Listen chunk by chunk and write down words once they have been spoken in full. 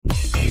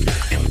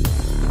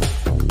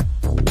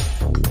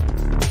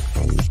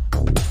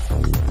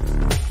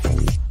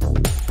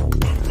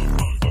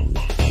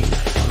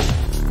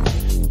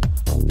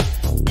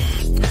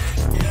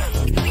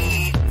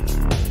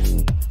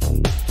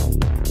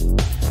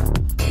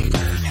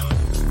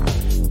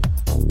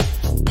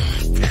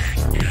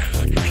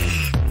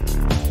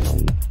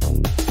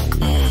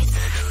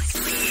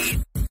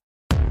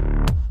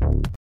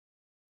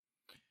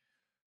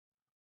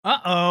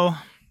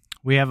Uh-oh.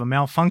 We have a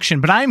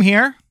malfunction, but I'm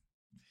here.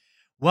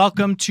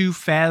 Welcome to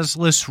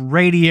Fazless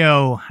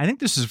Radio. I think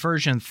this is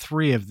version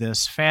 3 of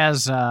this.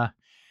 Faz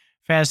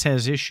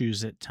has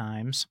issues at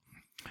times.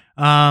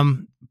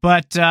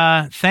 But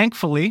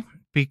thankfully,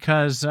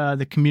 because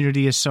the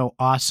community is so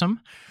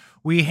awesome,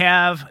 we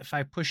have, if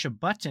I push a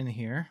button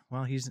here,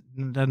 well,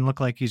 doesn't look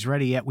like he's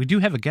ready yet. We do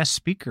have a guest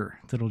speaker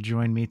that'll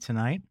join me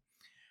tonight.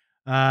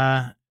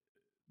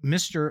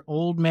 Mr.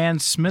 Old Man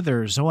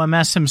Smithers,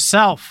 OMS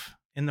himself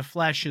in the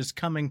flesh, is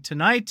coming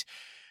tonight,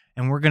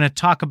 and we're going to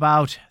talk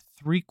about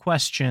 3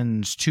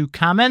 questions, 2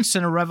 comments,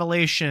 and a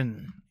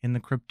revelation in the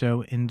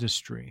crypto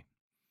industry.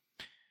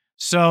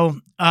 So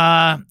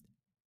a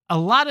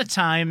lot of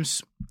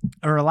times,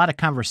 or a lot of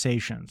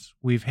conversations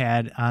we've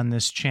had on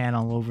this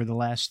channel over the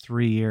last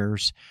 3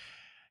 years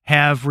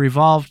have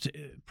revolved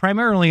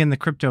primarily in the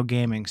crypto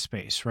gaming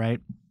space, right?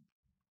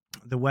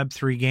 The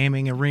Web3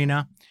 gaming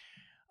arena.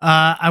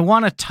 I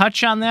want to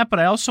touch on that, but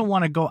I also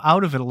want to go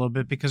out of it a little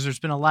bit because there's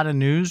been a lot of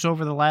news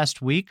over the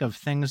last week of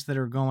things that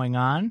are going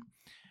on.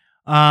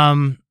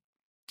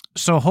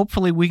 So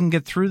hopefully we can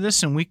get through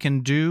this and we can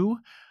do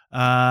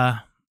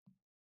a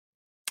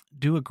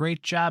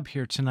great job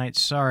here tonight.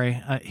 Sorry.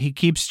 He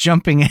keeps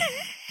jumping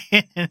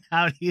in and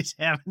out. He's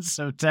having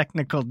some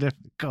technical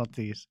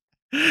difficulties.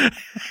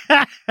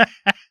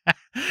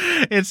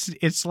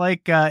 It's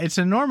like it's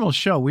a normal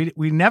show. We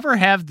never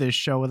have this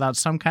show without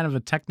some kind of a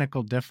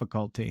technical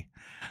difficulty.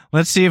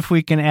 Let's see if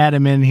we can add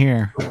him in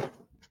here.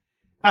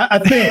 I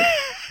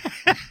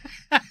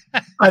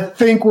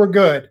think we're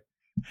good.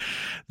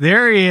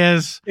 There he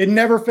is. It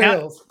never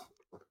fails.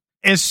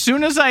 As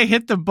soon as I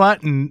hit the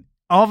button,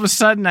 all of a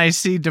sudden I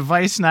see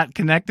device not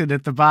connected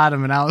at the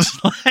bottom, and I was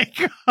like,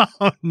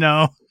 oh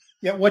no.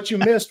 Yeah, what you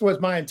missed was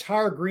my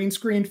entire green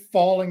screen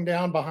falling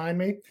down behind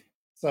me.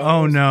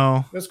 So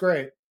no. That's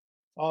great.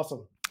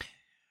 Awesome.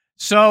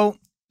 So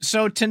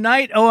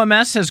tonight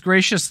OMS has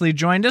graciously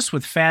joined us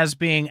with Faz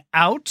being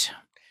out.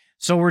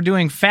 So we're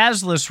doing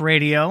Fazless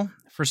Radio.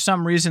 For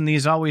some reason,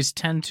 these always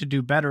tend to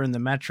do better in the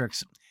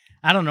metrics.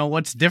 I don't know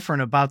what's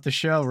different about the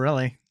show,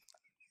 really.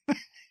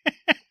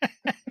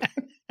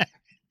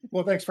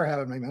 Well, thanks for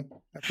having me, man.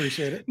 I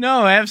appreciate it.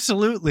 No,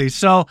 absolutely.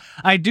 So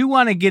I do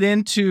want to get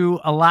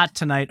into a lot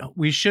tonight.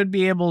 We should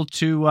be able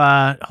to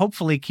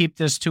hopefully keep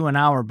this to an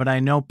hour, but I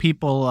know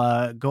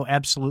people go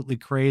absolutely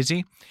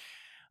crazy.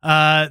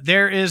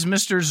 There is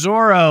Mr.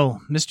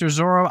 Zorro. Mr.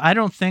 Zorro, I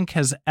don't think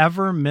has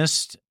ever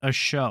missed a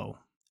show,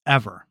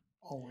 ever.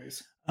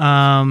 Always.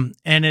 And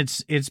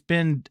it's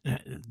been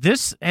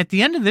this, at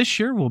the end of this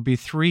year will be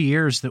 3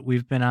 years that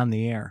we've been on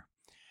the air.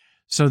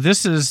 So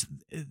that's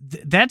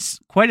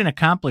quite an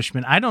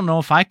accomplishment. I don't know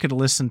if I could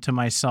listen to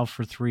myself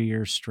for 3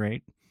 years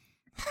straight.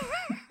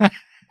 I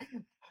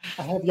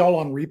have y'all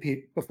on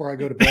repeat before I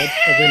go to bed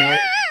every night.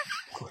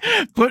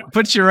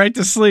 Put you right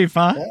to sleep,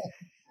 huh?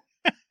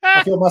 Yeah.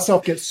 I feel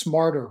myself get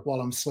smarter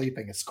while I'm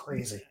sleeping. It's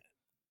crazy.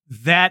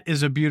 That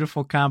is a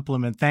beautiful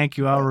compliment. Thank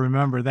you. I'll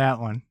remember that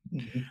one.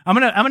 Mm-hmm. I'm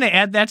gonna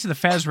add that to the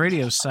Faz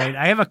Radio site.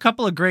 I have a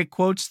couple of great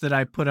quotes that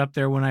I put up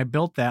there when I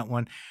built that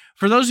one.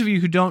 For those of you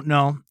who don't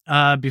know,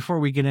 before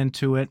we get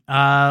into it,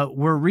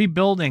 we're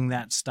rebuilding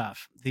that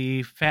stuff.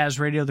 The Faz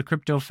Radio, the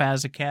Crypto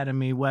Faz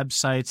Academy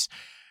websites.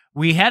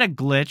 We had a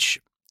glitch.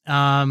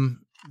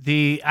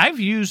 I've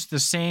used the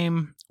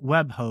same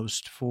web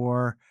host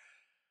for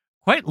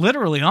quite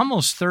literally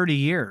almost 30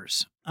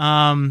 years.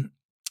 And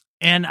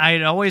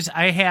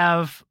I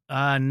have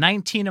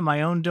 19 of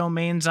my own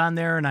domains on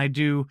there, and I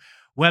do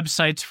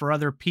websites for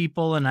other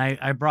people, and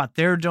I brought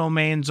their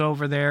domains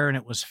over there, and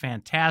it was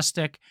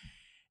fantastic.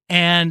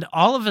 And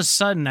all of a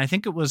sudden, I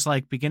think it was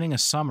like beginning of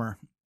summer,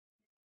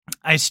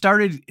 I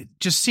started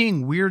just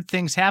seeing weird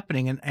things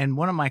happening. And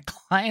one of my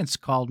clients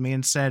called me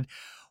and said,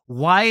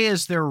 "Why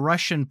is there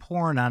Russian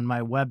porn on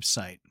my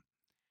website?"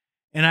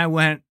 And I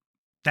went,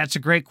 "That's a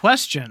great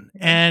question."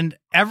 And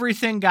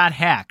everything got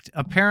hacked,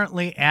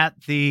 apparently at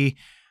the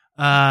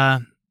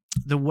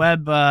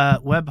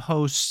web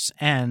host's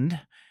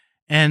end.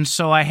 And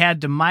so I had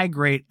to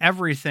migrate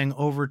everything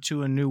over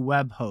to a new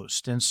web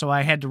host. And so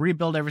I had to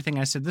rebuild everything.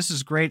 I said, this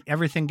is great.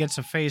 Everything gets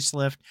a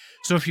facelift.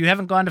 So if you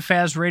haven't gone to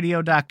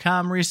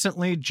fazradio.com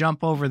recently,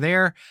 jump over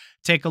there.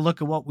 Take a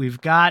look at what we've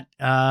got.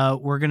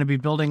 We're going to be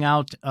building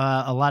out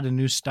a lot of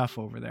new stuff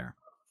over there.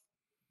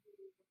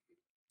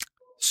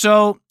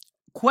 So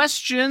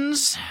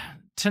questions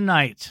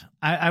tonight.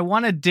 I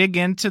want to dig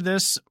into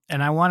this,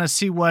 and I want to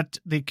see what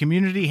the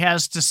community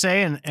has to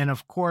say. And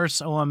of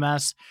course,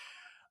 OMS.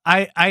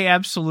 I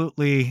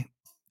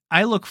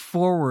look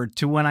forward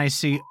to when I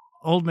see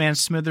Old Man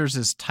Smithers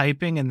is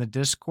typing in the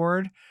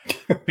Discord,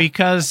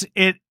 because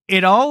you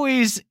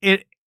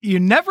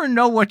never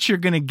know what you're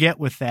going to get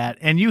with that.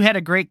 And you had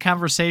a great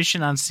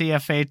conversation on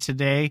CFA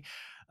today.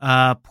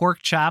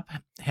 Pork Chop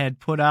had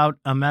put out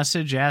a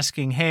message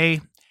asking,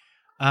 hey,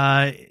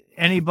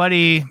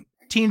 anybody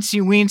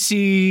teensy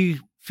weensy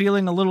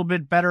feeling a little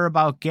bit better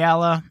about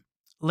Gala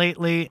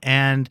lately?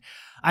 And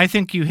I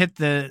think you hit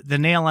the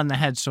nail on the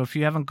head. So if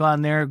you haven't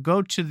gone there,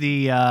 go to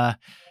the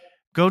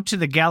go to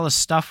the Gallus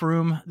Stuff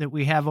Room that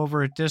we have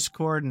over at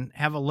Discord and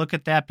have a look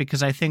at that,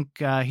 because I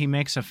think he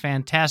makes a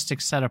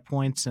fantastic set of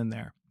points in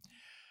there.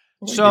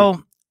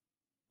 So,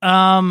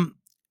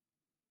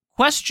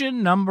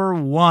 question number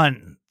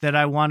 1 that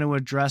I want to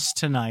address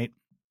tonight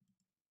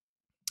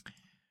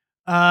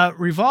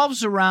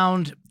revolves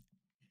around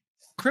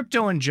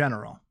crypto in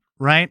general,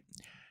 right?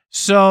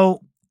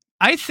 So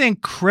I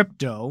think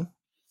crypto,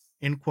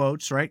 in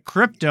quotes, right?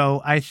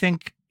 Crypto, I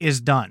think,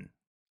 is done.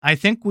 I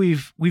think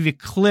we've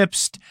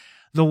eclipsed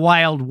the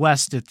Wild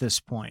West at this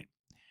point.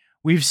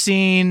 We've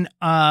seen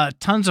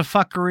tons of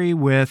fuckery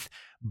with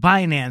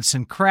Binance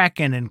and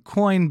Kraken and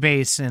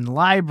Coinbase and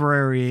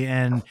Library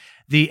and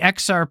the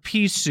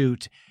XRP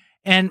suit.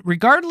 And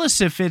regardless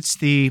if it's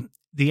the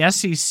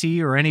SEC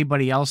or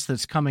anybody else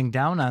that's coming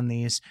down on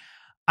these,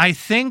 I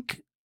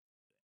think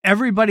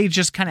everybody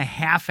just kind of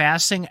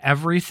half-assing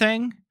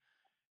everything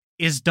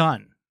is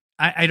done.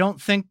 I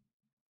don't think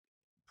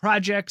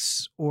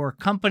projects or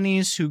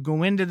companies who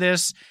go into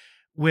this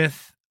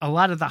with a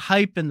lot of the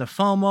hype and the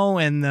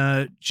FOMO and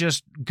the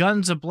just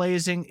guns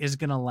a-blazing is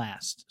going to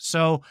last.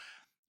 So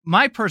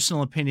my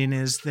personal opinion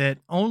is that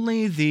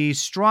only the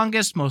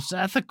strongest, most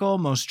ethical,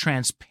 most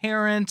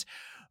transparent,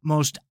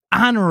 most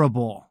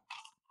honorable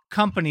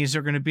companies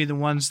are going to be the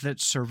ones that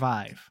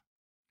survive.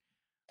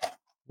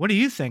 What do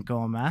you think,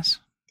 OMS?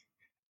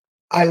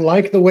 I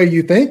like the way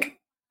you think.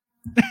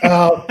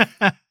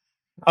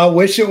 I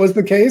wish it was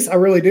the case. I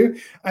really do.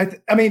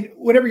 I mean,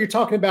 whenever you're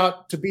talking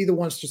about to be the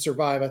ones to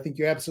survive, I think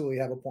you absolutely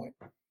have a point.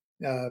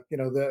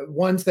 The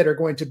ones that are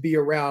going to be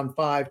around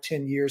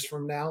 5-10 years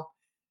from now,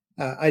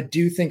 I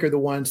do think are the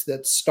ones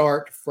that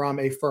start from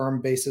a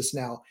firm basis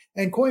now.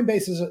 And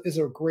Coinbase is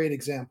a great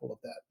example of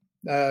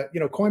that.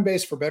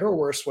 Coinbase, for better or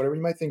worse, whatever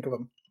you might think of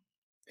them,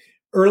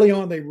 early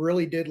on, they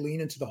really did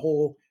lean into the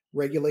whole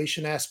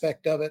regulation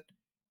aspect of it.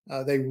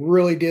 They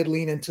really did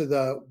lean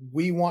into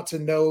we want to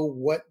know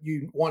what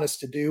you want us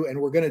to do, and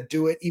we're going to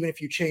do it, even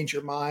if you change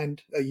your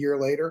mind a year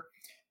later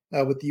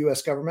with the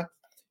U.S. government.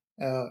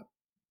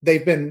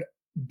 They've been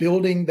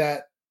building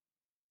that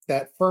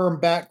firm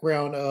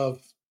background of,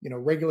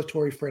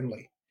 regulatory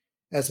friendly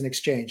as an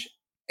exchange.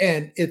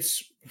 And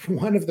it's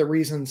one of the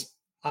reasons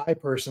I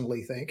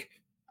personally think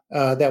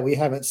that we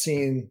haven't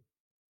seen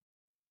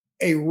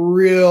a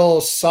real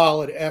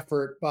solid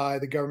effort by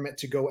the government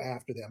to go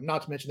after them.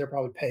 Not to mention they're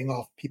probably paying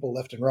off people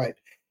left and right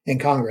in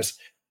Congress.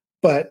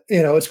 But,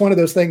 it's one of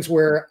those things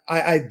where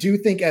I do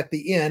think at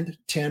the end,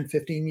 10,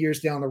 15 years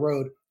down the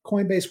road,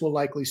 Coinbase will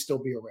likely still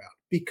be around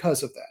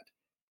because of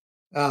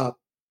that.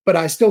 But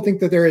I still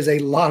think that there is a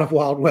lot of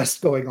Wild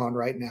West going on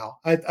right now.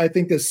 I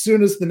think as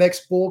soon as the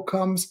next bull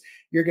comes,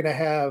 you're going to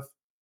have a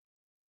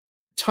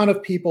ton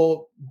of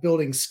people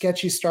building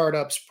sketchy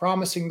startups,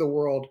 promising the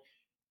world,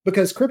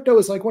 because crypto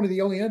is like one of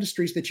the only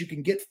industries that you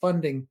can get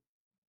funding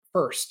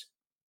first.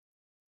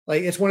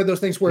 Like, it's one of those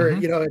things where,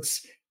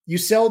 it's, you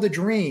sell the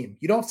dream.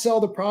 You don't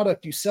sell the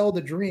product, you sell the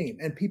dream,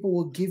 and people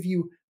will give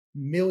you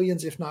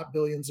millions, if not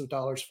billions of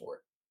dollars for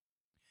it.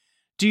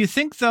 Do you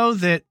think, though,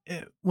 that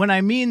when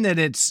I mean that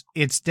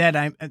it's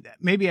dead,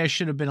 maybe I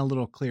should have been a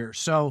little clearer.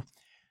 So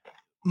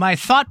my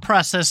thought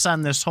process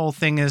on this whole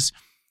thing is,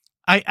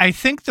 I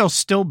think there'll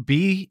still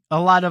be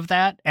a lot of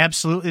that.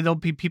 Absolutely. There'll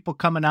be people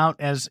coming out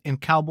as in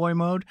cowboy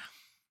mode,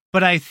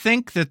 but I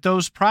think that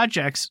those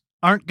projects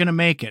aren't going to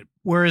make it.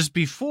 Whereas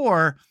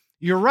before,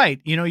 you're right.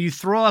 You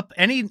throw up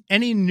any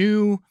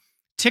new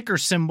ticker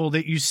symbol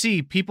that you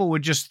see, people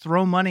would just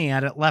throw money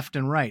at it left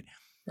and right.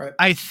 Right.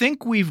 I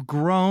think we've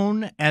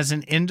grown as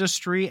an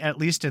industry, at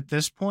least at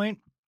this point,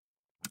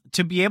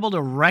 to be able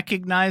to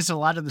recognize a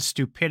lot of the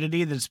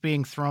stupidity that's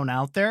being thrown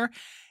out there.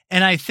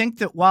 And I think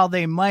that while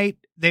they might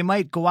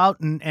go out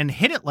and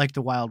hit it like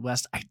the Wild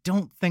West, I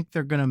don't think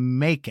they're going to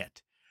make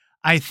it.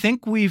 I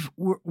think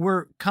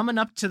we're coming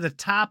up to the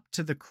top,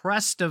 to the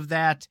crest of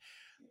that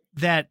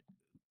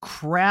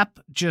crap,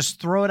 just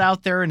throw it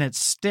out there and it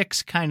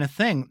sticks kind of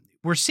thing.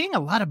 We're seeing a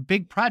lot of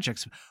big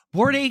projects.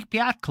 Bored Ape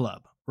Yacht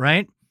Club,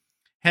 right,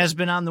 has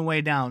been on the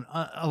way down.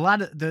 A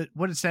lot of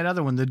what is that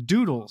other one? The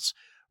Doodles,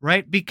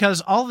 right?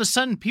 Because all of a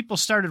sudden people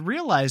started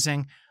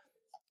realizing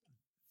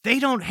they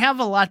don't have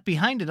a lot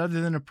behind it other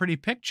than a pretty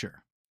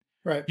picture.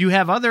 Right. You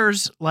have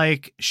others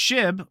like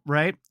SHIB,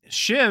 right?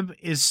 SHIB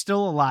is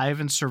still alive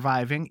and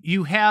surviving.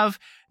 You have,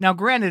 now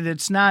granted,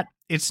 it's not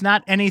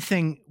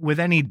anything with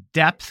any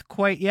depth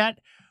quite yet,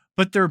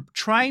 but they're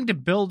trying to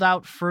build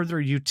out further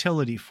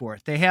utility for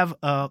it. They have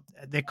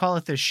they call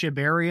it the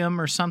Shibarium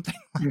or something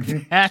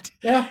like that.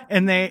 Yeah.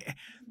 And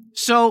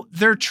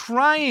they're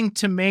trying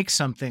to make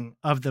something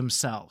of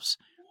themselves.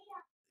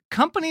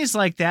 Companies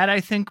like that,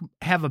 I think,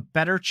 have a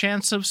better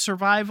chance of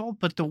survival,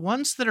 but the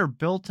ones that are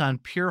built on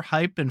pure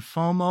hype and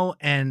FOMO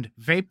and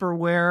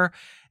vaporware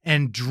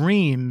and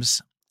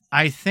dreams,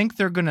 I think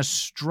they're going to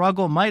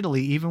struggle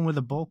mightily, even with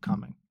a bull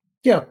coming.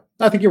 Yeah,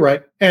 I think you're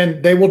right.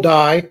 And they will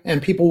die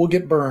and people will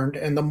get burned.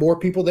 And the more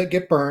people that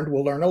get burned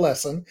will learn a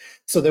lesson.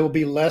 So they will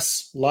be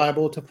less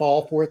liable to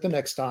fall for it the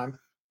next time.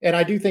 And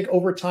I do think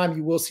over time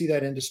you will see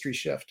that industry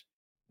shift.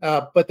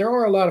 But there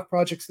are a lot of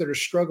projects that are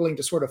struggling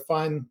to sort of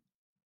find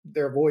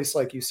their voice,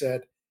 like you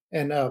said,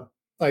 and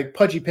like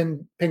Pudgy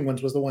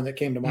Penguins was the one that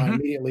came to mind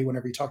immediately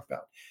whenever you talked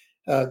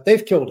about.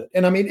 They've killed it,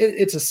 and I mean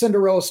it's a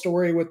Cinderella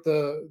story with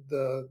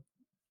the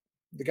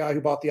guy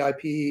who bought the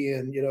IP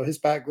and his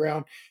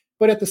background,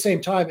 but at the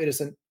same time, it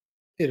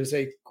is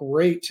a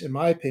great, in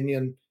my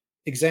opinion,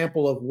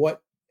 example of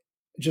what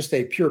just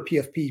a pure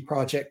PFP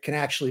project can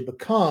actually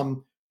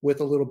become with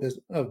a little bit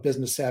of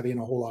business savvy and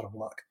a whole lot of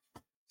luck.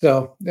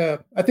 So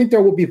I think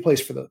there will be a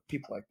place for the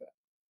people like that.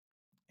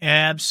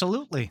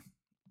 Absolutely.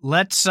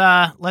 Let's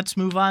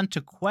move on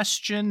to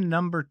question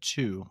number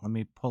 2. Let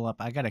me pull up.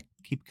 I gotta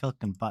keep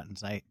clicking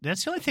buttons.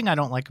 That's the only thing I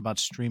don't like about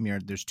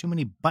StreamYard. There's too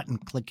many button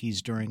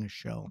clickies during a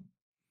show.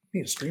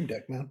 You need a Stream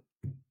Deck, man.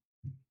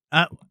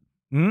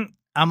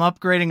 I'm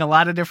upgrading a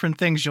lot of different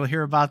things. You'll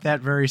hear about that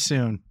very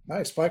soon.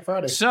 Nice, Black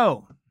Friday.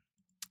 So,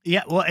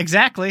 yeah, well,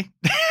 exactly.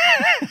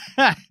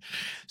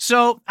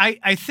 So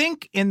I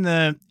think in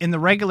the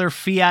regular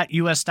fiat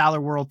US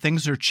dollar world,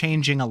 things are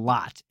changing a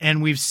lot.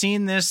 And we've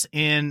seen this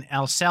in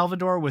El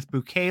Salvador with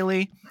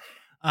Bukele.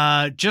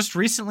 Just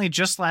recently,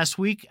 just last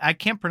week, I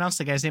can't pronounce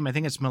the guy's name. I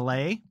think it's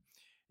Malay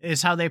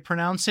is how they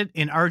pronounce it,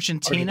 in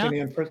Argentina.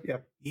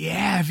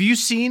 Yeah. Have you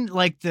seen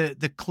like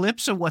the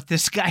clips of what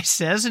this guy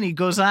says? And he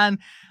goes on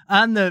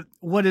the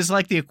what is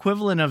like the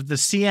equivalent of the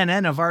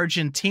CNN of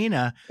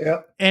Argentina.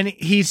 Yep. And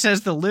he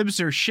says the libs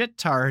are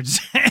shittards.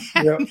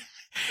 Yep.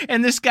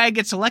 And this guy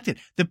gets elected.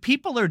 The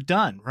people are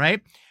done, right?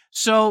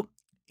 So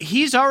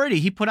he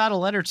put out a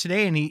letter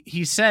today, and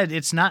he said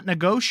it's not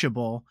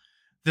negotiable.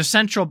 The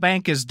central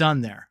bank is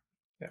done there.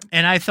 Yeah.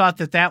 And I thought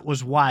that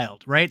was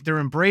wild, right? They're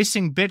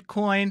embracing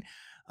Bitcoin.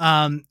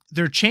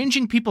 They're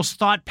changing people's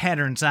thought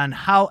patterns on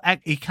how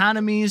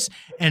economies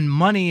and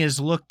money is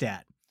looked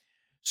at.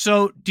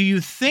 So do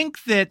you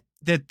think that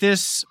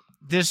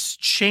this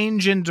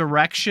change in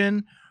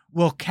direction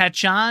will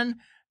catch on?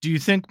 Do you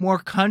think more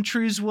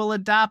countries will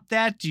adopt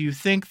that? Do you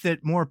think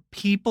that more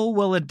people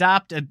will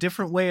adopt a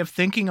different way of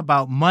thinking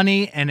about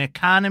money and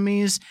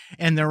economies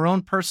and their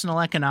own personal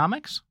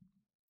economics?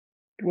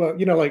 Well,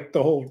 like the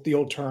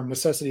old term,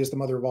 necessity is the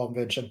mother of all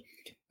invention.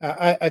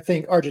 I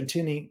think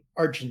Argentina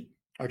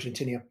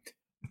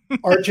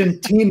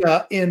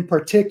in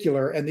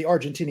particular, and the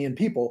Argentinian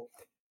people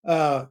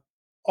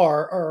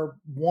are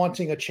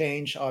wanting a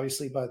change,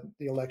 obviously, by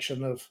the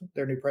election of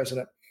their new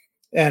president.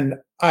 And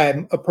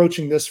I'm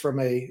approaching this from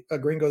a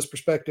gringo's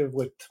perspective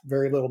with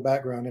very little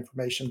background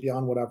information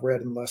beyond what I've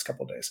read in the last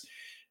couple of days.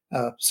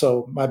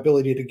 So my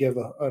ability to give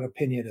an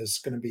opinion is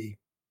going to be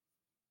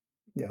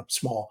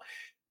small.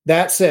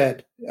 That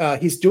said,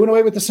 he's doing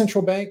away with the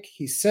central bank.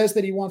 He says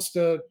that he wants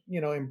to,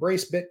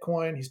 embrace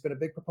Bitcoin. He's been a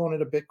big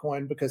proponent of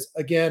Bitcoin because,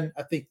 again,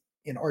 I think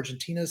in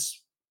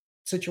Argentina's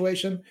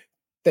situation,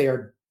 they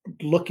are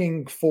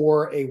looking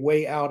for a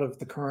way out of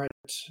the current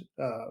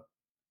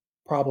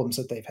problems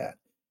that they've had.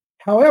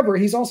 However,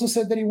 he's also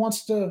said that he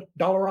wants to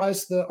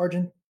dollarize the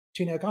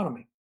Argentina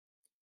economy.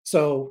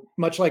 So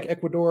much like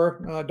Ecuador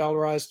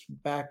dollarized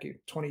back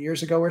 20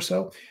 years ago or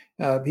so,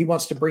 he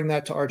wants to bring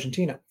that to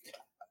Argentina.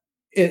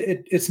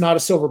 It's not a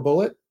silver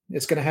bullet.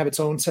 It's going to have its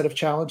own set of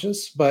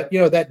challenges. But,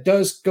 that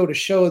does go to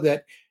show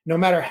that no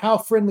matter how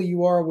friendly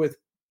you are with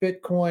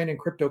Bitcoin and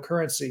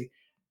cryptocurrency,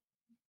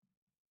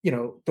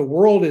 the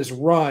world is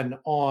run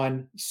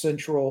on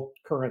central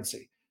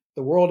currency.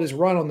 The world is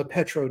run on the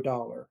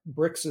petrodollar.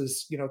 BRICS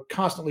is,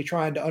 constantly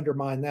trying to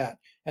undermine that.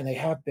 And they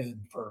have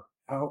been for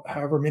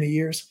however many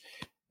years.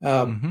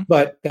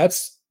 But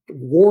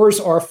wars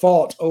are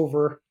fought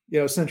over,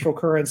 central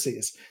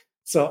currencies.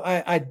 So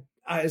I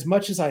as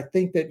much as I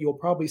think that you'll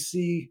probably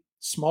see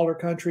smaller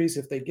countries,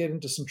 if they get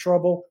into some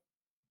trouble,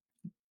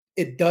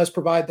 it does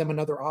provide them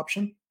another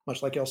option,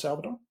 much like El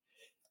Salvador.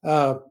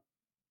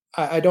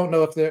 I don't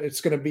know if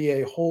it's going to be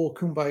a whole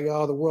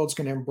kumbaya. The world's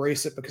going to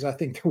embrace it because I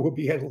think there will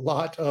be a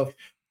lot of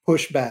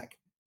pushback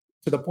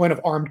to the point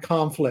of armed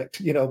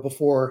conflict,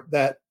 before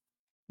that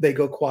they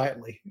go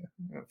quietly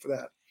for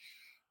that.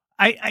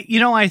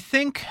 I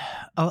think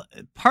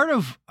part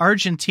of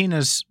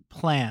Argentina's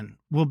plan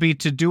will be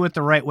to do it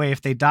the right way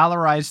if they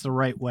dollarize the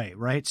right way,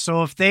 right?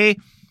 So if they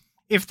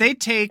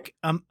take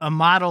a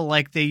model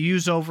like they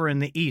use over in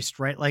the East,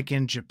 right, like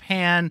in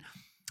Japan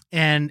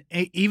and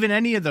even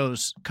any of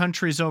those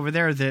countries over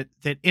there that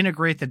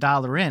integrate the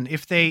dollar in,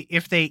 if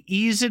they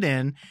ease it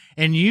in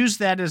and use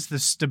that as the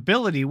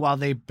stability while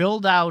they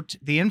build out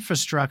the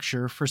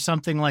infrastructure for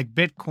something like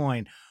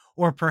Bitcoin,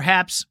 or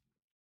perhaps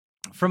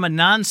from a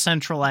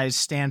non-centralized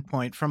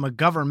standpoint, from a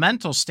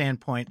governmental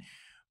standpoint,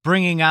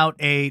 bringing out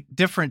a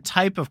different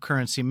type of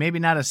currency, maybe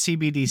not a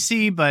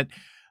CBDC, but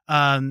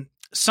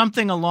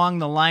something along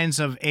the lines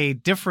of a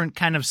different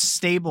kind of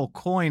stable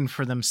coin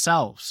for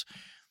themselves.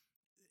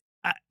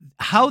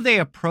 How they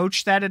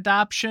approach that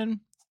adoption,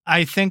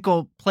 I think,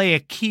 will play a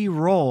key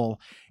role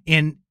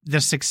in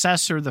the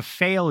success or the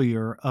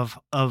failure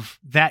of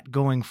that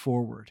going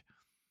forward.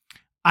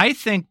 I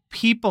think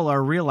people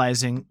are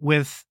realizing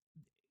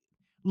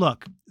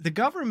look, the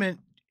government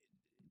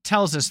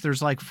tells us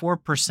there's like 4%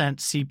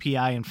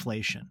 CPI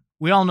inflation.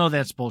 We all know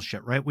that's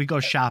bullshit, right? We go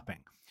shopping.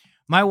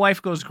 My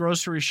wife goes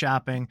grocery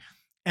shopping,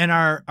 and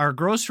our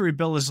grocery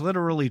bill is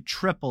literally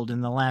tripled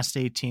in the last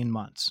 18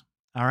 months.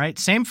 All right.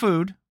 Same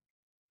food,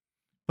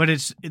 but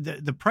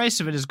the price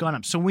of it has gone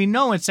up. So we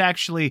know it's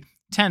actually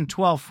 10,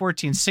 12,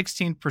 14,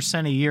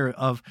 16% a year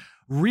of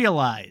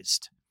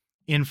realized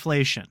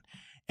inflation.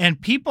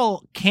 And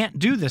people can't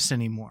do this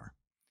anymore.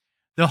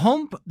 The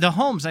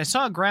homes, I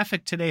saw a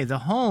graphic today, the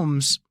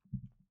homes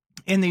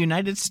in the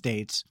United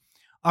States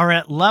are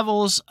at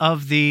levels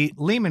of the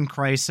Lehman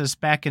crisis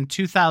back in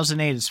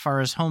 2008 as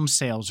far as home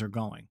sales are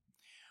going.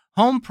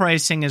 Home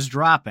pricing is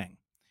dropping.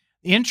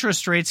 The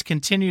interest rates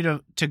continue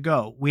to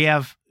go. We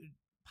have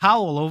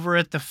Powell over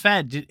at the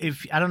Fed.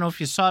 I don't know if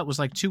you saw it was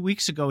like 2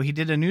 weeks ago, he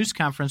did a news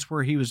conference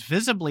where he was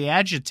visibly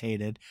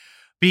agitated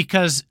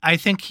because I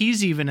think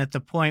he's even at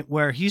the point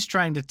where he's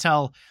trying to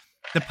tell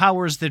the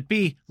powers that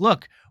be,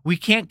 look, we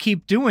can't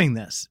keep doing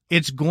this.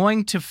 It's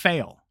going to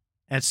fail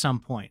at some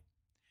point.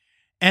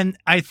 And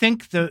I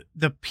think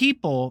the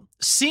people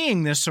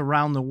seeing this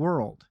around the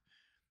world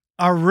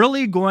are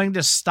really going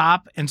to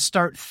stop and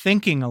start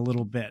thinking a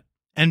little bit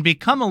and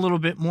become a little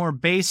bit more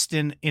based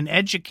in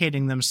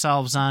educating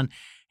themselves on,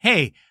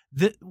 hey,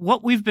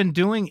 what we've been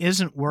doing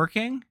isn't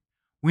working.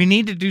 We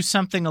need to do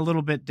something a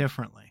little bit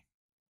differently.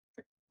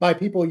 By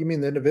people, you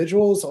mean the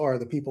individuals or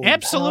the people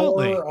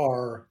Absolutely. in power?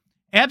 Or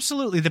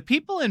Absolutely. The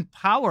people in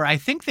power, I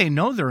think they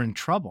know they're in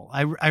trouble.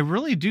 I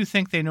really do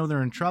think they know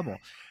they're in trouble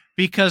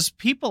because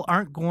people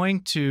aren't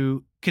going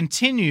to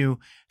continue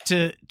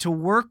to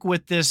work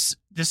with this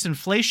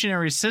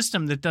inflationary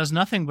system that does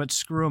nothing but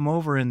screw them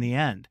over in the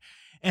end.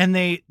 And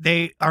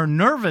they are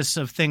nervous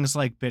of things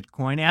like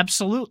Bitcoin,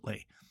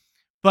 absolutely.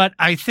 But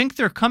I think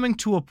they're coming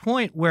to a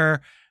point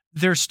where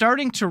they're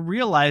starting to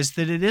realize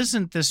that it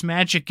isn't this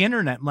magic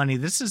internet money.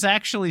 This is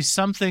actually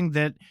something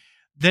that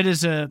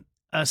is a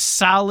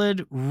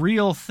solid,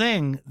 real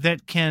thing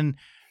that can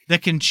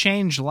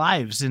change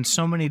lives in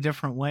so many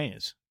different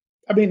ways.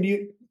 I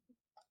mean,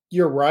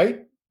 you're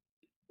right.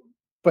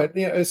 But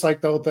it's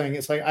like the whole thing.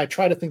 It's like I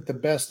try to think the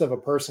best of a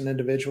person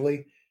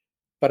individually,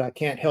 but I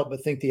can't help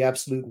but think the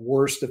absolute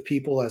worst of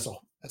people as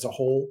a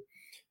whole.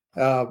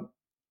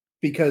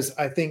 Because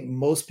I think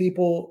most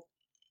people,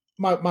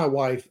 my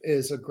wife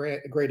is a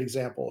great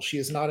example. She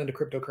is not into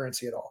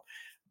cryptocurrency at all.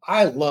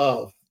 I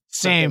love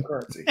Same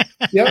cryptocurrency.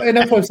 Yeah, and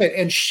that's what I'm saying.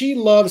 And she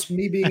loves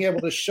me being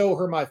able to show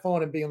her my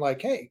phone and being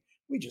like, "Hey,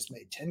 we just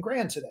made 10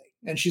 grand today."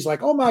 And she's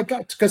like, "Oh my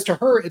God," because to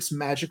her it's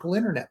magical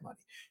internet money.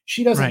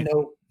 She doesn't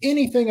know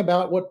anything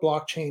about what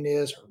blockchain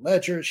is or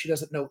ledger. She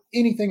doesn't know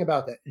anything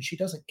about that, and she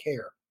doesn't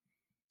care.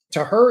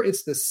 To her,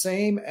 it's the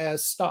same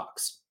as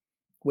stocks,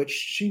 which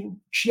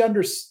she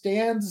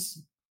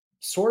understands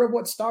sort of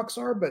what stocks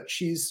are, but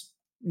she's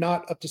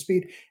not up to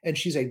speed. And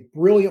she's a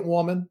brilliant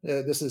woman.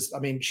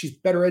 She's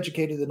better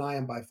educated than I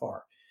am by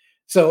far.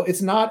 So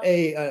it's not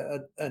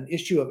an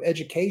issue of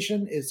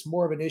education. It's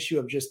more of an issue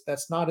of just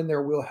that's not in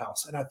their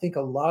wheelhouse. And I think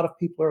a lot of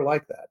people are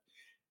like that.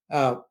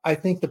 I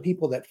think the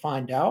people that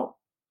find out,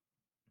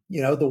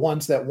 the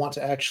ones that want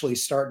to actually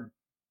start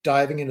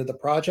diving into the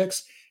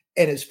projects.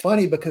 And it's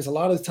funny because a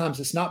lot of the times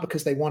it's not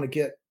because they want to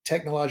get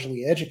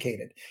technologically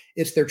educated.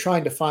 It's they're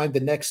trying to find the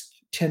next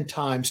 10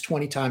 times,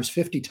 20 times,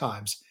 50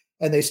 times.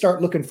 And they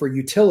start looking for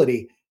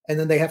utility. And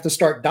then they have to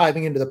start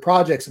diving into the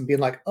projects and being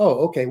like, oh,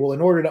 okay, well,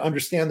 in order to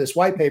understand this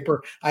white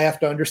paper, I have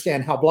to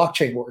understand how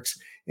blockchain works.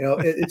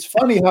 It's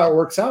funny how it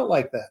works out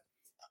like that.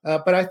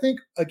 But I think,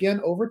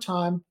 again, over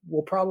time,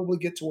 we'll probably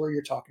get to where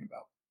you're talking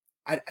about.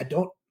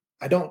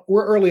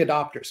 We're early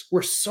adopters.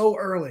 We're so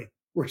early.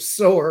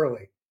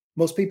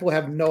 Most people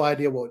have no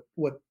idea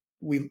what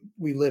we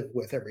live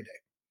with every day.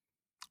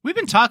 We've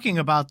been talking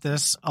about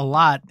this a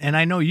lot, and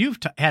I know you've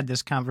had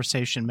this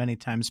conversation many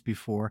times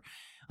before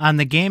on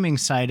the gaming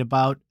side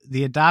about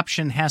the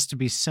adoption has to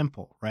be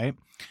simple, right?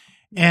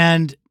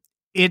 And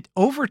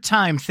over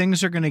time,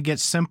 things are going to get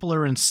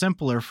simpler and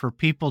simpler for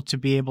people to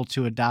be able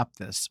to adopt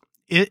this.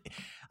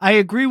 I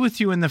agree with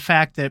you in the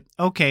fact that,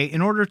 okay,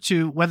 in order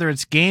to, whether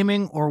it's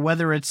gaming or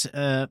whether it's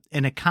an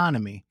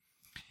economy,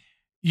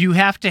 you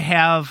have to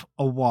have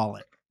a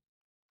wallet.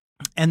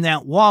 And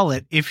that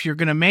wallet, if you're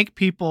going to make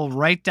people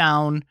write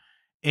down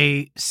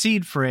a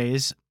seed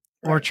phrase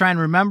or try and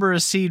remember a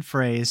seed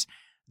phrase,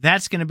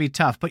 that's going to be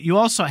tough. But you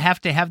also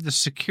have to have the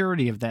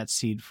security of that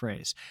seed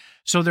phrase.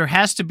 So there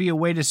has to be a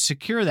way to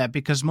secure that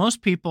because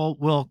most people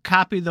will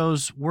copy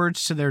those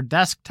words to their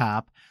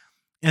desktop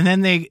and then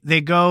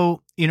they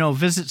go,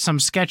 visit some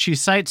sketchy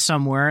site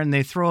somewhere and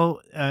they throw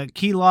a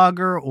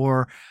keylogger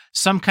or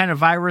some kind of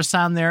virus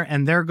on there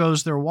and there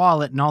goes their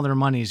wallet and all their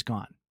money's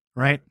gone,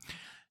 right?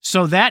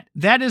 So that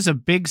is a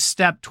big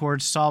step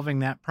towards solving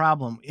that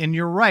problem. And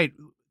you're right.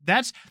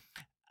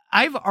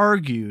 I've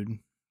argued,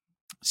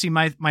 see,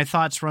 my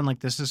thoughts run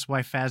like this. This is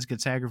why Faz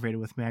gets aggravated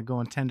with me. I go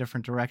in 10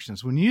 different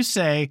directions. When you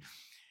say,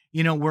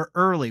 we're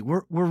early,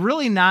 we're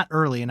really not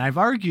early. And I've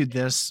argued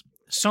this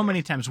so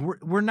many times.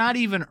 We're not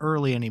even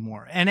early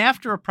anymore. And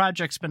after a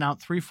project's been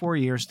out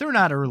 3-4 years, they're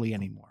not early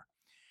anymore.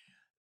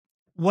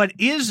 What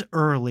is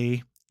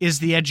early is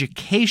the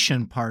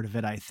education part of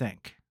it, I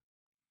think.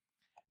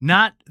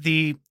 Not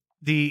the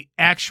the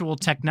actual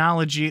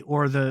technology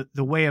or the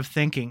way of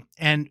thinking.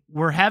 And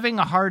we're having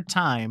a hard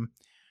time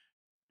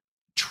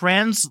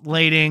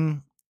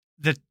translating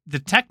the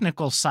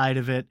technical side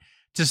of it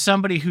to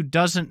somebody who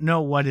doesn't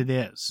know what it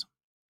is.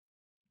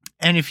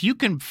 And if you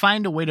can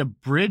find a way to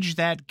bridge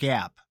that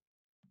gap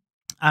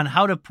on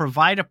how to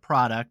provide a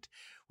product,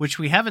 which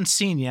we haven't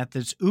seen yet,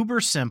 that's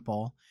uber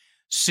simple,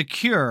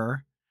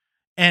 secure,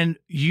 and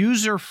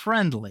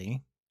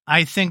user-friendly,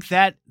 I think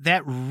that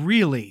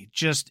really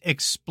just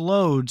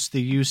explodes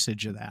the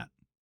usage of that.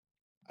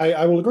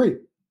 I will agree.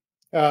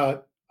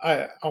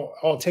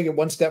 I'll take it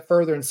one step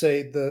further and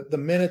say the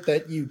minute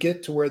that you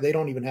get to where they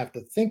don't even have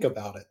to think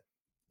about it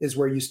is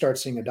where you start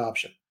seeing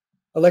adoption.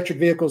 Electric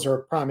vehicles are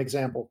a prime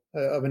example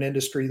of an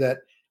industry that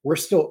we're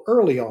still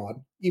early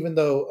on, even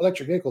though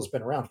electric vehicles have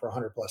been around for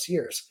 100 plus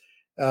years.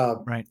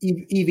 Right.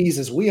 EVs,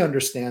 as we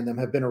understand them,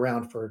 have been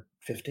around for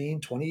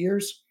 15, 20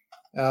 years.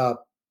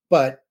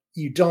 But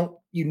you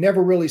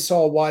never really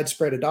saw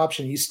widespread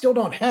adoption. You still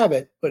don't have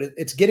it, but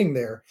it's getting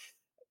there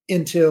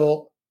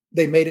until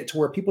they made it to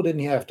where people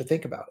didn't have to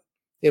think about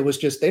it. It was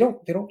just, they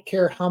don't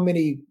care how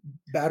many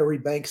battery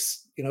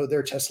banks,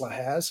 their Tesla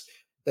has.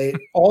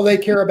 All they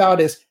care about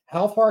is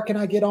how far can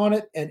I get on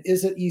it? And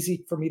is it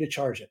easy for me to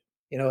charge it?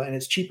 And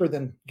it's cheaper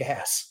than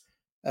gas.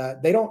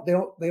 They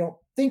don't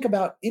think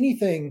about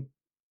anything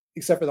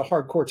except for the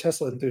hardcore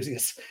Tesla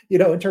enthusiasts,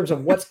 in terms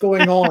of what's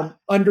going on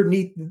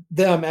underneath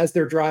them as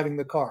they're driving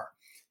the car.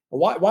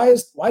 Why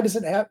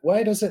doesn't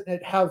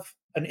it have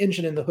an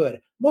engine in the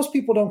hood? Most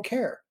people don't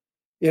care.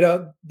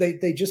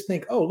 They just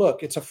think, oh,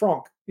 look, it's a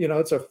frunk.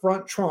 It's a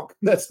front trunk.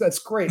 That's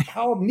great.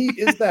 How neat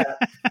is that?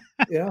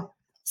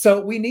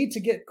 So we need to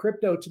get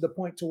crypto to the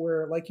point to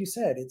where, like you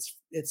said,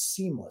 it's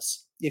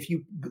seamless. If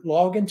you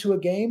log into a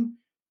game,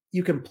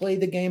 you can play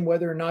the game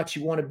whether or not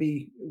you want to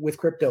be with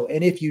crypto.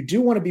 And if you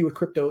do want to be with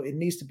crypto, it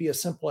needs to be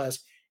as simple as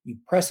you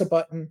press a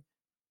button,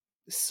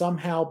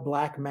 somehow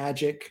black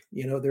magic,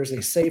 there's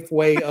a safe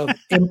way of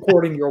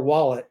importing your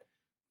wallet.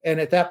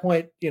 And at that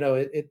point,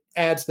 it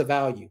adds the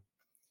value.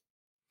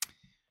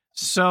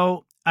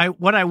 So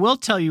what I will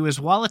tell you is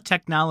wallet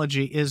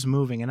technology is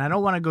moving, and I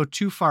don't want to go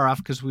too far off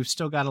because we've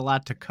still got a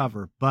lot to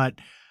cover, but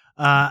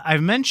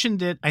I've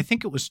mentioned it, I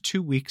think it was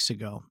 2 weeks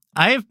ago.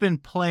 I have been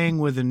playing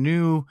with a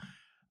new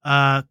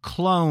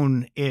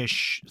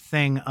clone-ish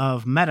thing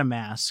of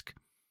MetaMask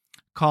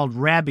called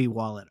Rabby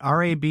Wallet,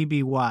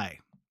 Rabby.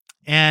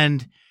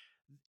 And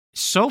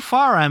so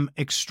far, I'm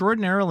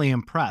extraordinarily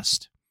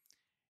impressed.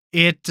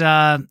 It's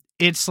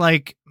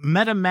like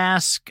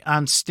MetaMask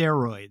on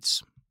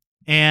steroids.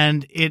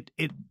 And it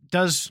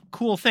does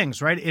cool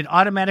things, right? It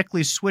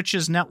automatically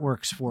switches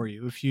networks for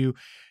you.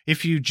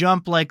 If you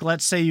jump, like,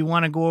 let's say you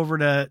want to go over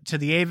to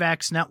the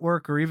AVAX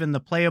network or even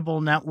the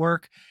Playable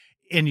network,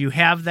 and you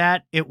have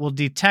that, it will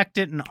detect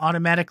it and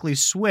automatically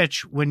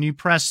switch when you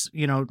press,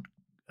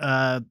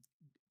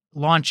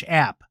 launch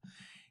app.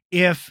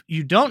 If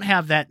you don't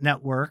have that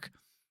network,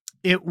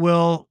 it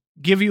will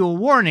give you a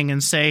warning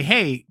and say,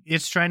 hey,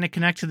 it's trying to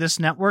connect to this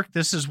network.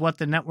 This is what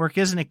the network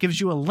is. And it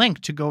gives you a link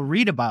to go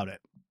read about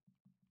it.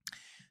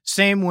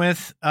 Same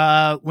with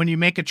when you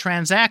make a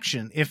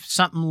transaction. If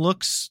something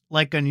looks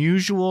like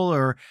unusual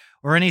or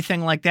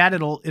anything like that,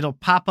 it'll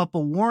pop up a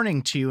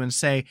warning to you and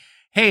say,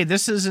 hey,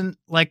 this isn't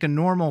like a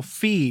normal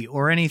fee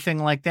or anything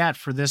like that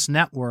for this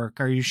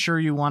network. Are you sure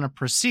you want to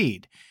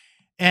proceed?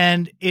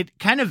 And it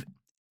kind of,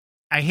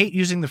 I hate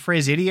using the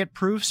phrase idiot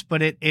proofs,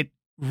 but it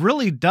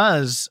really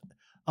does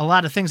a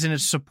lot of things, and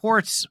it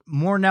supports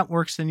more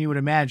networks than you would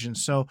imagine.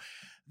 So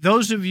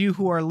those of you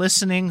who are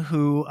listening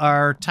who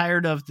are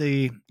tired of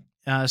the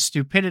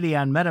stupidity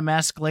on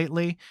MetaMask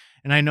lately,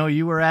 and I know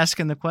you were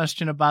asking the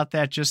question about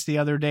that just the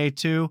other day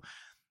too,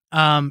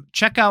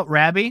 check out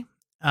Rabby.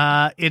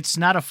 It's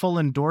not a full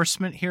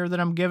endorsement here that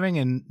I'm giving,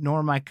 and nor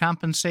am I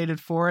compensated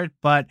for it,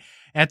 but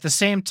at the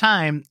same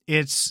time,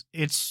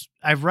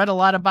 I've read a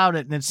lot about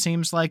it, and it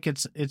seems like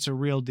it's a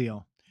real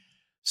deal.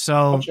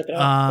 So,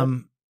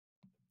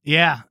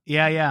 yeah.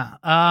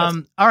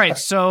 All right.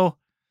 So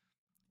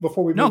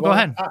before we move go on,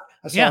 ahead.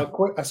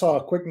 I saw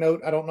a quick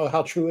note. I don't know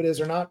how true it is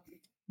or not,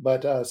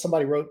 but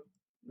somebody wrote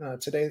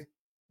today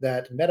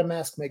that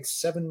MetaMask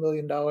makes $7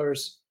 million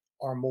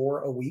or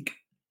more a week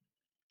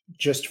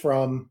just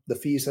from the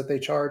fees that they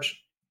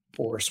charge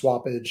for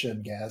swappage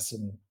and gas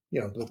and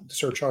the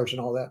surcharge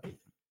and all that.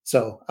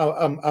 So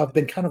I've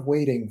been kind of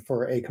waiting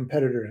for a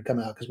competitor to come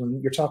out, because when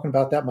you're talking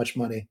about that much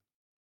money,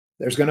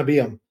 there's going to be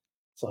them.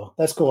 So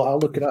that's cool. I'll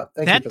look it up.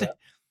 Thank you for that.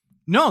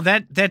 No,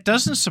 that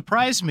doesn't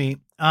surprise me.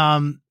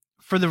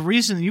 For the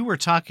reason you were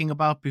talking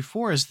about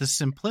before is the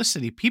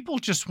simplicity. People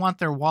just want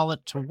their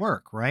wallet to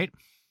work, right?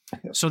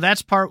 So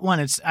that's part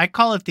one. I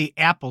call it the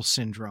Apple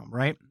syndrome,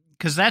 right?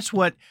 Because that's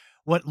what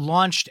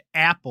launched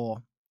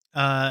Apple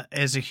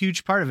as a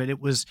huge part of it. It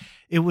was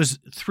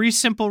 3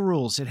 simple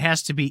rules. It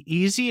has to be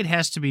easy, it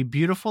has to be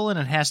beautiful, and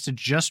it has to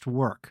just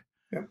work.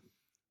 Yeah.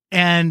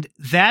 And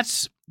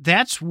that's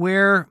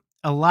where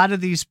a lot of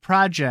these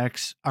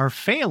projects are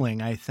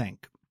failing, I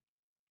think,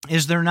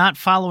 is they're not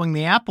following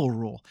the Apple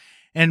rule.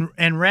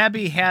 And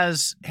Rabby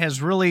has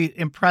really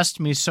impressed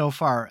me so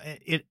far.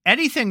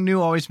 Anything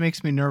new always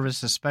makes me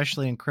nervous,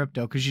 especially in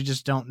crypto, because you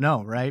just don't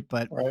know, right?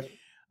 But Right.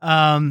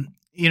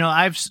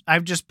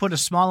 I've just put a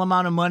small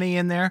amount of money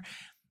in there,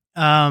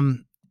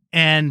 and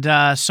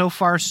so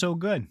far so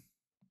good.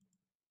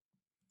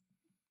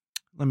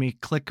 Let me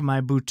click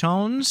my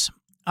boutons.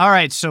 All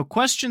right, so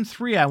question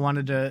 3 I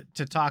wanted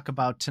to talk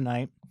about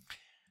tonight.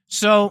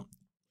 So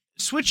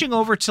switching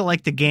over to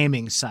like the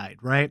gaming side,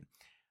 right?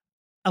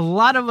 A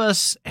lot of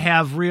us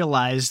have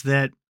realized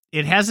that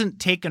it hasn't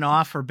taken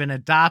off or been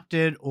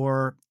adopted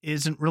or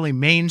isn't really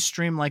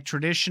mainstream like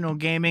traditional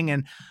gaming.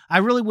 And I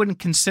really wouldn't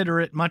consider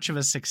it much of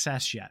a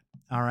success yet.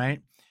 All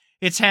right.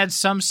 It's had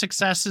some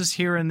successes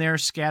here and there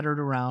scattered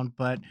around,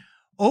 but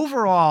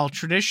overall,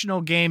 traditional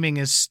gaming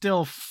is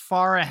still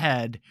far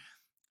ahead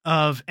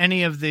of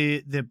any of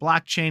the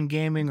blockchain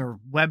gaming or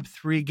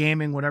Web3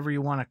 gaming, whatever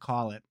you want to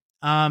call it.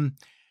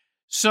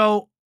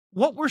 So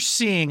what we're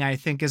seeing, I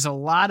think, is a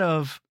lot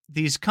of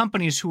these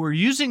companies who are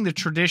using the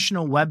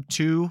traditional Web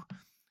 2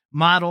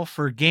 model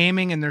for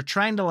gaming, and they're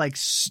trying to like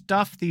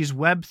stuff these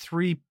Web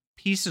 3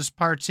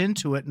 parts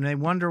into it, and they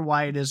wonder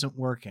why it isn't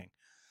working.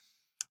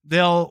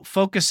 They'll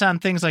focus on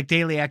things like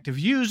daily active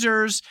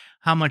users,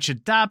 how much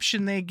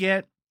adoption they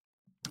get,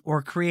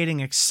 or creating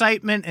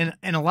excitement.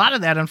 And a lot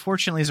of that,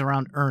 unfortunately, is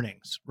around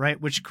earnings,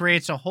 right? Which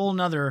creates a whole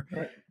nother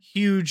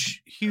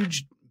huge,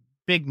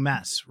 big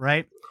mess,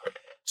 right?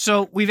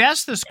 So we've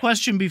asked this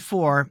question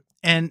before,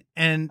 and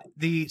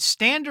the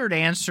standard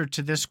answer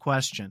to this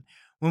question,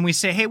 when we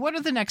say, hey, what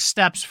are the next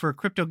steps for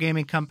crypto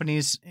gaming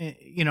companies?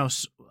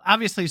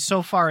 Obviously,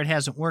 so far it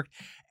hasn't worked.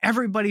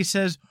 Everybody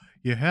says,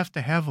 you have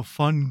to have a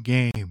fun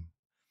game.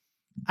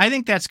 I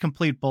think that's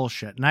complete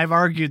bullshit, and I've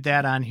argued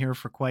that on here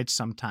for quite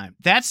some time.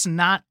 That's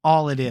not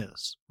all it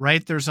is,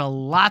 right? There's a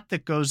lot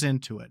that goes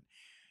into it.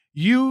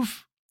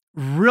 You've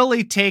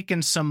really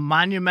taken some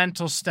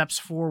monumental steps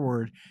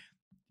forward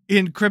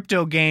in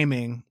crypto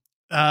gaming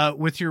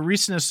with your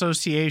recent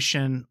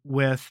association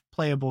with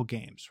Playable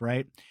Games,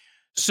 right?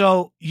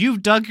 So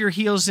you've dug your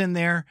heels in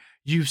there.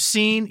 You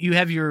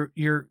have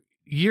your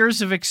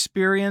years of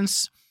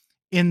experience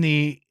in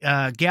the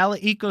Gala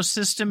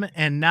ecosystem,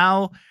 and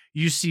now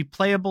you see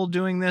Playable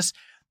doing this.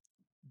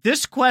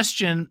 This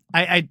question,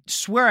 I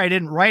swear I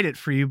didn't write it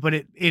for you, but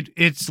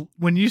it's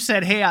when you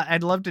said, hey,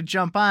 I'd love to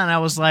jump on, I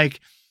was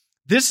like,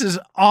 this is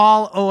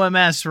all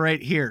OMS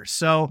right here.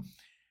 So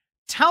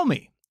tell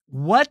me,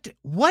 what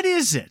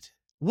is it?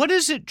 What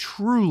is it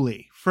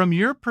truly, from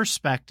your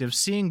perspective,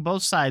 seeing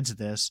both sides of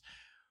this?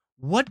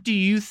 What do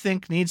you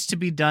think needs to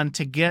be done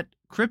to get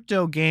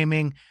crypto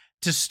gaming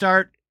to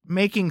start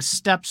making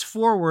steps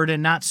forward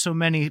and not so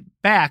many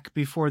back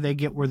before they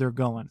get where they're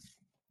going?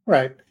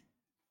 Right.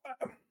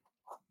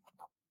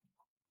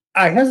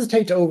 I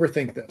hesitate to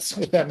overthink this,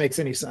 if that makes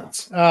any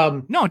sense.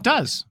 No, it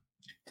does.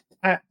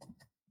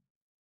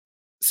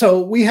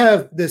 So we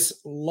have this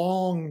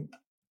long,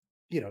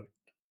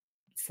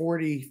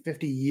 40,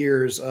 50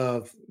 years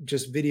of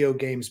just video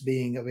games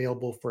being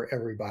available for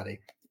everybody.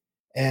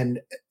 And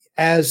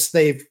as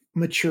they've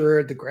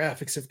matured, the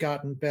graphics have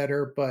gotten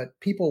better, but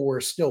people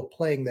were still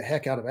playing the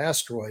heck out of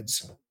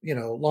Asteroids,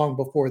 long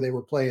before they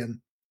were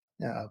playing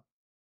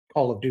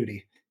Call of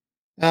Duty.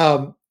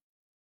 A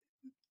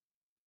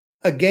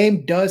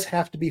game does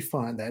have to be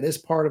fun. That is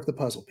part of the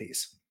puzzle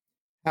piece.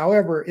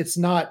 However, it's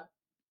not,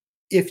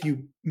 if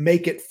you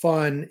make it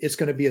fun, it's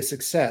going to be a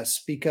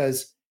success,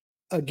 because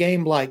a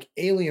game like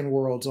Alien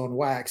Worlds on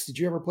Wax, did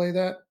you ever play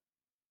that?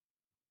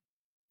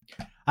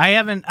 I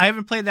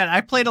haven't played that.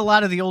 I played a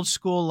lot of the old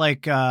school,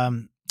 like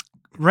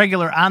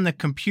regular on the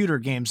computer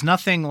games.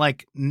 Nothing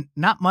like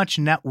not much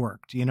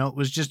networked. It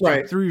was just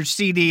you threw your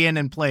CD in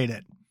and played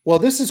it. Well,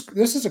 this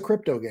is a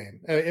crypto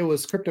game. It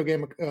was crypto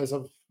game as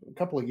of a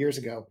couple of years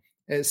ago.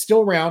 It's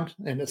still around,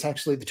 and it's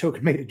actually, the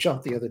token made a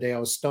jump the other day. I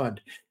was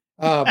stunned.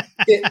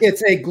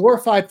 It's a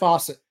glorified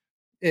faucet.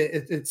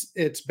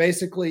 It's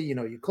basically,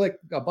 you click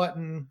a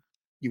button,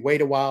 you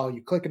wait a while,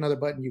 you click another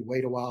button, you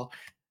wait a while.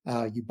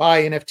 You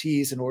buy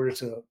NFTs in order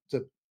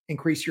to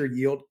increase your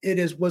yield.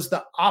 Was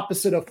the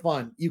opposite of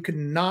fun. You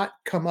cannot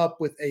come up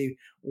with a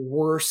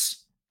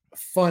worse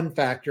fun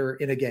factor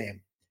in a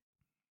game.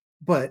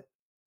 But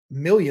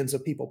millions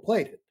of people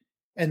played it,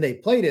 and they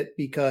played it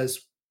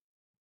because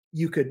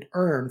you could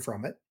earn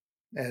from it.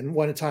 And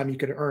one time you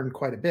could earn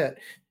quite a bit.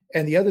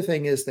 And the other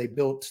thing is they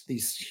built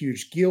these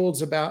huge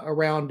guilds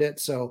around it.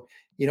 So,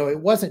 it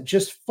wasn't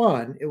just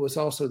fun. It was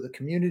also the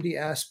community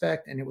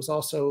aspect, and it was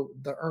also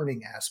the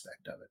earning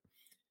aspect of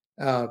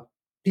it.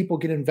 People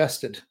get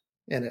invested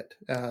in it.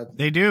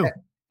 They do.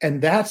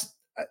 And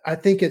I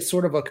think it's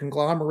sort of a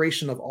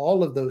conglomeration of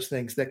all of those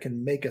things that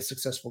can make a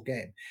successful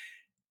game.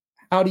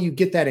 How do you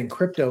get that in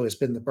crypto has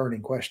been the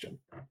burning question.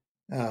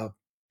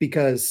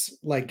 Because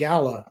like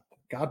Gala,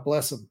 God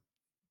bless them,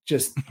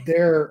 just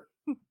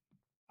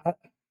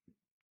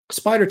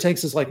Spider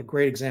Tanks is like a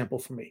great example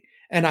for me.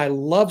 And I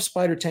love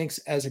Spider Tanks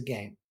as a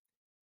game.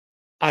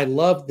 I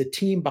love the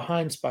team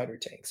behind Spider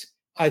Tanks.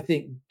 I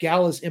think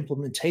Gala's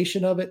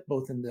implementation of it,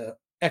 both in the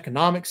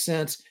economic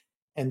sense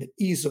and the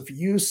ease of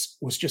use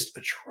was just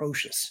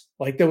atrocious.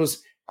 Like there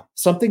was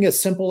something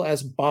as simple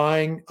as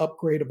buying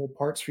upgradable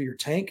parts for your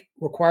tank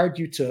required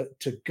you to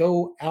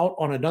go out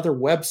on another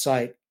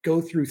website,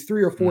 go through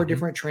 3 or 4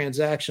 different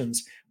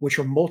transactions, which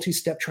are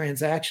multi-step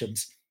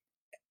transactions,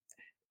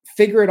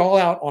 figure it all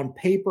out on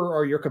paper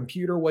or your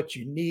computer, what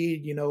you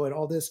need, and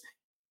all this,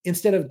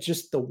 instead of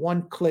just the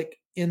one click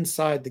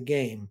inside the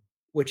game,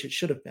 which it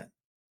should have been.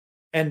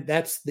 And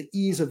that's the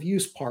ease of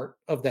use part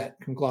of that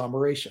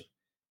conglomeration.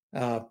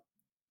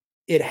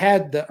 It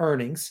had the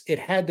earnings, it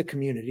had the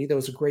community. There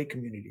was a great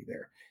community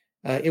there.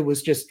 It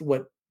was just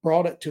what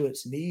brought it to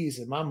its knees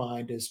in my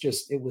mind is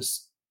just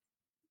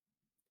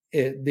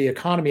the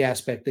economy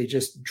aspect. They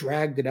just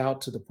dragged it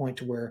out to the point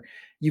to where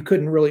you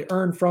couldn't really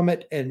earn from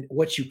it, and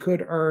what you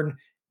could earn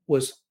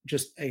was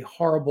just a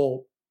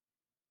horrible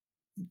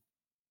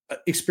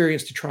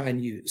experience to try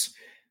and use.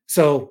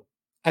 So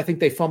I think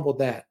they fumbled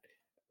that.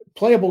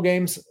 Playable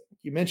games,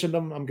 you mentioned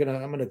them. I'm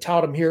gonna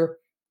tout them here.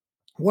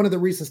 One of the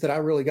reasons that I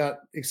really got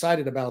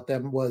excited about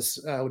them was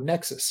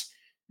Nexus.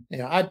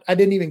 I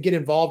didn't even get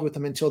involved with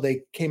them until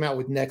they came out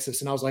with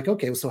Nexus, and I was like,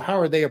 okay, so how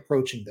are they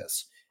approaching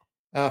this?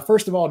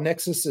 First of all,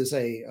 Nexus is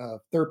a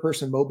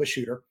third-person MOBA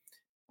shooter.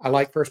 I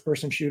like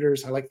first-person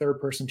shooters. I like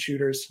third-person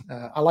shooters.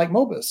 I like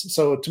MOBAs,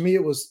 so to me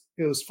it was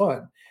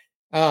fun.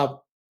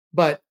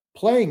 But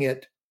playing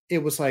it,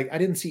 it was like I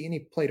didn't see any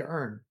play to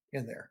earn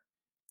in there.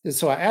 And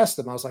so I asked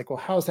them, I was like, well,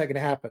 how is that going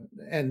to happen?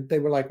 And they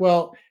were like,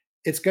 well,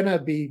 it's going to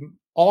be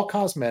all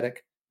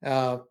cosmetic,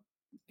 the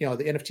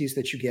NFTs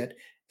that you get.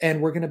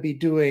 And we're going to be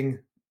doing,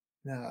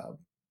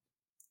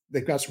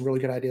 they've got some really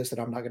good ideas that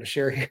I'm not going to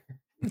share here,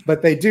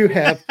 but they do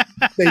have,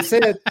 they've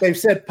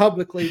said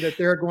publicly that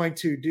they're going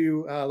to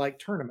do like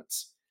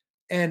tournaments.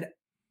 And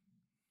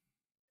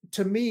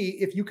to me,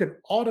 if you can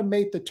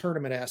automate the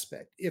tournament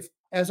aspect, if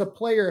as a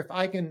player, if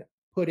I can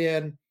put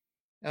in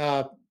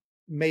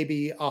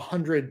maybe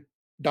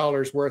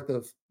 $100 worth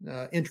of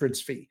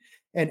entrance fee,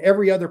 and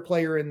every other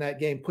player in that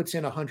game puts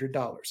in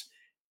 $100,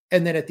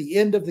 and then at the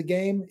end of the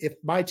game, if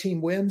my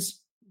team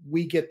wins,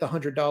 we get the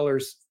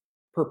 $100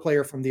 per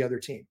player from the other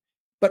team.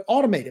 But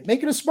automate it,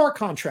 make it a smart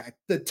contract.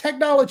 The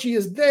technology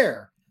is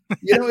there.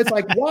 It's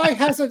like, why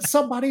hasn't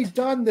somebody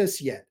done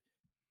this yet?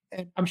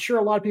 And I'm sure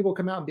a lot of people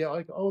come out and be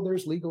like, oh,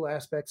 there's legal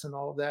aspects and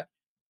all of that.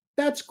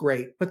 That's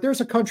great. But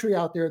there's a country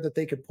out there that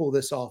they could pull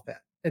this off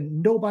at,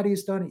 and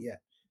nobody's done it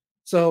yet.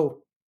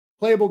 So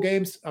playable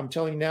games, I'm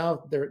telling you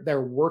now,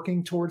 they're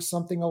working towards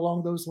something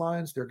along those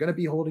lines. They're going to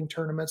be holding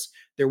tournaments.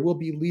 There will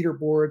be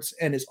leaderboards,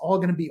 and it's all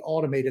going to be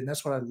automated. And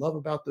that's what I love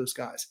about those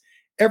guys.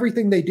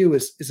 Everything they do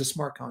is a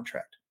smart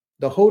contract.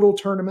 The HODL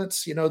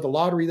tournaments, the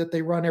lottery that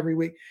they run every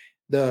week,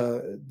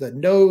 the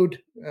node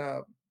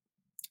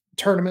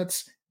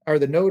tournaments or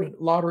the node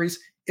lotteries,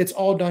 it's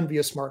all done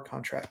via smart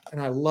contract.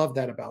 And I love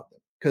that about them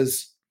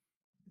because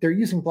they're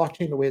using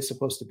blockchain the way it's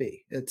supposed to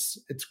be. It's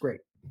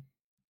great.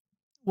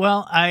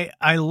 Well,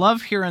 I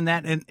love hearing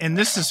that. And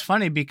this is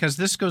funny because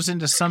this goes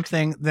into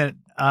something that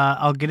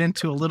I'll get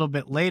into a little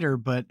bit later,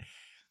 but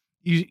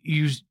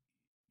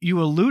you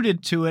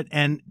alluded to it.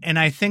 And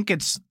I think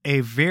it's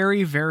a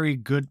very, very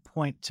good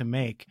point to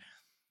make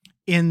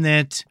in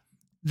that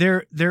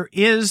there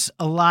is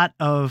a lot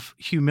of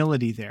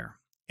humility there.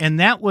 And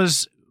that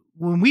was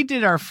when we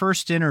did our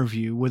first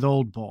interview with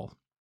Old Bull.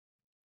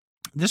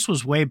 This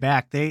was way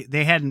back.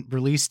 They hadn't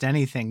released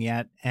anything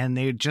yet, and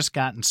they had just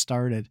gotten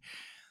started.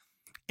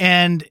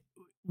 And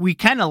we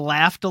kind of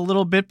laughed a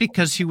little bit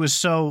because he was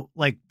so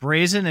like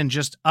brazen and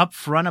just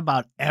upfront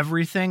about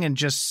everything and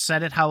just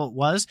said it how it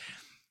was.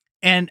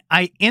 And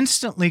I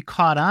instantly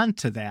caught on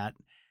to that.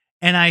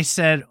 And I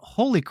said,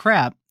 holy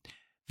crap,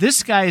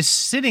 this guy's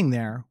sitting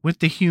there with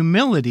the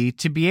humility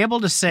to be able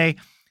to say,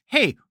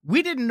 hey,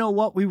 we didn't know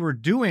what we were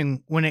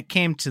doing when it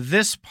came to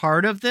this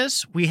part of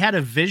this. We had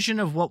a vision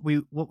of what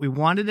we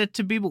wanted it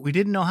to be, but we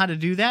didn't know how to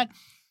do that.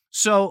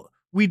 So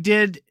we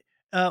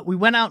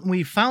went out and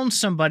we found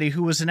somebody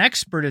who was an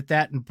expert at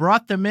that and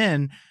brought them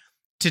in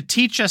to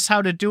teach us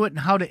how to do it and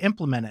how to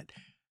implement it.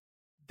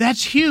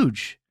 That's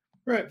huge.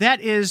 Right. That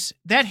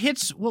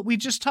hits what we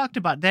just talked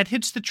about. That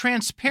hits the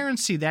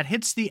transparency. That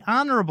hits the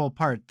honorable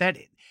part.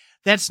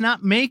 That's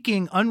not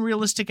making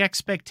unrealistic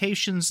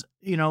expectations,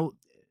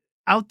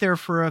 out there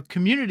for a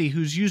community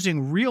who's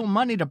using real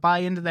money to buy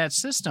into that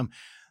system.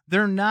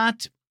 They're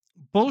not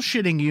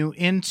bullshitting you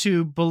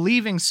into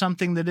believing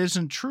something that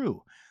isn't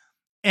true.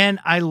 And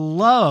I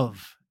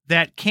love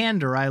that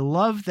candor. I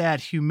love that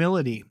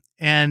humility.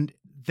 And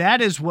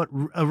that is what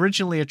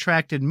originally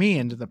attracted me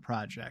into the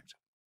project.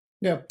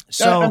 Yeah.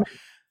 So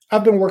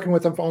I've been working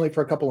with them only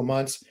for a couple of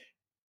months.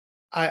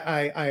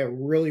 I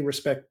really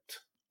respect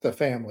the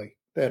family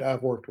that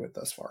I've worked with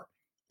thus far.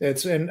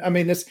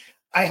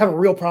 I have a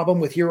real problem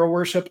with hero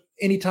worship.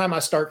 Anytime I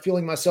start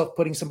feeling myself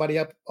putting somebody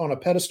up on a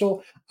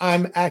pedestal,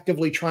 I'm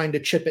actively trying to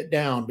chip it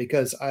down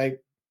because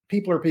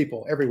people are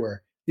people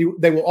everywhere.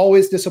 They will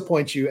always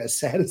disappoint you, as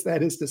sad as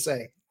that is to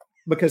say,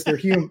 because they're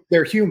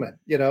they're human.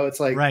 It's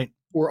like, right.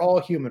 We're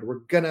all human. We're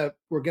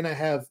gonna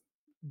have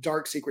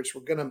dark secrets.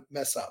 We're gonna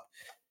mess up.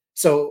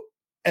 So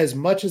as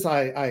much as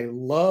I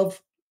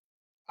love,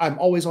 I'm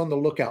always on the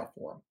lookout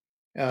for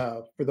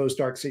those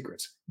dark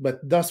secrets. But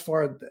thus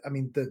far, I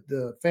mean,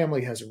 the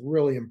family has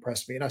really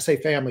impressed me, and I say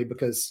family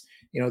because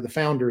the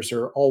founders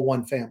are all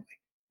one family,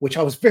 which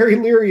I was very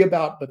leery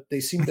about, but they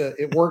seem to.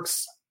 It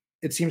works.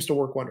 It seems to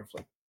work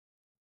wonderfully.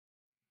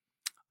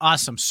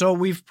 Awesome. So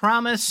we've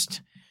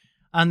promised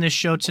on this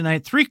show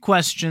tonight 3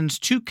 questions,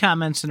 2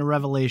 comments, and a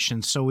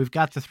revelation. So we've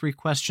got the 3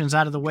 questions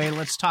out of the way.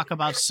 Let's talk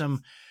about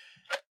some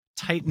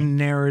Titan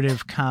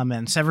narrative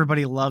comments.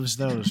 Everybody loves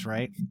those,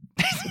 right?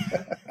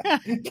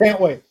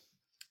 Can't wait.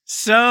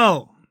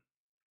 So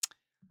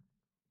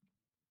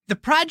the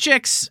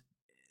projects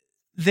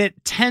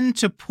that tend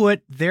to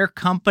put their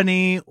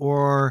company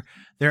or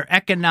their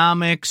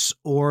economics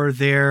or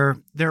their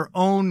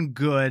own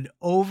good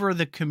over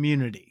the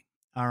community,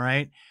 all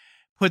right,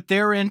 put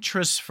their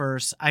interests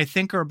first, I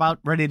think are about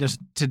ready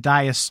to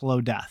die a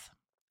slow death,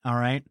 all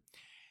right?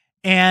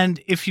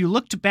 And if you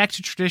looked back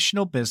to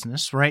traditional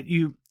business, right,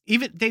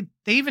 they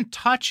even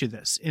taught you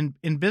this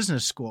in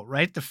business school,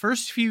 right? The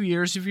first few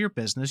years of your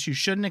business, you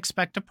shouldn't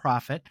expect a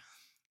profit.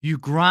 You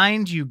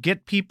grind, you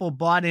get people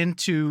bought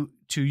into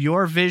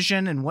your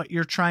vision and what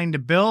you're trying to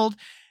build.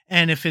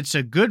 And if it's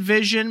a good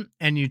vision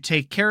and you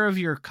take care of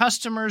your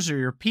customers or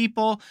your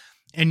people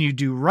and you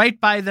do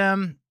right by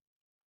them,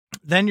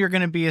 then you're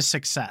going to be a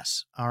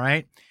success. All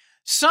right.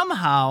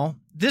 Somehow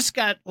this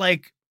got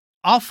like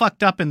all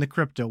fucked up in the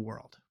crypto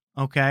world.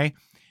 Okay.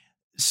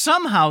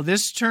 Somehow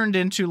this turned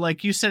into,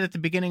 like you said at the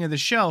beginning of the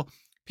show,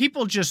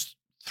 people just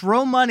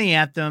throw money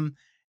at them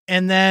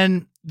and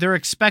then they're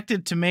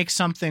expected to make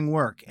something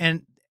work.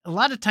 And a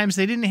lot of times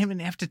they didn't even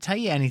have to tell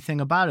you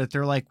anything about it.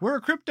 They're like, we're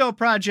a crypto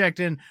project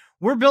and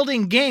we're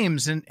building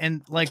games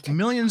and like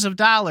millions of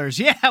dollars.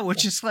 Yeah.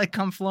 Which is like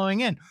come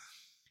flowing in.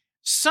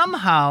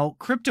 Somehow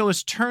crypto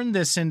has turned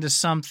this into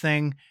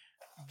something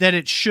that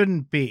it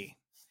shouldn't be.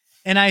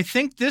 And I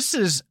think this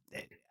is,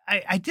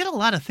 I did a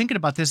lot of thinking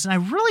about this, and I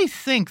really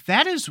think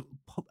that is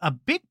a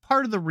big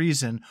part of the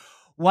reason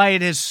why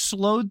it has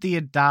slowed the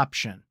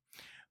adoption,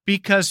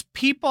 because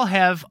people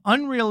have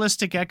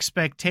unrealistic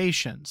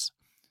expectations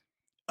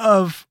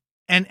of,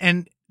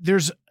 and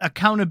there's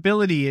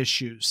accountability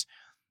issues.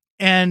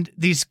 And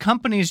these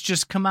companies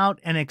just come out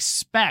and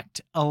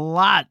expect a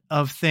lot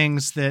of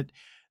things that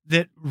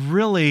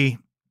really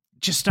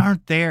just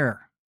aren't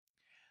there.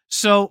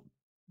 So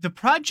the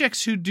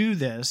projects who do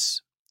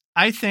this,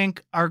 I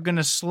think, are going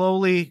to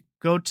slowly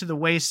go to the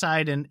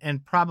wayside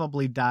and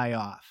probably die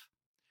off.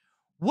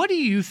 What do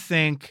you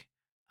think,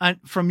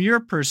 from your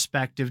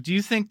perspective? Do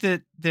you think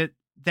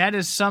that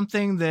is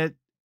something that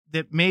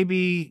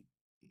maybe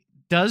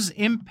does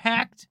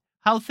impact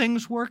how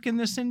things work in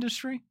this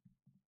industry?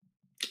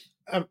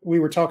 We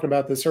were talking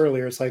about this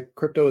earlier. It's like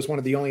crypto is one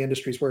of the only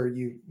industries where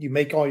you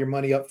make all your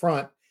money up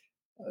front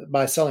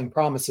by selling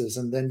promises,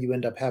 and then you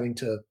end up having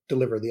to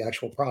deliver the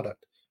actual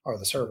product or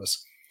the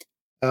service.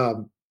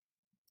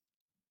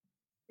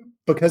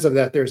 Because of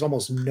that, there's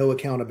almost no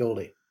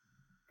accountability.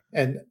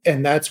 And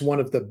that's one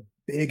of the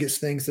biggest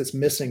things that's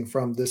missing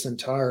from this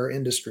entire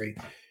industry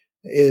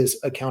is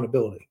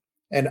accountability.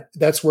 And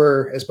that's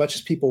where, as much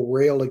as people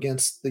rail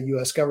against the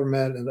US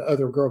government and the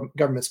other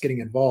governments getting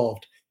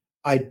involved,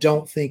 I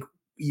don't think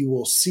you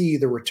will see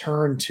the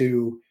return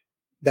to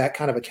that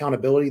kind of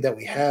accountability that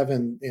we have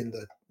in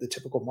the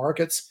typical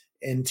markets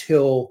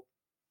until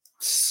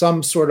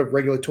some sort of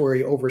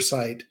regulatory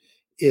oversight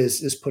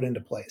is put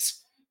into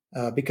place.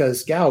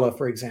 Because Gala,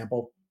 for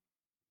example,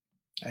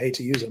 I hate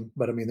to use them,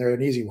 but I mean, they're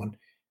an easy one.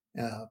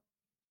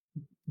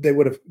 They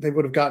would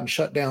have gotten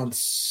shut down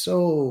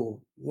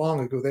so long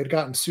ago. They'd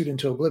gotten sued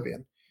into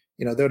oblivion.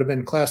 There would have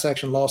been class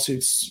action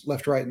lawsuits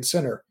left, right, and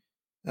center.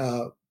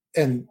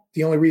 And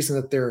the only reason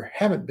that there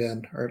haven't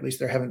been, or at least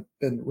there haven't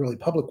been really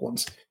public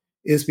ones,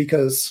 is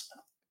because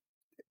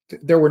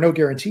there were no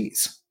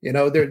guarantees.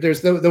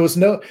 There was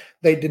no.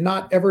 They did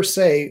not ever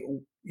say,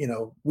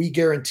 we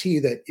guarantee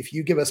that if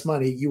you give us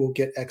money, you will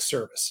get X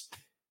service.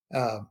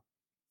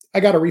 I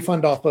got a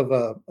refund off of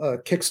a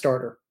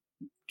Kickstarter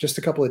just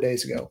a couple of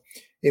days ago.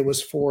 It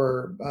was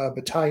for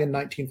Battalion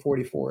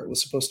 1944. It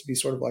was supposed to be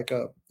sort of like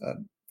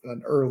an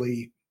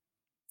early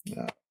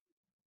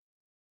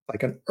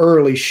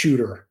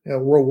shooter, a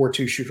World War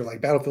II shooter, like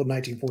Battlefield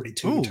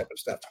 1942. Ooh. Type of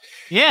stuff.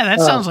 Yeah, that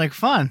sounds like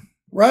fun.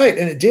 Right,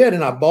 and it did,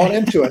 and I bought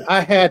into it.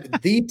 I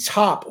had the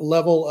top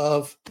level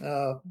of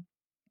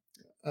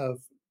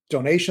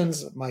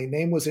donations. My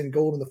name was in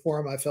gold in the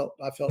forum. I felt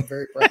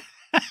very proud.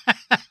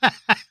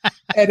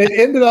 And it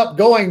ended up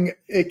going.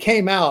 It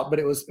came out, but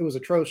it was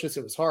atrocious.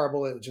 It was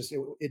horrible.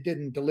 It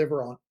didn't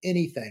deliver on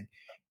anything.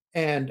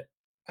 And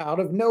out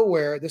of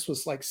nowhere, this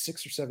was like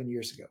 6 or 7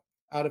 years ago.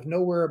 Out of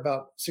nowhere,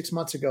 about 6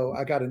 months ago,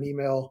 I got an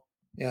email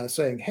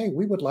saying, "Hey,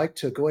 we would like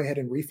to go ahead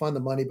and refund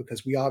the money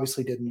because we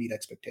obviously didn't meet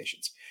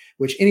expectations."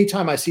 Which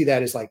anytime I see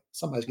that is like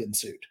somebody's getting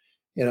sued,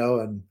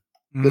 and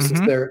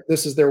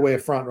this is their way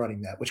of front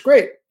running that. Which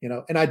great,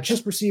 And I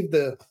just received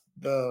the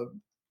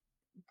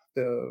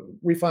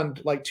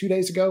refund like 2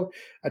 days ago.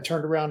 I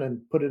turned around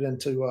and put it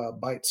into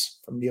Bytes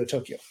from Neo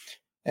Tokyo.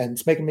 and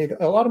it's making me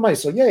a lot of money.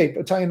 So yay,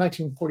 Italian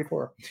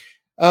 1944.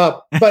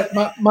 But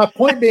my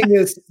point being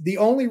is the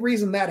only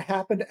reason that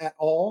happened at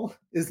all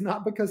is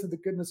not because of the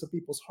goodness of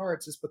people's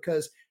hearts. It's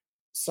because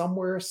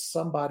somewhere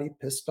somebody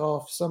pissed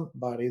off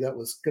somebody that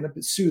was going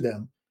to sue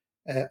them,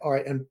 all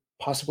right, and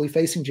possibly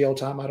facing jail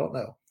time. I don't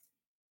know.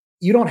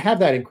 You don't have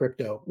that in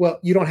crypto. Well,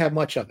 you don't have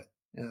much of it.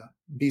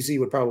 BZ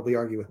would probably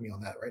argue with me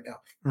on that right now.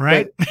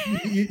 Right.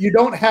 But you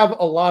don't have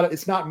a lot of,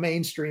 it's not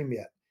mainstream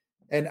yet.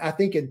 And I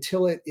think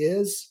until it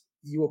is,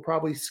 you will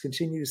probably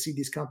continue to see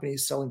these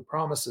companies selling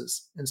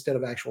promises instead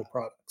of actual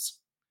products.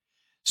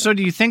 So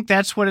do you think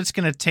that's what it's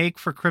going to take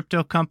for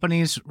crypto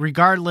companies,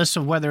 regardless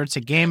of whether it's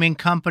a gaming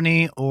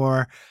company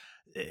or,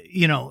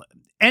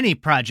 any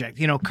project,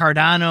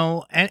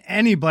 Cardano,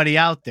 anybody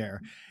out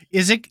there?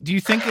 Do you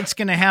think it's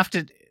going to have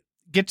to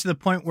get to the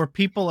point where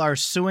people are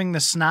suing the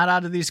snot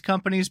out of these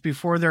companies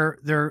before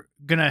they're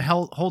going to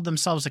hold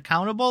themselves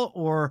accountable?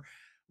 Or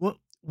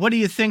what do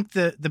you think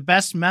the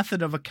best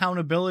method of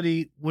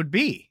accountability would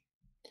be?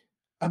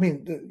 I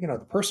mean, the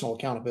personal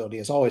accountability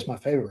is always my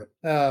favorite.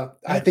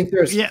 I think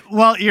there's... Yeah,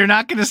 well, you're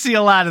not going to see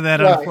a lot of that,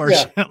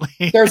 unfortunately.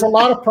 Yeah. There's a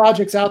lot of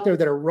projects out there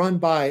that are run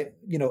by,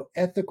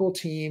 ethical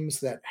teams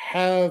that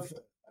have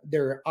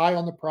their eye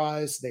on the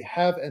prize. They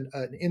have an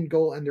end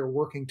goal and they're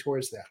working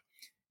towards that.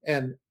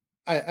 And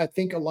I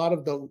think a lot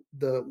of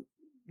the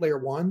layer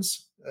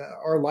ones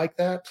are like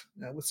that,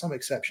 with some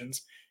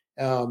exceptions.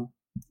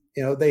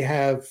 They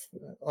have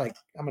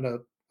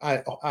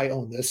I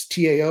own this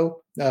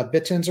TAO,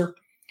 BitTensor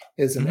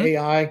is an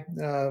AI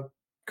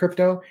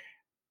crypto.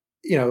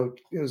 It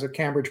was a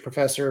Cambridge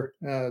professor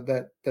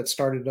that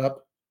started it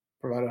up,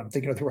 provided I'm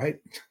thinking of the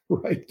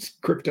right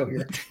crypto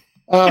here.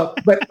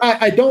 But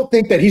I don't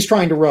think that he's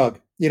trying to rug.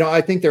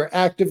 I think they're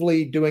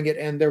actively doing it,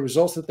 and the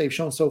results that they've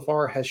shown so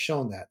far has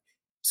shown that.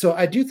 So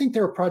I do think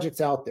there are projects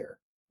out there,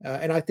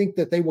 and I think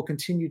that they will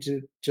continue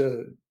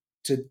to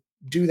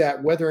do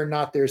that, whether or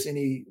not there's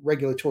any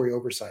regulatory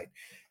oversight.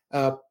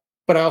 But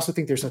I also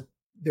think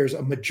there's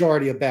a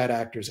majority of bad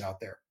actors out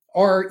there.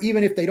 Or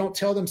even if they don't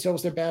tell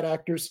themselves they're bad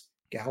actors,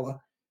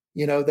 Gala,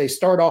 they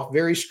start off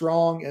very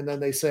strong and then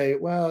they say,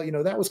 well,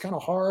 that was kind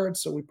of hard,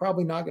 so we're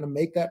probably not going to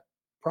make that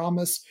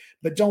promise,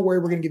 but don't worry,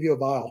 we're going to give you a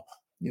vial,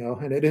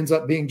 and it ends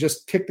up being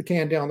just kick the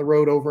can down the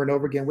road over and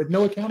over again with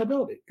no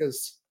accountability,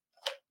 because,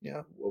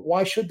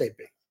 why should they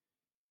be?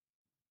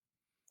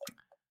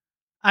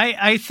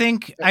 I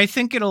think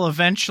it'll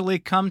eventually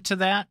come to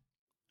that.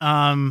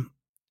 I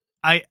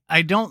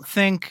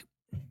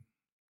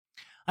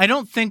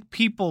don't think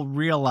people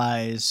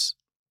realize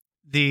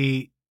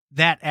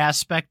that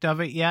aspect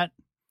of it yet,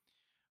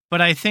 but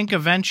I think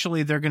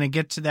eventually they're going to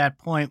get to that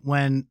point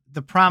when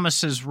the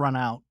promises run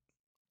out.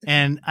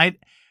 And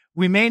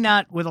we may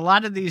not, with a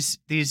lot of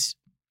these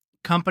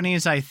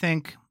companies, I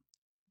think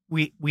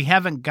we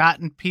haven't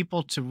gotten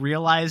people to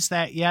realize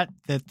that yet,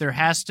 that there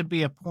has to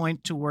be a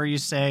point to where you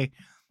say,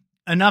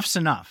 enough's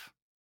enough.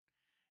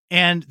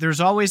 And there's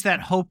always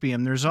that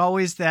hopium. There's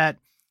always that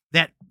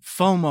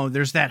FOMO.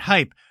 There's that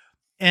hype.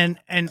 And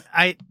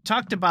I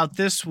talked about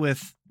this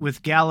with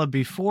Gala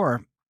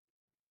before,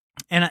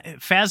 and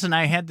Faz and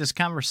I had this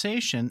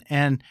conversation,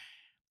 and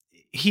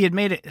he had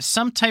made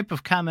some type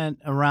of comment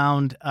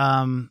around,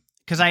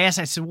 because I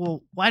said,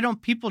 well, why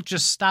don't people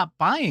just stop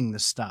buying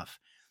this stuff?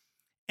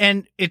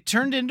 And it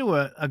turned into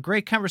a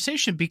great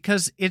conversation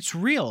because it's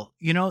real.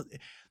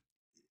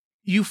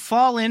 You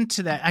fall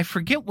into that. I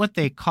forget what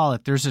they call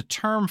it. There's a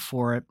term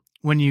for it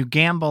when you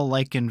gamble,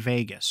 like in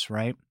Vegas,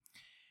 right?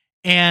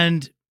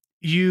 And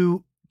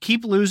you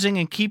keep losing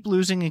and keep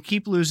losing and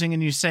keep losing.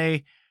 And you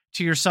say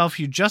to yourself,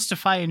 you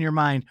justify in your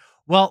mind,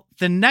 well,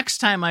 the next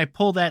time I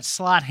pull that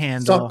slot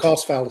handle, sunk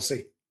cost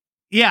fallacy.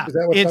 Yeah,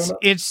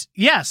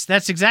 yes,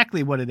 that's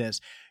exactly what it is.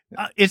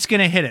 It's going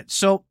to hit it.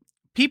 So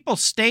people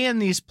stay in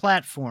these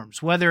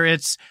platforms, whether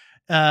it's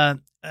a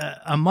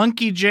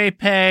monkey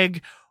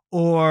JPEG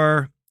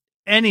or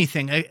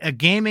anything, a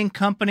gaming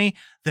company.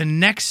 The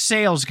next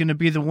sale is going to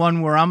be the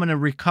one where I'm going to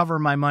recover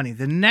my money.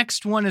 The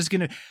next one is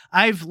going to,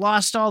 I've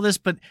lost all this,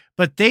 but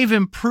they've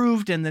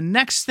improved. And the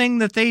next thing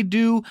that they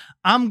do,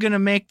 I'm going to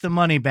make the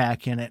money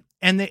back in it.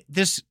 And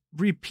this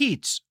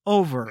repeats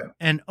over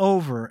and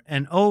over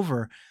and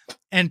over.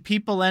 And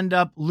people end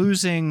up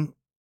losing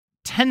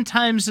 10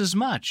 times as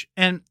much.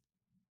 And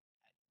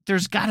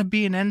there's got to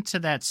be an end to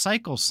that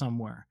cycle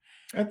somewhere.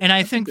 And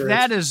I think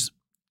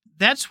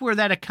that's where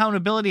that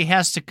accountability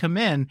has to come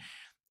in,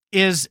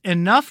 is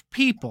enough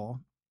people,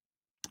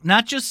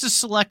 not just a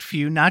select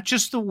few, not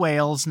just the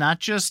whales, not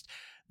just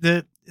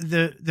the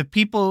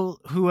people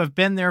who have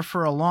been there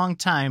for a long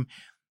time.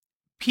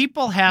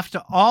 People have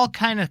to all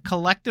kind of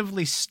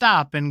collectively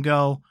stop and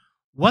go,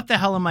 what the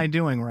hell am I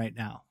doing right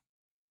now?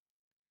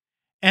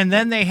 And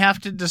then they have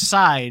to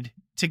decide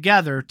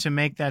together to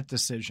make that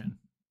decision.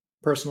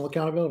 Personal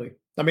accountability.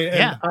 I mean,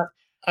 yeah.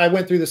 I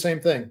went through the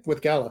same thing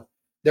with Gala.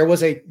 There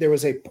was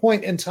a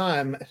point in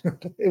time,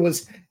 it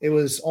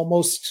was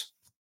almost,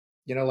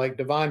 like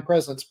divine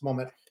presence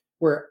moment,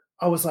 where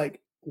I was like,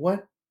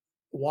 what,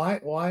 why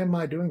am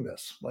I doing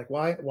this? Like,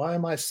 why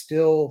am I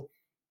still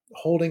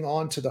holding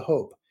on to the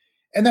hope.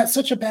 And that's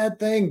such a bad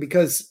thing,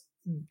 because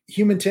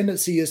human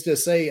tendency is to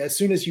say, as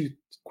soon as you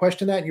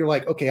question that, you're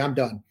like, okay, I'm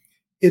done.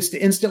 It's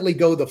to instantly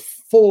go the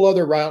full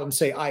other route and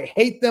say, I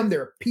hate them.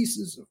 They're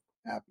pieces of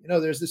crap.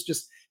 There's this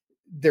just,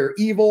 they're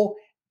evil.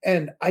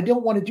 And I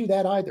don't want to do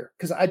that either,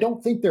 because I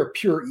don't think they're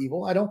pure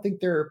evil. I don't think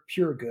they're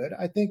pure good.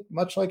 I think,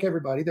 much like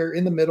everybody, they're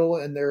in the middle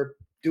and they're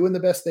doing the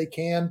best they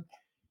can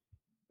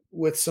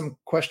with some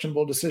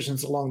questionable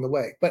decisions along the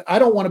way. But I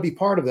don't want to be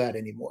part of that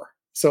anymore.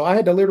 So I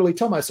had to literally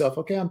tell myself,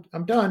 okay,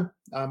 I'm done.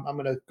 I'm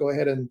going to go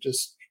ahead and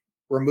just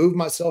remove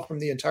myself from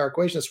the entire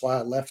equation. That's why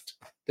I left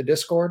the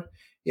Discord,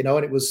 and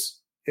it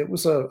was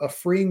a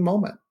freeing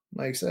moment,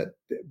 like I said.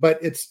 But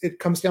it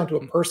comes down to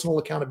a personal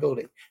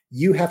accountability.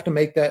 You have to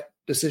make that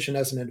decision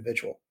as an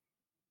individual.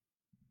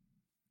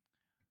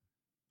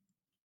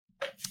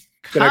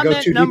 Did I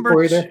go too deep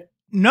for you there?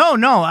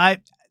 No.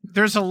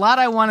 There's a lot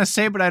I want to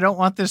say, but I don't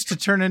want this to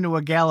turn into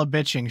a gala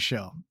bitching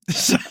show.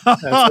 So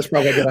that's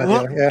probably a good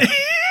idea.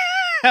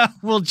 Yeah.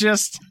 We'll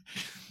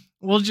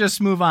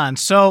just move on.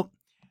 So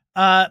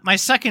my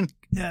second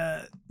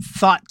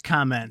thought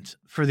comment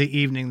for the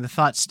evening, the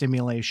thought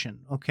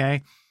stimulation.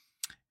 Okay.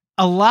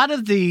 A lot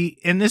of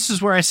and this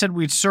is where I said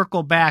we'd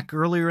circle back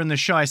earlier in the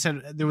show. I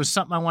said there was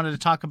something I wanted to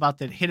talk about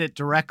that hit it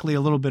directly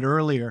a little bit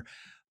earlier,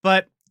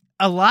 but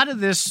a lot of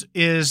this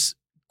is,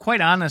 quite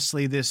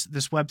honestly, this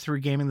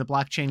Web3 gaming, the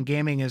blockchain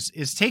gaming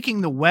is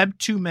taking the Web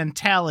 2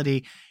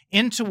 mentality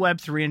into Web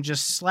 3 and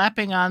just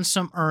slapping on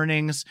some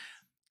earnings,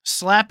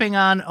 slapping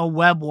on a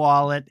web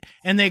wallet,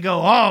 and they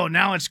go, oh,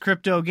 now it's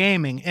crypto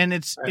gaming. And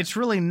it's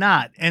really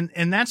not.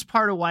 And that's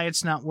part of why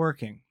it's not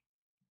working.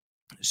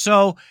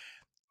 So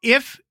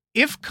if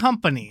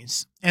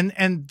companies,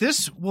 and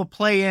this will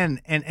play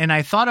in, and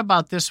I thought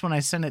about this when I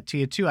sent it to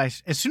you too.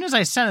 As soon as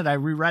I sent it, I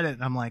reread it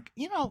and I'm like,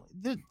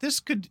 this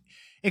could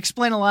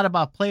explain a lot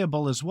about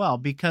Playable as well,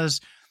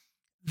 because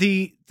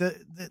the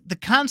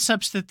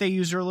concepts that they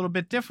use are a little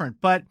bit different,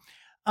 but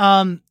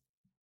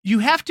you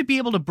have to be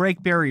able to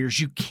break barriers.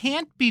 You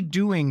can't be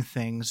doing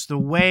things the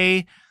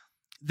way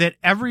that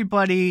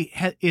everybody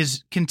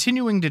is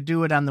continuing to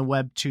do it on the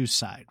Web 2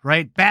 side,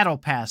 right? Battle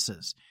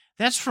passes.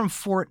 That's from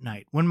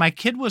Fortnite. When my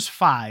kid was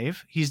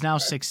 5, he's now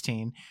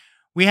 16,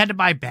 we had to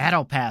buy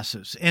battle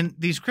passes. And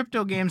these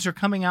crypto games are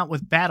coming out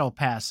with battle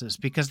passes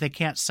because they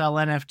can't sell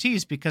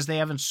NFTs, because they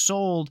haven't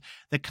sold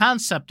the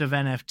concept of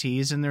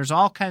NFTs. And there's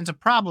all kinds of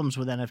problems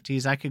with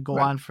NFTs. I could go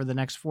on for the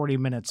next 40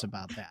 minutes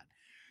about that.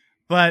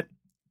 But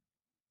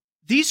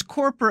these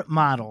corporate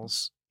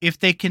models, if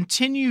they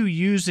continue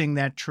using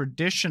that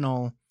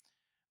traditional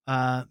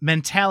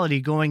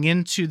mentality going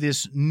into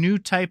this new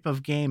type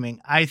of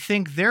gaming, I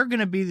think they're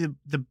going to be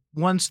the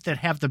ones that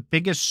have the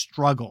biggest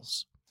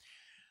struggles.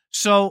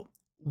 So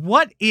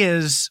what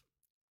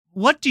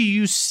do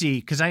you see?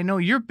 Because I know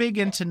you're big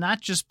into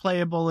not just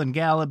Playable and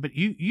Gala, but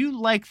you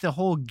like the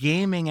whole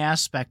gaming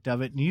aspect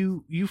of it, and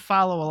you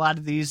follow a lot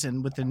of these,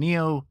 and with the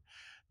Neo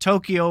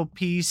Tokyo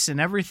piece and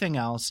everything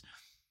else.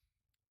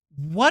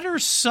 What are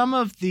some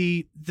of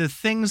the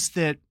things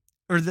that,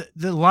 or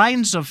the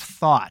lines of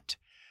thought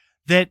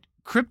that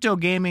crypto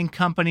gaming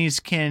companies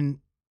can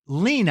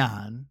lean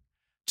on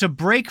to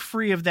break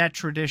free of that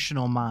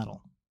traditional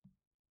model?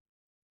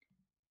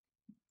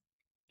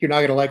 You're not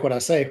going to like what I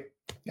say.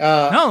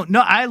 No,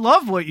 I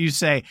love what you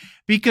say,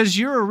 because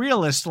you're a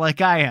realist like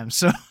I am.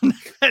 So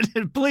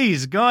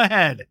please go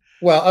ahead.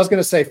 Well, I was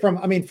going to say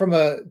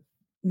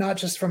not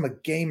just from a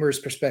gamer's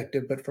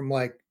perspective, but from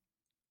like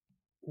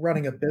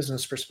running a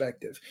business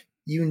perspective,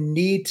 you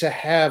need to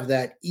have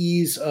that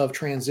ease of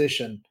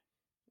transition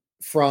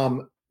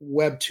from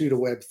Web 2 to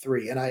Web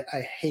 3. And I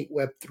hate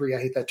Web 3.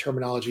 I hate that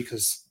terminology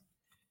because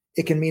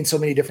it can mean so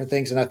many different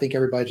things. And I think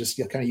everybody just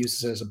kind of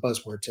uses it as a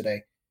buzzword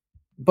today.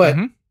 But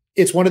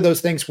it's one of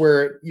those things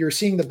where you're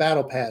seeing the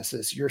battle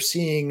passes, you're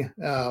seeing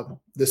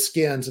the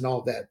skins and all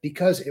of that,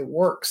 because it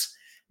works,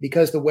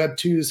 because the Web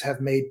 2s have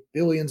made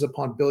billions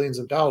upon billions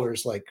of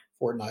dollars, like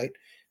Fortnite,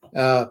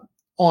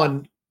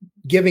 on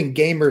giving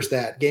gamers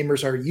that.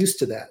 Gamers are used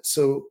to that.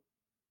 So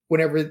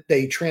whenever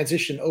they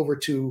transition over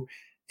to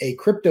a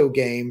crypto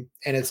game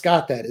and it's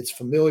got that, it's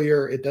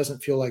familiar, it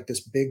doesn't feel like this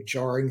big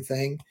jarring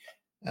thing.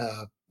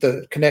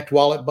 The Connect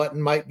Wallet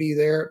button might be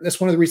there. That's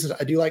one of the reasons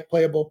I do like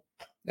Playable.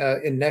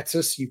 In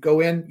Nexus, you go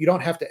in, you don't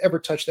have to ever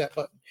touch that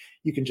button.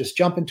 You can just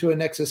jump into a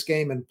Nexus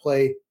game and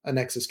play a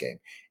Nexus game.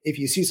 If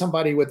you see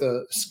somebody with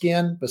a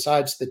skin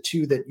besides the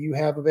 2 that you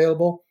have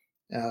available,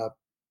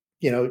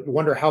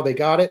 wonder how they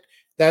got it.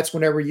 That's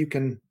whenever you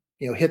can,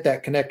 hit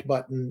that connect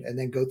button and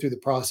then go through the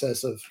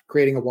process of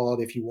creating a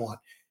wallet if you want.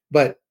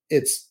 But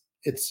it's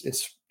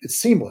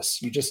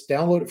seamless. You just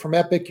download it from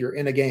Epic. You're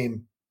in a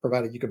game,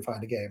 provided you can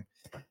find a game.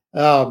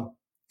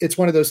 It's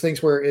one of those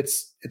things where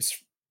it's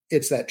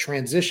that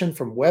transition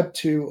from Web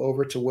 2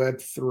 over to Web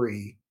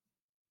 3,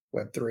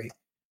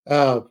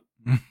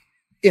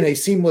 in a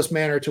seamless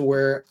manner, to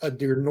where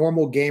your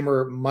normal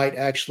gamer might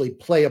actually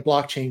play a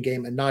blockchain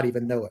game and not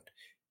even know it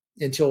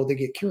until they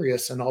get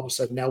curious. And all of a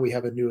sudden now we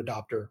have a new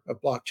adopter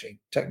of blockchain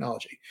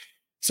technology.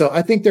 So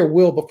I think there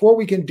will, before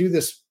we can do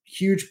this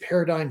huge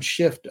paradigm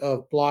shift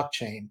of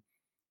blockchain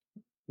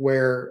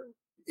where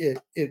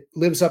it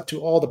lives up to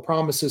all the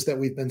promises that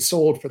we've been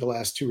sold for the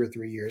last 2 or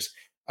 3 years,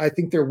 I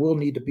think there will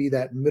need to be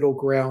that middle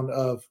ground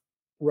of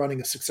running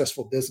a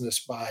successful business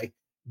by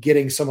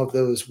getting some of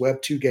those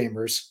Web 2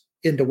 gamers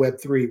into Web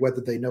 3,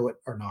 whether they know it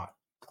or not.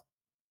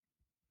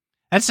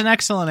 That's an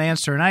excellent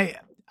answer. And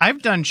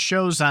I've done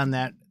shows on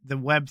that, the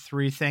Web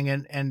 3 thing.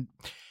 And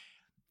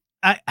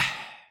I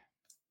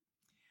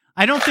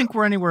don't think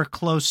we're anywhere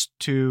close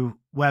to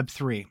Web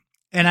 3.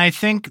 And I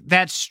think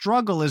that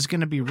struggle is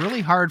going to be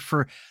really hard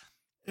for,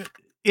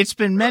 it's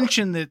been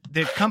mentioned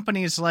that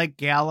companies like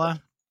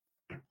Gala,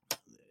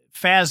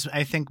 Faz,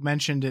 I think,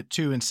 mentioned it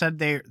too, and said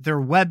they're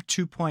Web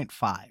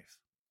 2.5,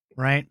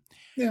 right?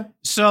 Yeah.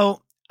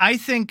 So I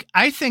think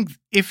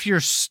if you're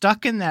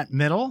stuck in that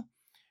middle,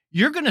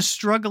 you're going to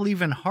struggle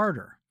even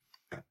harder.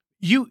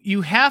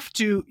 You have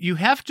to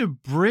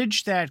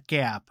bridge that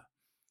gap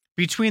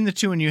between the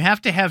two, and you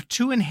have to have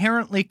two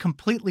inherently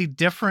completely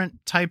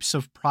different types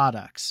of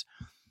products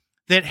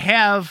that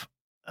have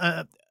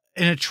an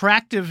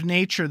attractive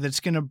nature that's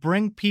going to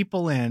bring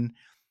people in.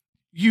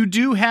 You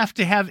do have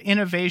to have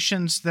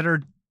innovations that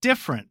are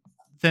different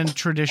than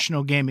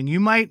traditional gaming. You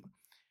might,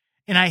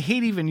 and I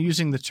hate even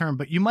using the term,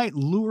 but you might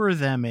lure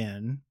them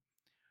in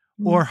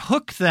or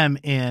hook them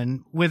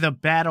in with a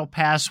battle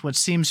pass, what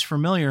seems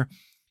familiar.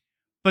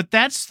 But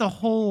that's the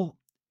whole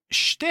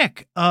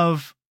shtick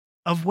of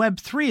Web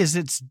 3 is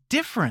it's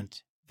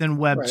different than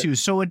Web 2.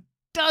 So it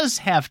does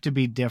have to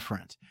be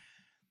different.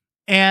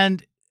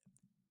 And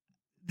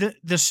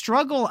the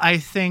struggle, I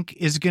think,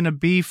 is going to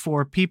be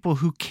for people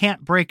who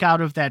can't break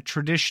out of that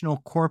traditional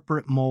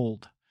corporate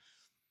mold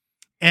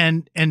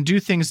and do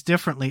things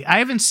differently. I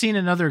haven't seen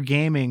another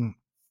gaming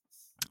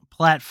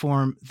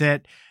platform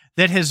that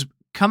has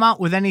come out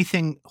with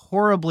anything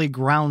horribly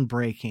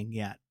groundbreaking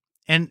yet.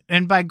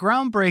 And by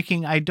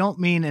groundbreaking, I don't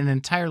mean an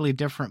entirely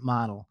different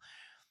model,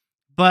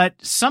 but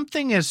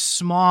something as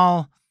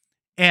small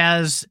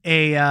as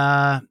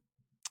a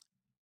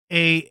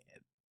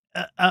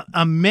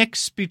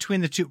mix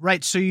between the two,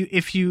 right? So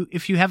if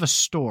you have a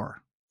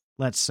store,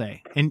 let's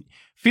say, and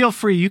feel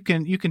free, you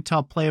can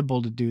tell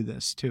Playable to do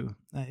this too.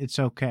 It's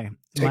okay.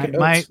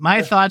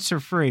 My thoughts are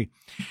free.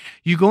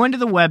 You go into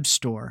the web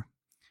store,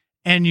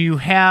 and you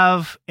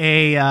have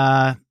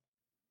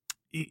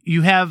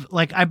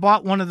like, I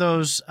bought one of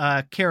those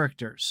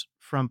characters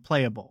from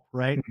Playable,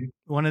 right?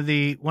 Mm-hmm. One of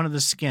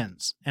the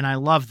skins, and I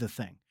love the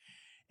thing.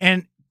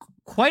 And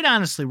quite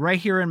honestly, right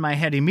here in my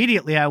head,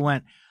 immediately I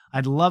went,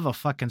 I'd love a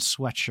fucking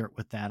sweatshirt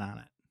with that on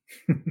it.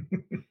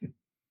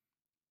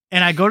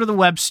 And I go to the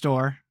web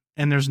store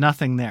and there's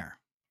nothing there.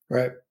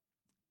 Right.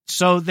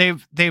 So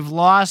they've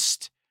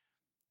lost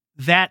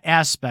that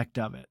aspect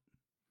of it.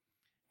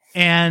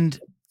 And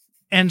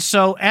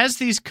so as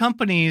these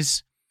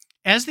companies,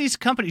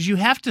 you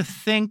have to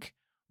think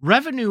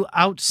revenue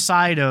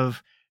outside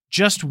of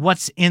just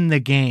what's in the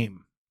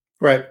game.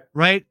 Right.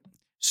 Right.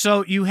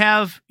 So you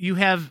have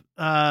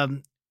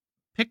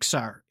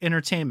Pixar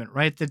Entertainment,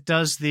 right? That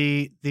does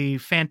the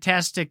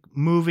fantastic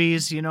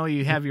movies. You know,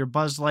 you have your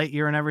Buzz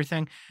Lightyear and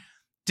everything.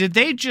 Did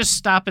they just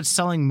stop at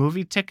selling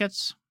movie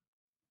tickets?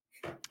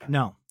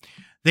 No.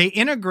 They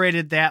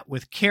integrated that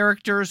with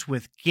characters,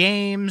 with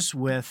games,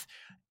 with,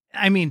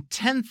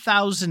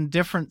 10,000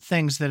 different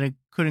things that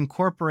could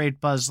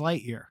incorporate Buzz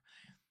Lightyear.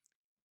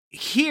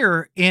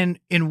 Here in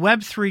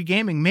Web3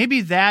 gaming, maybe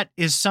that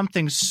is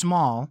something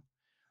small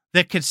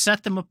that could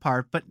set them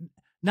apart, but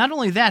not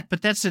only that,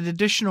 but that's an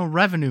additional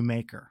revenue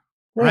maker,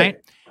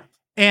 right?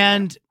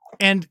 And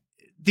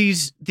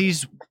these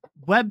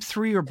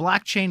Web3 or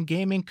blockchain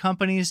gaming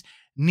companies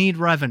need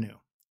revenue,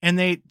 and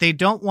they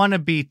don't want to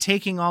be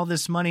taking all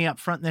this money up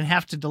front and then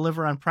have to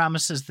deliver on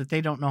promises that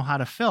they don't know how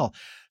to fill.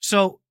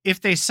 So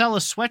if they sell a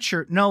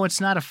sweatshirt, no, it's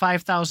not a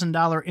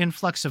 $5,000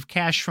 influx of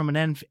cash from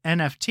an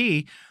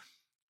NFT,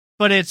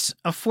 but it's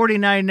a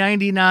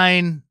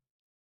 $49.99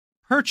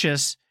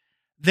 purchase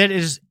that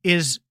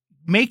is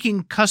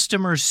making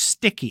customers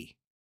sticky.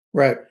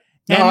 Right.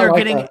 No,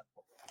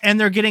 and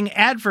they're getting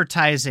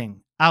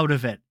advertising out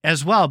of it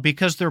as well,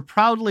 because they're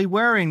proudly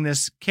wearing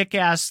this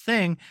kick-ass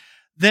thing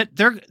that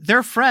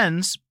they're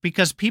friends,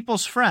 because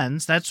people's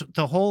friends, that's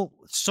the whole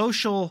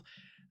social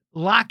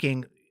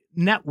locking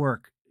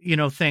network,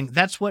 thing.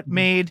 That's what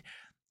made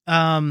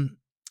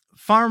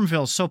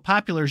Farmville so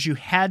popular, is you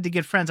had to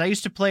get friends. I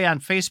used to play on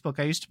Facebook.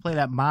 I used to play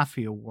that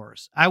Mafia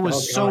Wars. I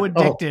was so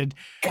addicted.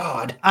 Oh,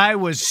 God. I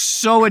was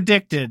so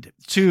addicted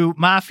to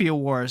Mafia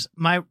Wars.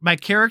 My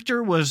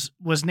character was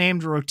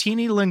named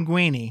Rotini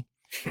Linguini.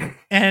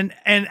 And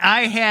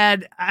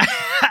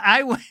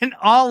I went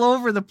all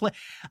over the place.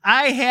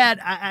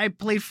 I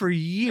played for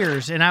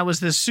years, and I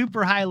was this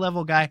super high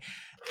level guy.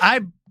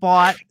 I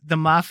bought the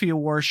Mafia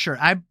Wars shirt.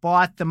 I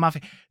bought the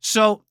Mafia.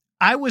 So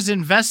I was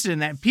invested in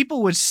that.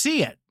 People would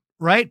see it,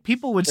 right?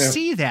 People would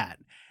see that,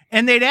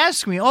 and they'd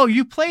ask me, "Oh,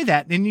 you play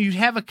that?" And you'd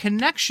have a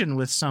connection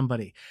with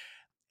somebody.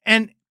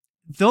 And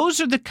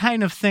those are the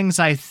kind of things,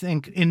 I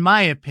think, in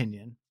my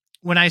opinion,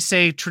 when I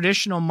say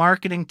traditional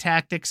marketing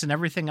tactics and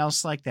everything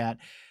else like that,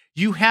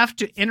 you have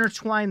to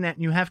intertwine that,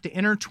 and you have to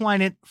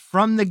intertwine it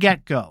from the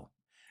get-go.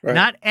 Right.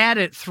 Not add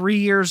it 3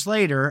 years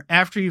later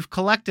after you've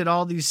collected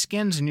all these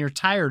skins and you're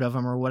tired of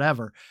them or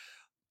whatever.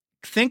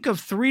 Think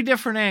of 3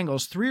 different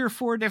angles, 3 or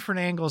 4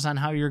 different angles on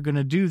how you're going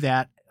to do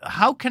that.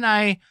 How can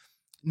I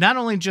not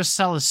only just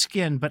sell a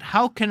skin, but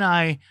how can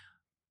I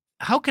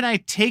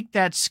take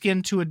that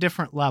skin to a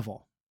different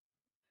level?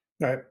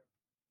 Right.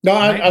 No,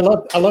 Right? I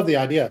love the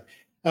idea.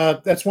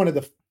 That's one of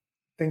the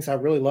things I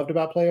really loved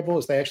about Playable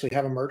is they actually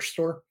have a merch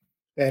store.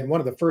 And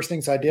one of the first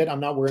things I did, I'm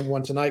not wearing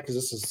one tonight because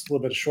this is a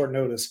little bit of short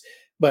notice,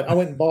 but I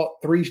went and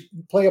bought 3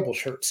 Playable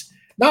shirts.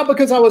 Not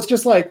because I was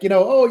just like,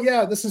 oh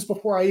yeah, this is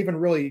before I even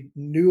really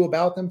knew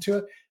about them to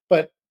it,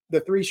 but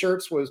the 3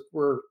 shirts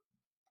were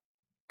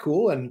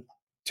cool and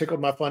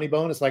tickled my funny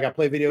bone. It's like I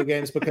play video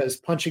games because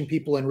punching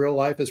people in real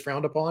life is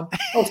frowned upon.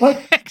 I was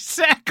like,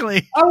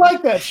 Exactly. I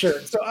like that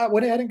shirt. So I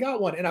went ahead and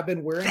got one, and I've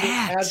been wearing it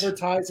That.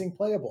 advertising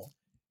Playable.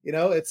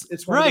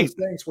 It's one of Right. those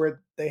things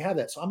where they have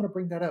that. So I'm going to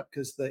bring that up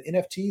because the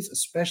NFTs,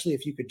 especially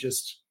if you could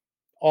just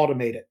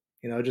automate it,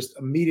 just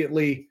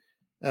immediately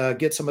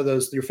get some of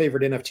your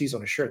favorite NFTs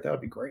on a shirt. That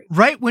would be great.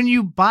 Right when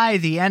you buy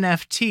the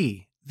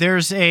NFT,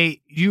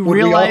 you Would we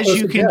realize also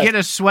you can suggest, get a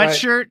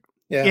sweatshirt.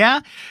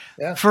 Yeah.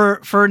 Yeah.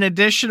 For an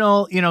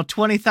additional,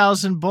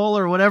 20,000 bull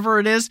or whatever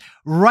it is,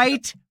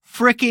 right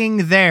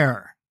freaking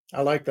there.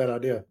 I like that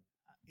idea.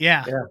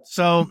 Yeah. Yeah.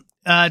 So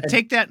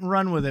take that and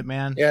run with it,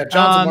 man. Yeah,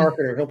 John's a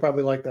marketer. He'll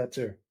probably like that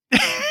too.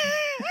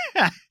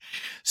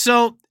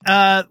 So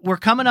we're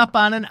coming up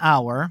on an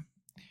hour.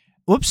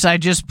 Whoops, I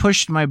just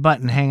pushed my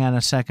button. Hang on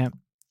a second.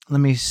 Let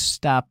me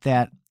stop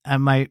that.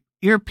 My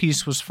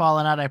earpiece was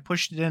falling out. I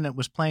pushed it in. It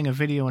was playing a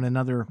video in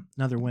another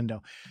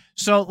window.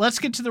 So let's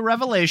get to the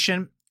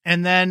revelation,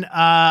 and then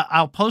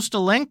I'll post a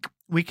link.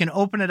 We can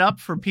open it up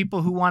for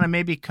people who want to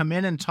maybe come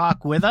in and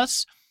talk with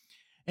us.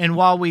 And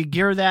while we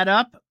gear that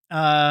up,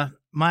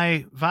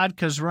 my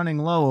vodka's running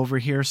low over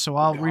here, so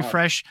I'll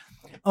refresh.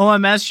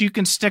 OMS, you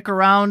can stick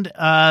around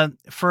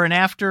for an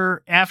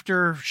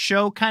after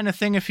show kind of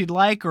thing if you'd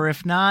like, or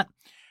if not,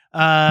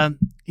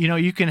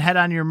 you can head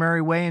on your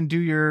merry way and do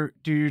your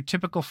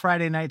typical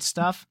Friday night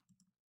stuff.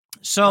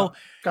 So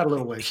got a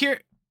little ways.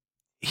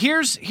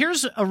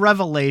 Here's a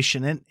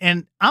revelation,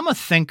 and I'm a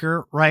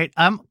thinker, right?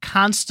 I'm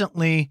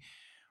constantly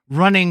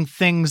running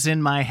things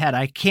in my head.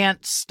 I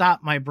can't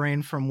stop my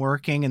brain from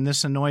working, and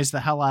this annoys the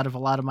hell out of a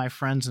lot of my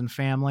friends and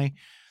family.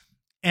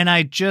 And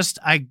I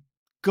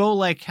go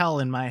like hell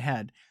in my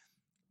head.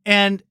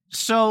 And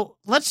so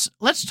let's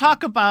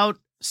talk about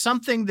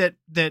something that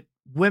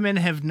women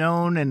have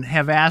known and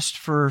have asked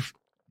for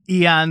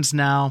eons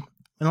now.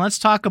 And let's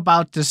talk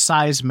about does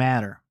size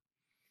matter?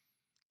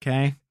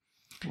 Okay.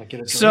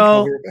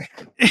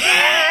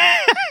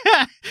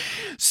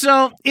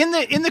 So in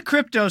the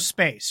crypto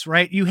space,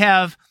 right, you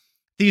have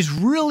these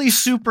really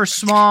super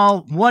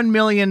small $1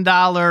 million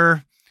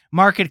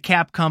market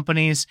cap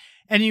companies,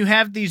 and you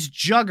have these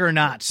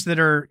juggernauts that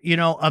are,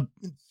 a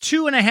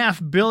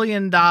 $2.5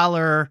 billion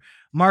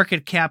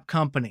market cap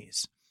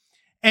companies.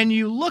 And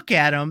you look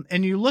at them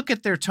and you look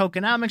at their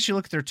tokenomics, you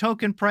look at their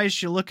token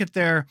price, you look at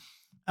their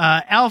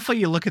alpha,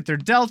 you look at their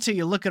delta,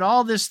 you look at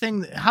all this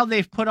thing, how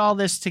they've put all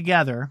this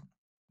together.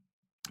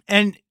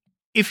 And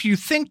if you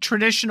think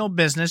traditional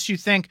business, you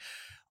think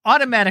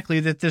automatically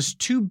that this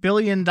 $2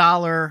 billion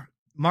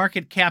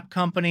market cap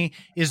company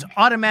is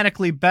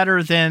automatically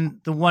better than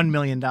the $1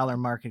 million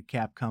market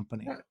cap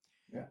company.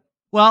 Yeah.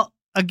 Well,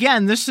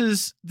 again, this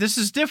is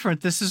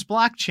different. This is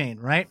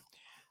blockchain, right?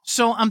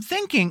 So I'm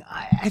thinking,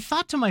 I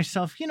thought to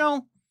myself,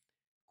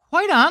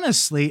 quite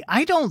honestly,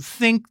 I don't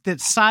think that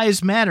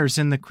size matters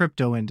in the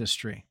crypto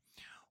industry.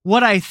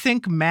 What I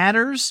think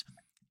matters,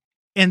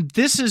 and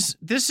this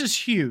is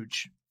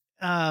huge,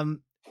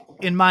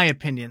 in my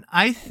opinion,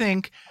 I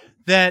think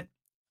that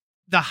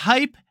the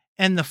hype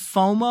and the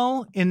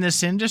FOMO in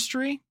this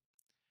industry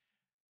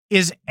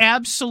is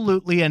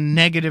absolutely a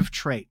negative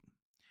trait.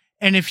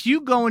 And if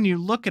you go and you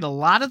look at a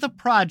lot of the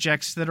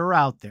projects that are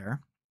out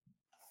there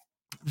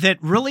that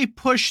really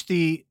push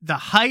the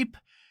hype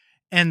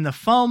and the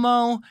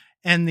FOMO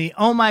and the,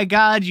 oh my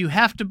God, you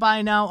have to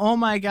buy now. Oh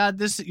my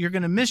God, you're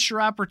going to miss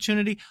your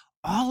opportunity.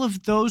 All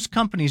of those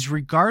companies,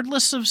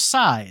 regardless of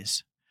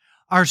size,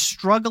 are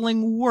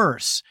struggling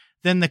worse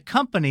than the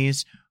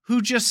companies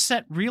who just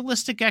set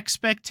realistic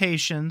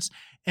expectations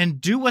and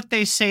do what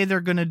they say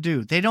they're going to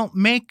do. They don't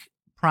make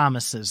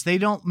promises. They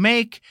don't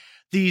make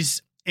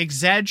these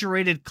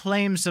exaggerated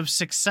claims of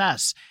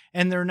success,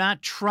 and they're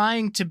not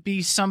trying to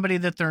be somebody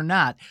that they're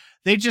not.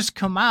 They just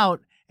come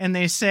out and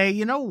they say,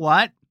 you know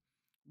what?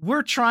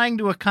 We're trying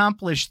to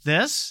accomplish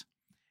this,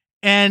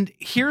 and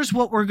here's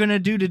what we're going to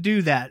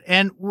do that.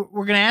 And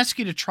we're going to ask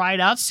you to try it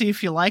out, see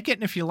if you like it.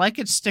 And if you like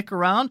it, stick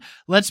around.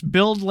 Let's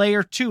build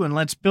layer 2 and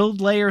let's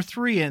build layer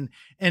 3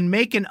 and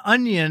make an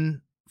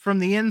onion from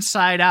the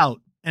inside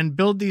out and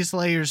build these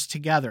layers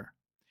together.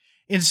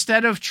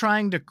 Instead of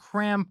trying to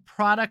cram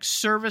products,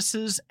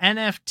 services,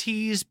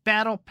 NFTs,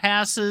 battle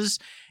passes,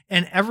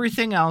 and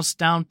everything else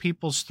down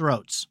people's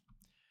throats.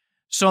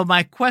 So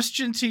my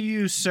question to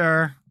you,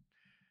 sir,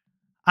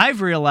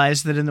 I've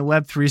realized that in the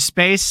Web3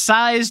 space,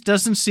 size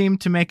doesn't seem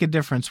to make a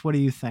difference. What do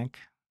you think?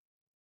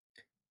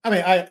 I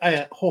mean,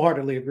 I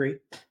wholeheartedly agree.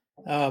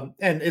 And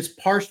it's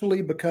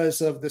partially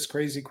because of this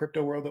crazy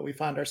crypto world that we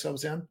find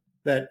ourselves in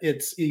that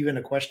it's even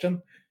a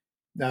question.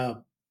 Uh,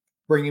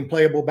 Bringing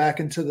Playable back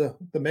into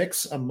the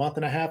mix a month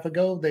and a half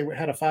ago, they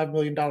had a $5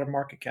 million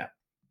market cap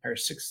or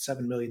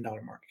 $6-7 million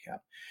market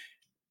cap.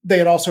 They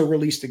had also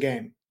released a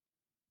game.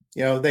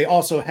 They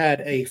also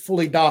had a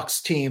fully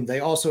doxed team. They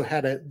also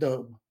had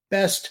the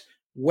best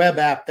web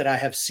app that I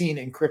have seen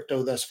in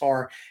crypto thus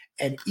far.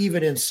 And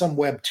even in some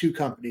Web 2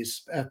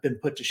 companies have been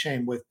put to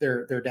shame with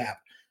their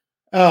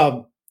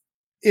dApp.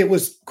 It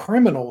was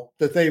criminal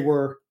that they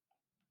were,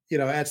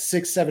 at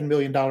 $6-7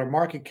 million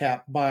market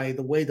cap by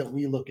the way that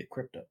we look at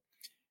crypto.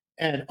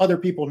 And other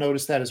people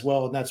noticed that as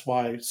well. And that's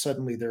why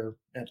suddenly they're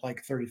at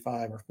like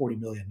 $35 or $40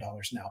 million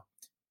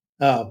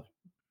now.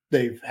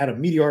 They've had a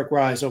meteoric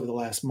rise over the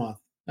last month.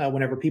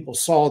 Whenever people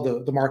saw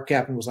the market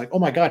cap and was like, oh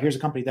my God, here's a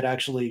company that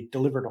actually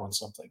delivered on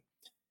something.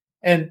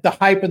 And the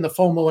hype and the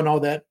FOMO and all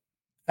that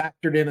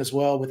factored in as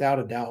well, without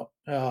a doubt.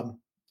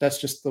 That's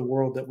just the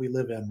world that we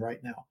live in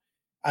right now.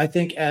 I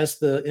think as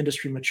the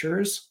industry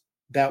matures,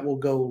 that will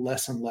go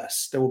less and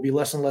less. There will be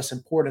less and less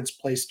importance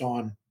placed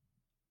on,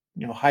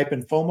 hype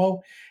and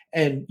FOMO.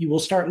 And you will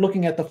start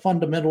looking at the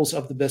fundamentals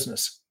of the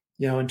business,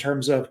 in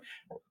terms of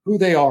who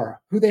they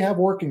are, who they have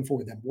working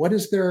for them. What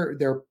is their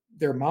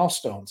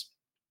milestones?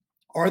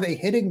 Are they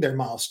hitting their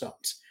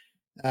milestones?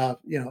 Are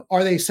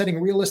they setting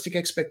realistic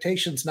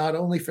expectations, not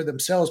only for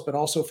themselves, but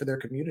also for their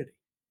community?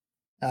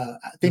 I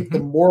think the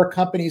more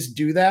companies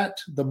do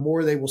that, the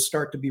more they will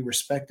start to be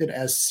respected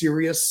as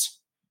serious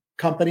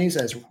companies,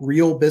 as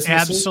real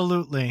businesses.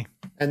 Absolutely.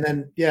 And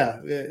then,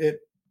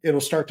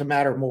 it'll start to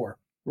matter more.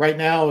 Right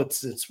now,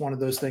 it's one of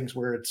those things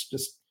where it's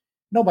just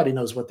nobody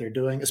knows what they're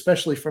doing,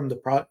 especially from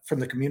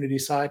the community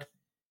side.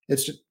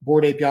 It's just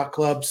Bored Ape Yacht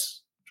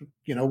Clubs.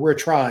 We're a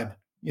tribe.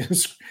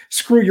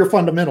 Screw your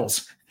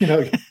fundamentals.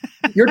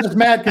 You're just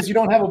mad because you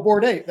don't have a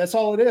Bored Ape. That's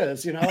all it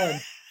is.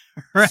 And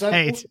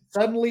right.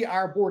 Suddenly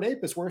our Bored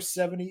Ape is worth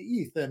 70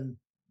 ETH. And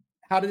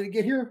how did it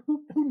get here?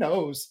 Who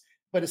knows?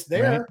 But it's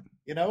there,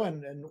 right.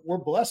 And we're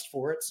blessed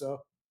for it. So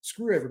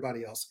screw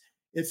everybody else.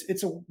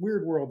 It's a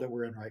weird world that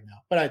we're in right now.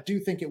 But I do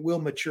think it will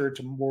mature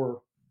to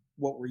more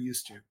what we're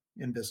used to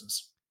in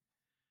business.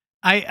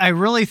 I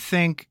really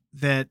think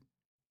that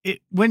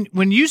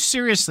when you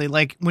seriously,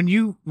 like when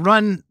you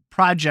run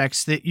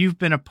projects that you've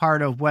been a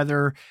part of,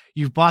 whether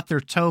you've bought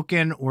their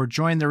token or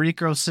joined their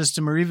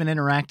ecosystem or even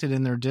interacted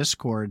in their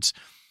Discords,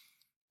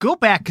 go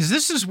back, because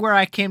this is where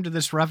I came to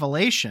this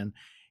revelation,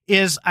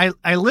 is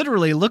I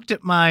literally looked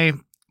at my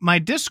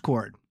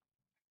Discord,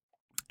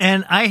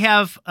 and I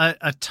have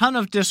a ton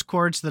of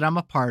Discords that I'm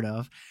a part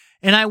of,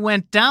 and I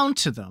went down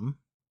to them,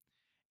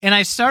 and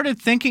I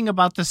started thinking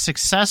about the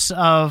success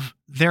of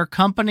their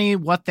company,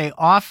 what they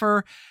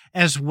offer,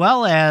 as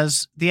well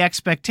as the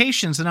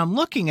expectations. And I'm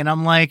looking and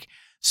I'm like,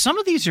 some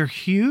of these are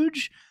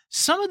huge,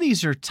 some of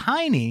these are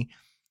tiny,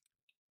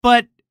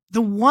 but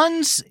the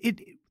ones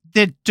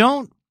that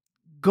don't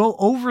go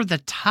over the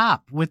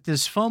top with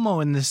this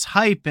FOMO and this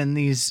hype and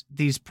these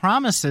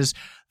promises,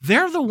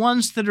 they're the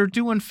ones that are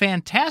doing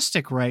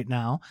fantastic right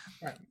now.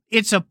 Right.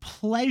 It's a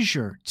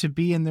pleasure to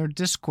be in their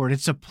Discord.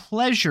 It's a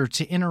pleasure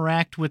to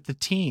interact with the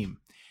team.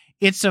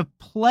 It's a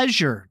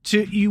pleasure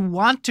you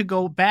want to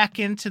go back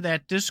into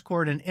that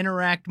Discord and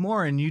interact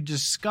more, and you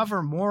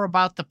discover more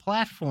about the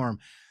platform.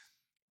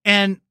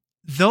 And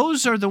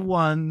those are the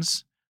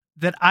ones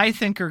that I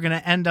think are going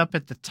to end up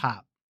at the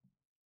top.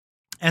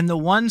 And the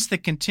ones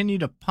that continue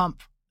to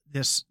pump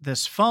this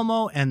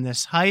FOMO and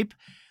this hype,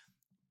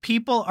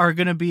 people are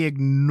going to be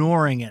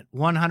ignoring it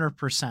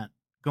 100%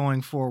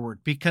 going forward,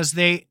 because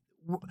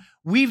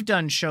we've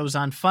done shows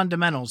on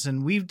fundamentals,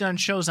 and we've done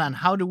shows on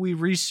how do we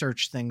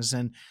research things,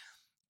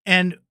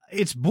 and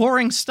it's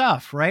boring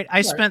stuff, right?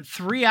 I spent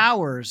 3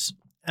 hours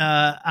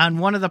on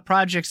one of the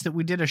projects that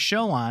we did a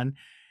show on,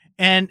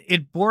 and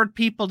it bored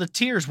people to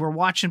tears. We're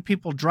watching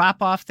people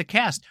drop off the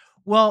cast.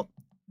 Well,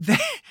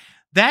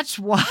 that's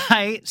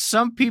why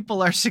some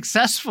people are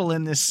successful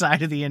in this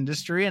side of the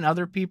industry and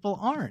other people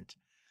aren't.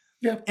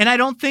 Yeah. And I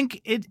don't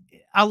think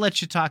I'll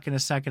let you talk in a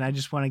second. I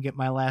just want to get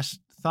my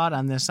last thought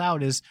on this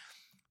out. Is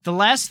the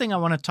last thing I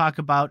want to talk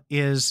about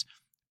is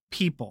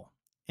people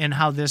and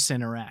how this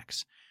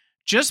interacts.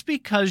 Just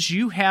because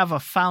you have a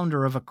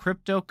founder of a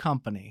crypto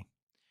company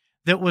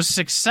that was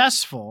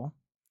successful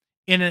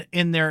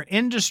in their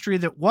industry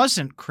that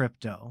wasn't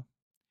crypto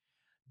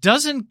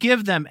doesn't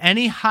give them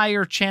any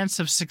higher chance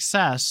of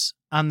success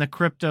on the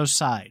crypto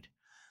side.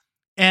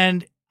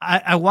 And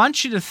I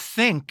want you to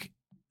think,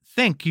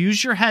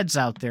 use your heads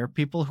out there,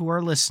 people who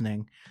are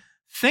listening,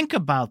 think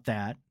about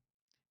that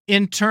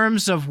in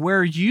terms of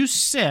where you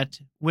sit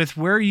with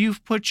where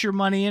you've put your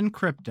money in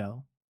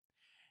crypto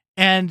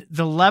and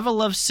the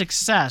level of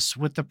success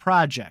with the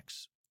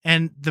projects.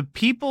 And the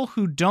people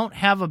who don't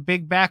have a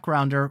big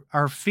background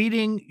are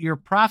feeding your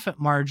profit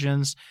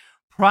margins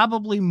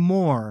probably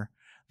more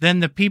than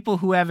the people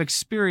who have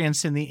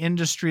experience in the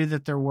industry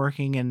that they're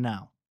working in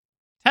now.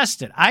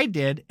 test it. I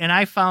did, and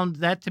I found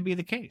that to be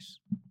the case.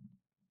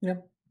 Yeah.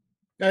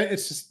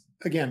 It's just,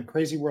 again,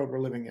 crazy world we're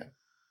living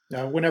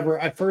in. Whenever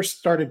I first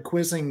started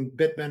quizzing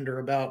Bitbender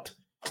about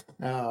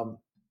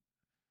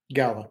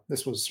Gala,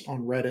 this was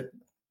on Reddit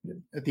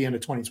at the end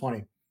of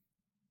 2020.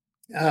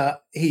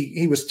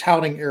 He was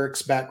touting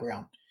Eric's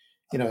background,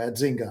 at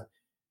Zynga.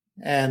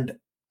 And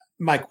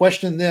my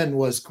question then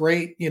was,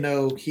 great,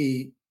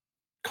 he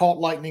caught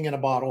lightning in a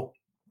bottle,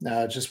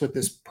 just with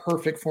this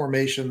perfect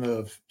formation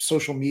of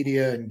social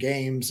media and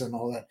games and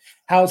all that.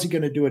 How is he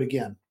going to do it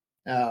again?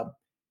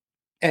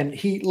 And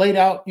he laid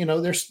out,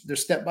 their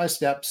step by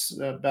steps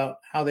about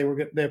how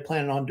they're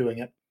planning on doing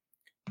it.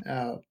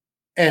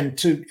 And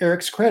to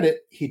Eric's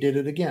credit, he did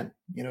it again.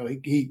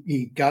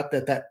 He got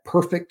that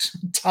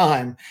perfect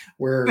time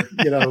where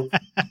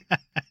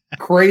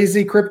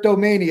crazy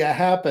cryptomania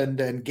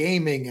happened and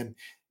gaming, and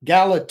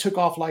Gala took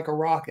off like a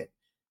rocket.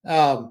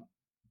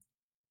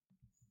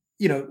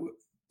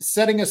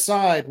 Setting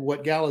aside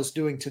what Gala's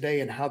doing today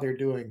and how they're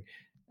doing,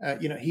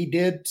 he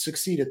did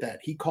succeed at that.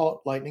 He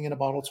caught lightning in a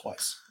bottle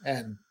twice,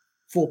 and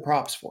full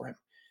props for him.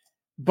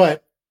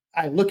 But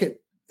I look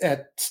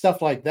at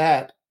stuff like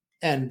that,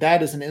 and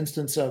that is an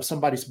instance of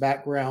somebody's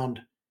background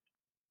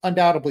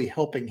undoubtedly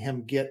helping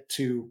him get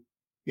to,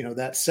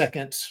 that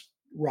second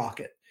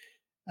rocket.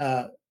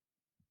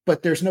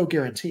 But there's no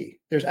guarantee.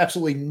 There's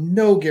absolutely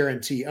no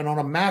guarantee. And on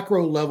a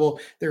macro level,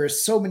 there are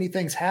so many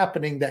things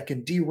happening that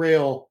can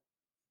derail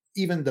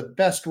even the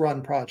best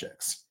run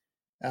projects.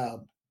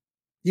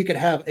 You could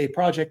have a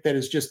project that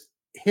is just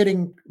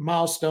hitting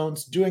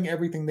milestones, doing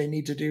everything they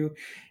need to do,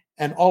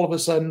 and all of a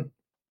sudden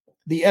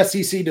the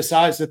SEC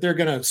decides that they're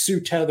going to sue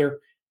Tether,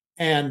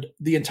 and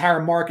the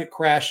entire market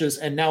crashes,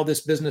 and now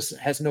this business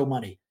has no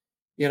money,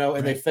 and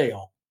right. They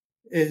fail.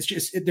 It's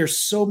just, there's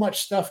so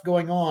much stuff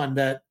going on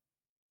that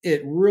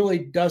it really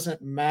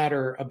doesn't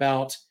matter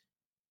about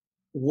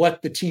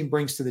what the team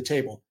brings to the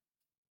table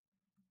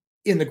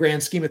in the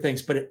grand scheme of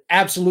things, but it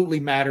absolutely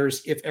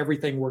matters if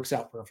everything works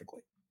out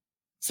perfectly.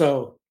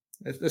 So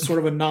it's sort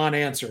of a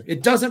non-answer.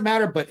 It doesn't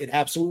matter, but it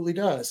absolutely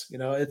does.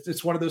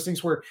 It's one of those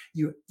things where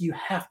you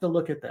have to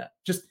look at that.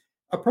 Just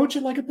approach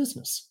it like a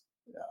business.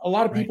 A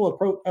lot of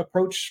people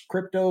approach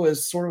crypto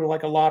as sort of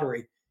like a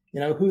lottery.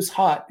 Who's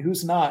hot,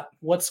 who's not,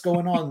 what's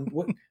going on,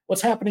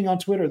 what's happening on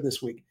Twitter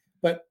this week.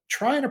 But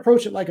try and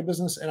approach it like a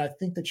business, and I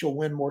think that you'll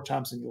win more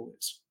times than you'll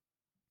lose.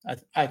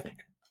 I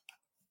think.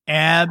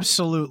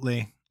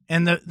 Absolutely.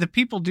 And the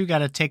people do got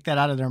to take that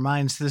out of their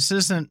minds. This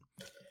isn't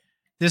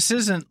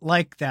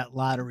like that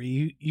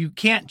lottery. You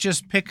can't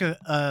just pick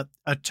a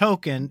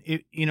token,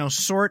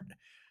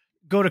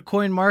 go to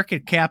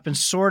CoinMarketCap and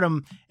sort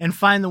them and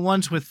find the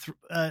ones with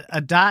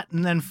a dot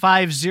and then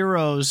 5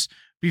 zeros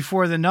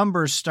before the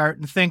numbers start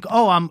and think,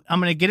 oh, I'm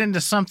going to get into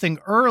something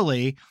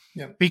early.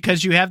 Yep.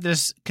 Because you have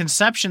this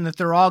conception that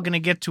they're all going to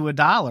get to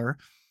 $1,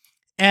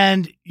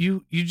 and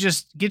you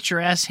just get your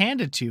ass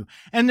handed to you.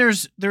 And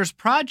there's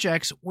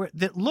projects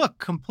that look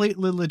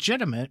completely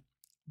legitimate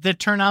that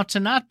turn out to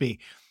not be.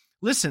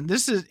 Listen,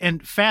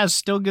 and Faz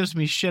still gives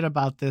me shit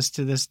about this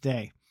to this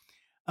day,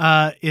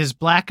 is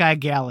Black Eye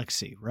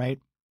Galaxy, right?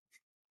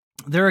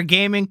 They're a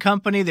gaming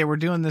company. They were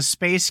doing this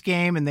space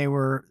game, and they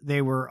were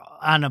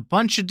on a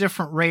bunch of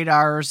different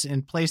radars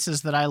in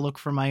places that I look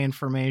for my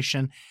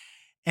information.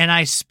 And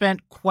I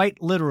spent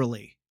quite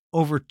literally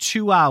over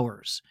 2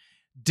 hours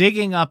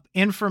digging up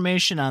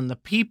information on the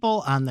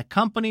people, on the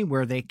company,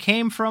 where they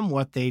came from,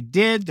 what they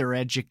did, their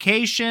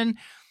education,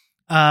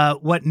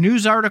 what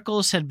news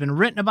articles had been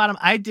written about them.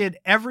 I did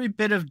every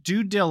bit of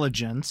due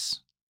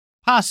diligence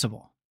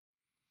possible.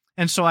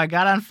 And so I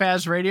got on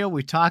Faz Radio.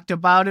 We talked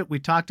about it. We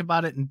talked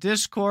about it in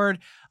Discord.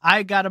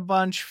 I got a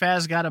bunch.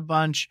 Faz got a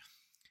bunch.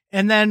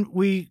 And then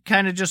we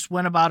kind of just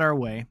went about our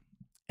way.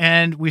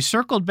 And we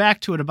circled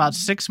back to it about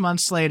 6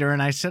 months later,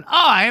 and I said,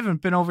 I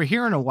haven't been over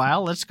here in a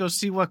while. Let's go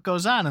see what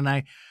goes on. And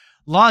I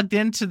logged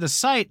into the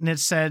site, and it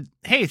said,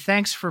 hey,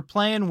 thanks for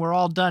playing. We're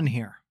all done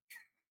here.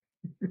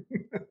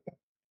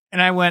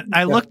 And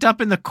I looked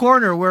up in the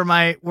corner where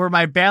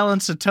my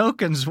balance of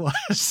tokens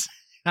was.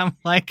 I'm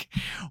like,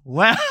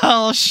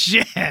 well,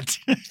 shit.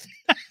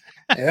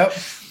 Yep.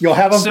 You'll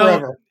have them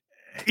forever.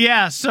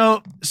 Yeah.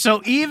 So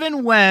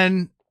even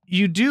when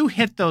you do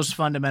hit those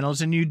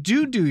fundamentals and you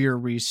do your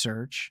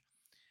research,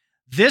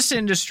 this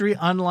industry,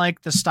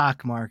 unlike the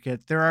stock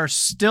market, there are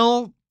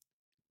still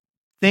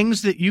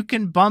things that you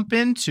can bump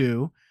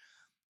into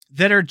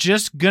that are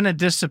just going to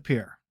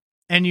disappear.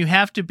 And you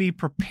have to be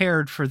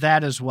prepared for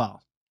that as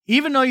well,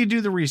 even though you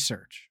do the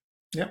research.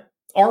 Yep.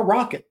 Or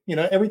rocket,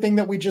 everything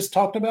that we just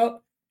talked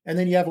about. And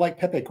then you have like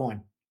Pepe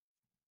Coin.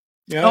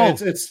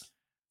 It's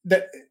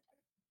that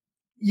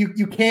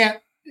you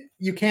can't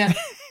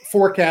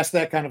forecast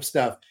that kind of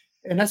stuff.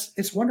 And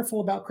it's wonderful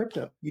about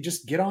crypto. You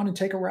just get on and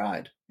take a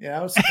ride.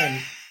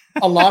 And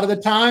a lot of the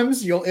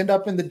times you'll end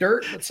up in the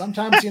dirt, but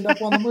sometimes you end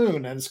up on the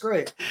moon, and it's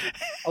great.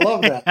 I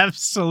love that.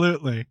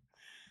 Absolutely.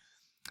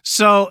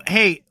 So,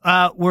 hey,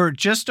 we're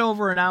just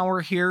over an hour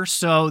here.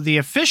 So the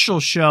official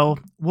show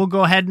will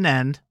go ahead and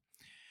end.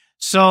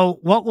 So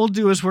what we'll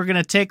do is we're going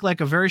to take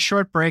like a very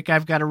short break.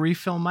 I've got to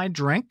refill my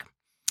drink.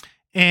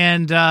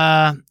 And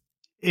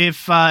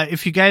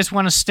if you guys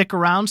want to stick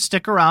around,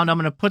 stick around. I'm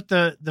going to put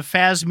the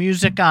Faz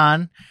music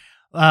on.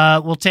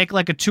 We'll take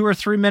like a 2 or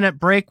 3 minute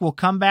break. We'll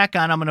come back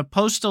on. I'm going to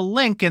post a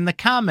link in the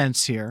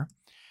comments here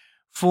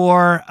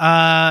for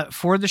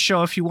the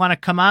show. If you want to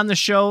come on the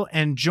show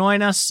and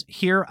join us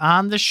here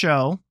on the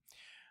show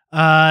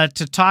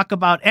to talk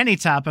about any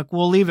topic,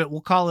 we'll leave it.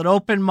 We'll call it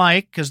open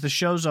mic because the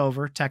show's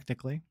over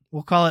technically.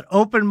 We'll call it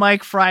Open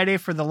Mic Friday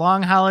for the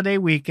long holiday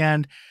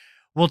weekend.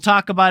 We'll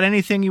talk about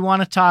anything you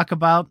want to talk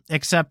about,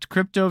 except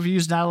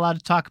CryptoView's not allowed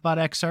to talk about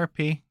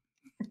XRP.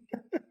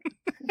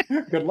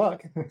 Good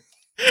luck.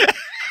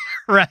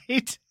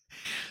 Right.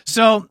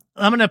 So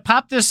I'm going to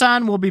pop this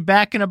on. We'll be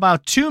back in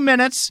about 2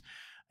 minutes,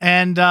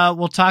 and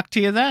we'll talk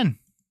to you then.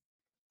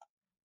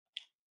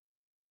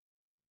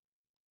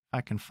 If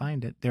I can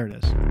find it. There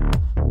it is.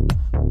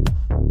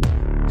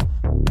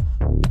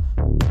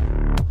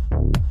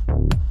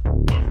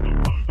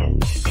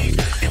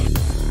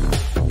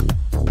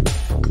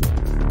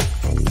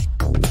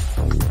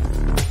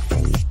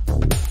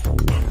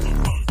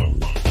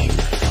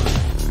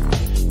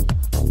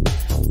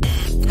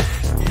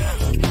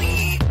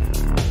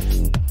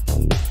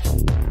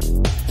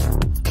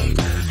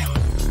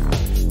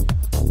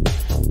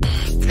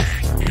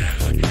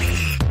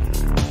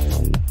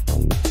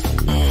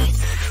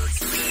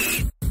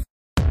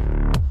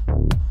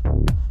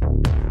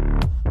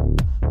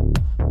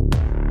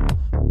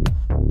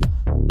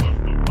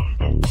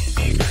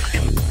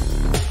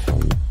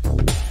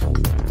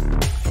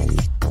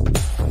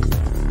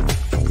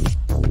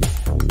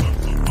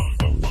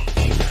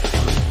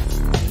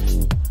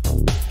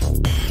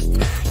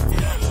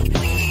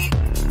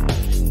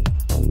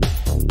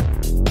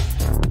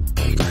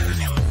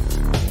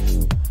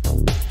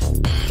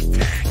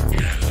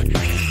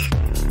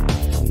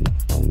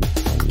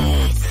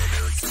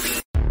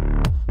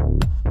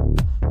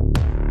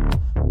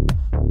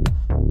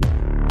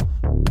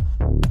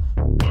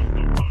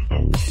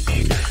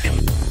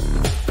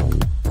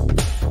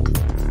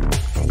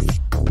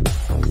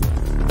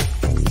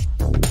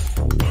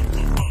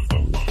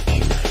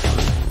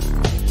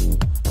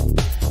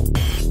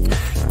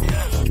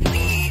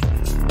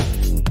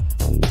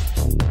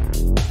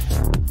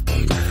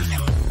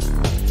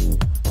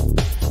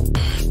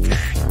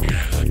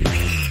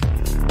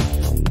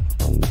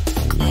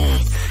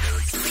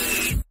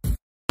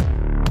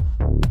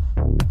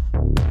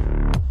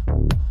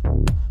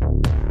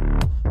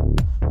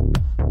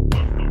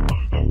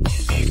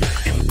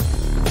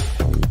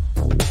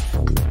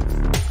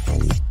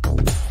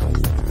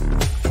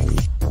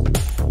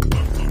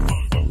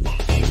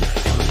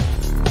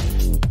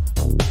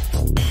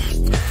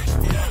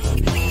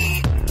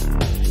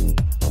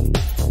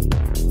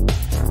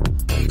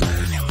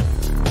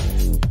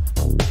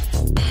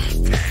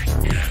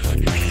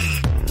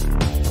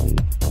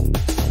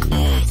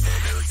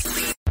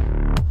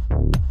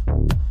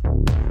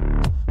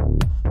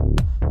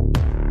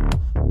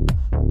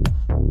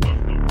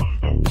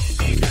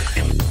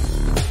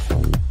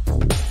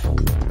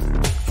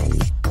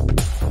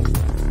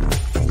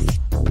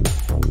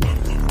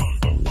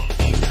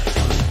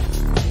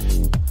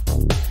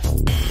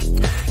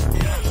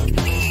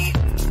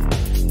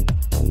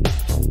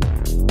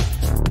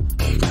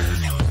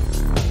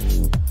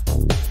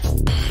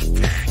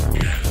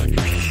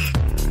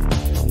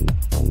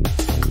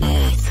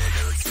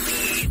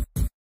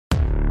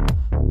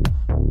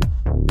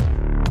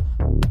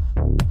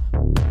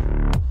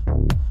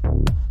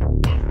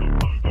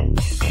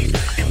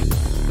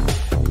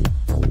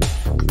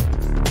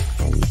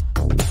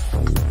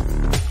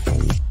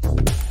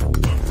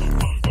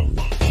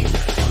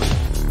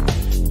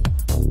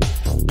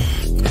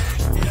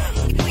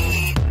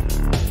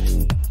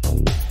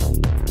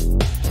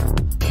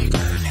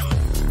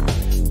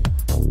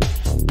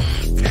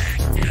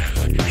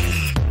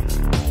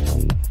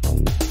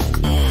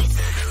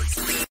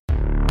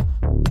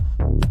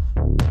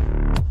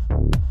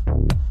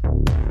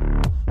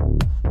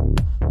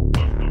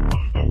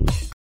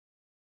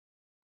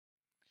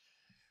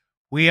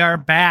 We are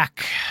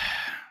back.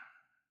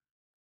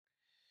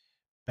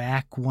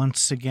 Back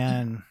once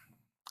again.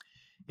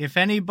 If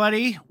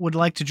anybody would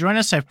like to join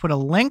us, I've put a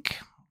link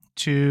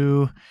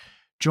to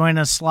join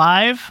us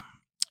live.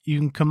 You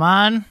can come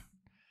on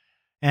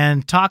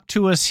and talk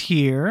to us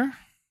here.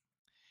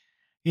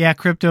 Yeah,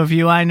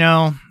 CryptoView, I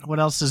know. What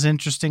else is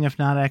interesting if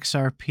not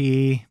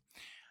XRP?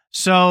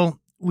 So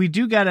we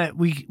do gotta,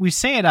 we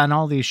say it on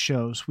all these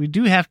shows. We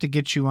do have to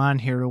get you on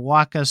here to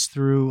walk us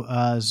through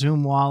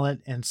Zoom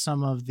Wallet and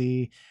some of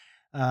the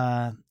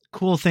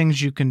cool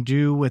things you can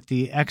do with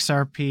the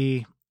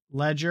XRP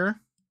ledger.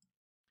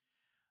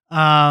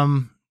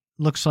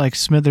 Looks like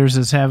Smithers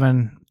is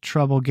having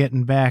trouble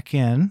getting back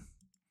in.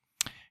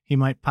 He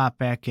might pop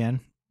back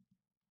in.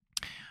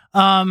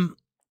 A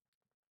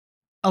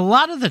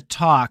lot of the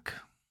talk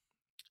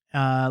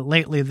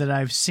lately that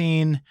I've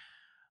seen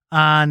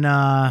on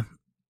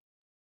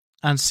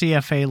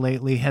CFA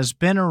lately has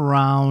been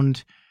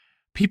around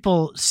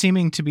people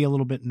seeming to be a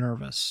little bit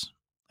nervous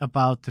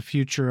about the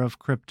future of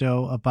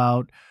crypto,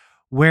 about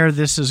where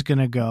this is going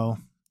to go.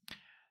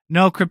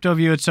 No,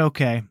 CryptoView, it's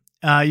okay.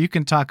 You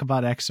can talk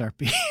about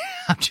XRP.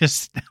 I'm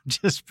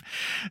just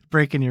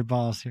breaking your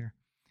balls here.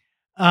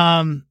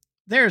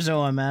 There's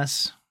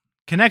OMS.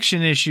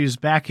 Connection issues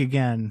back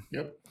again.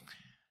 Yep.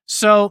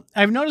 So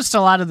I've noticed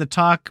a lot of the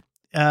talk.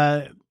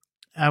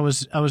 I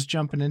was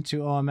jumping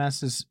into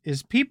OMS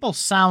is people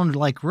sound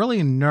like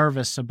really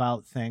nervous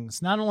about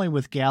things, not only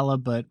with Gala,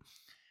 but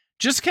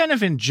just kind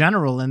of in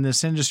general in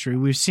this industry.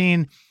 We've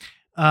seen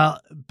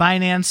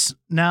Binance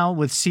now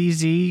with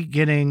CZ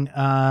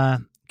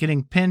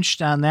getting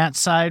pinched on that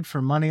side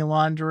for money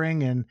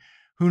laundering, and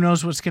who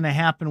knows what's going to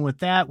happen with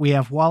that. We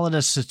have Wallet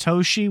of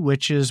Satoshi,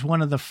 which is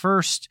one of the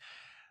first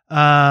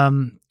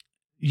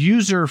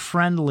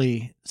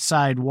user-friendly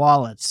side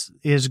wallets,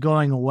 is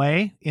going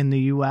away in the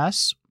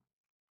U.S.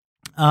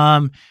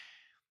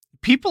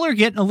 People are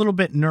getting a little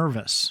bit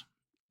nervous,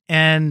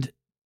 and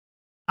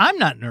I'm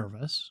not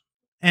nervous.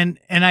 And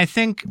I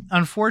think,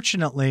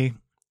 unfortunately,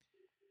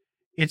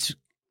 it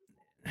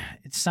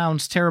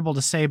sounds terrible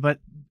to say, but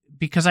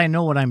because I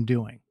know what I'm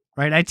doing,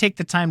 right? I take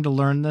the time to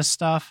learn this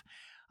stuff.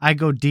 I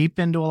go deep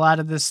into a lot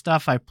of this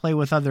stuff. I play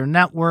with other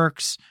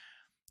networks.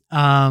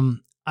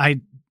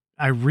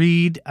 I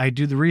read, I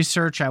do the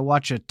research. I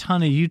watch a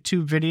ton of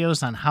YouTube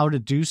videos on how to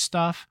do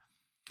stuff.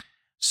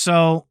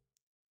 So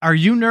are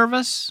you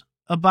nervous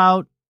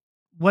about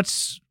what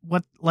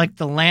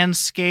the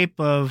landscape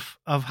of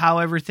how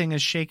everything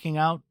is shaking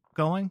out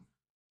going?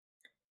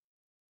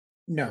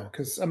 No,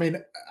 because I mean,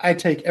 I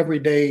take every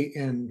day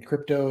in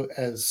crypto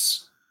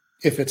as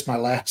if it's my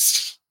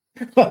last.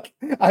 Like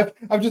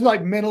I've just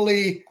like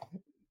mentally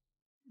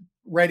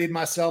readied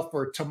myself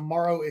for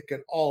tomorrow. It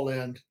could all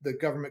end. The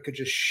government could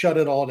just shut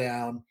it all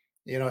down,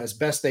 as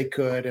best they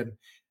could, and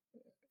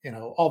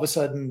all of a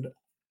sudden,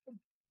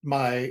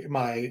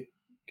 my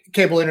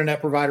cable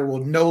internet provider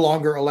will no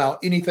longer allow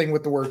anything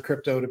with the word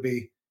crypto to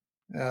be,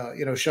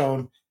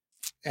 shown,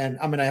 and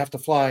I'm going to have to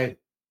fly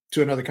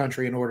to another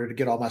country in order to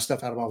get all my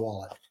stuff out of my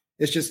wallet.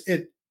 It's just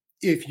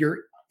if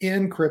you're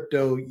in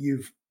crypto,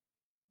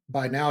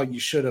 by now you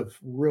should have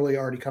really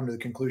already come to the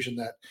conclusion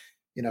that,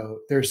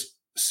 there's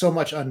so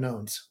much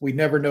unknowns. We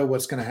never know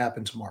what's going to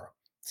happen tomorrow.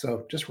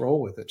 So just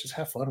roll with it. Just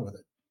have fun with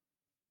it.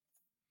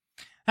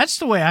 That's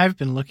the way I've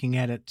been looking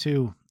at it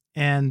too.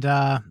 And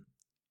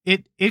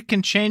it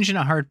can change in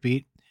a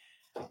heartbeat.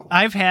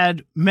 I've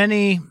had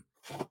many,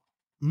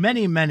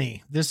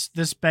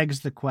 this begs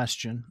the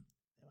question.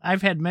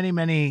 I've had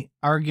many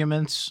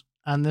arguments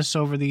on this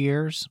over the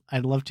years.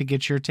 I'd love to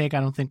get your take.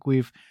 I don't think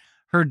we've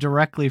heard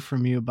directly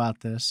from you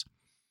about this.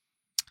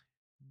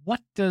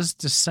 What does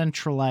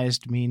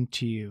decentralized mean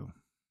to you?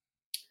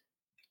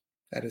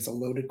 That is a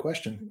loaded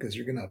question because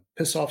you're going to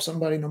piss off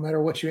somebody no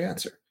matter what you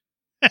answer.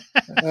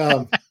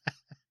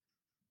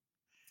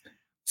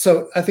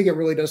 So I think it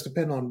really does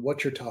depend on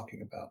what you're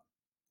talking about.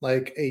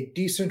 Like a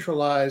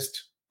decentralized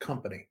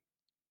company,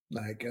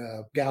 like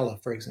Gala,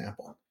 for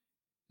example.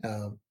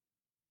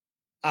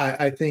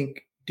 I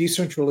think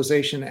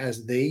decentralization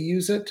as they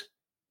use it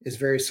is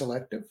very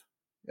selective.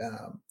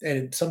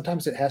 And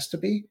sometimes it has to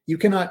be. You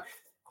cannot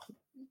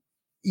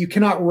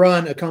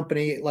run a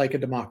company like a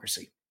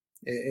democracy.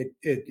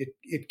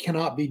 It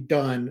cannot be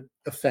done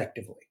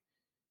effectively,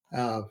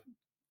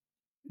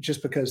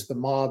 just because the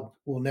mob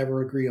will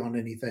never agree on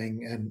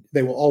anything, and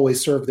they will always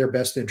serve their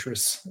best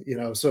interests.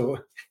 So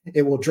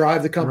it will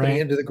drive the company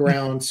into the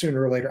ground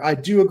sooner or later. I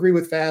do agree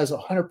with Faz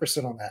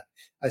 100% on that.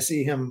 I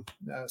see him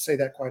say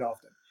that quite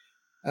often.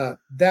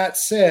 That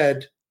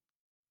said,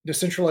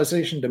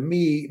 decentralization to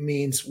me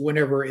means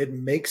whenever it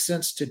makes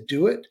sense to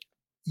do it,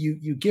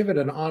 you give it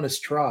an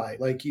honest try.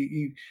 Like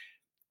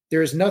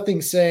there's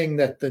nothing saying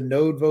that the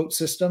node vote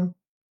system,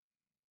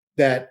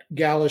 that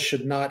Gala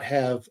should not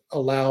have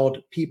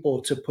allowed people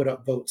to put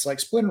up votes like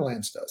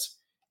Splinterlands does.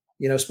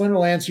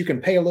 Splinterlands, you can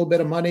pay a little bit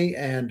of money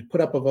and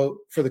put up a vote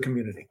for the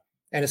community,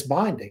 and it's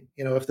binding,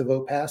 if the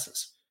vote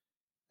passes.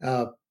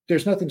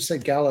 There's nothing to say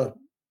Gala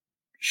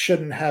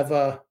shouldn't have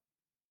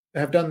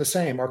done the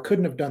same or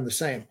couldn't have done the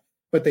same,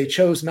 but they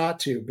chose not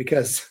to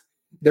because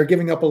they're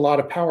giving up a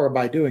lot of power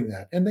by doing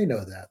that, and they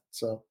know that.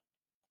 So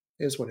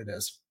it is what it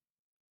is.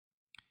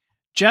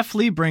 Jeff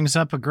Lee brings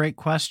up a great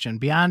question.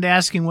 Beyond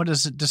asking what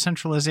does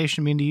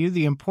decentralization mean to you,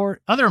 the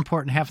other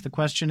important half of the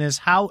question is,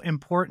 how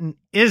important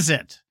is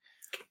it?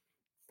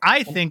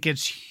 I think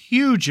it's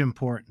huge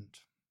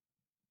important.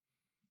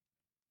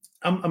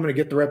 I'm going to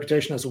get the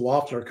reputation as a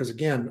waffler because,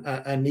 again,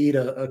 I need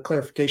a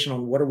clarification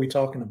on what are we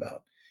talking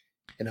about.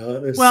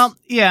 Well,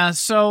 yeah.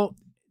 So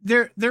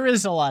there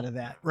is a lot of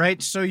that,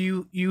 right? So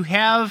you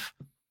have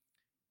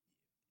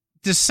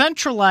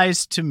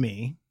decentralized to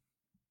me.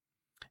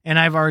 And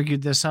I've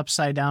argued this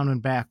upside down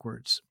and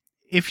backwards.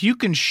 If you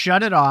can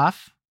shut it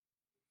off,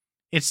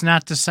 it's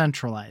not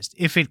decentralized.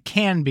 If it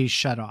can be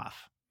shut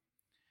off.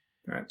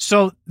 Right.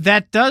 So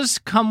that does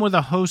come with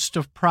a host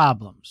of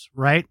problems,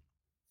 right?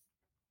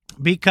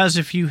 Because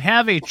if you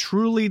have a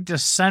truly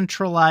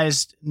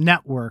decentralized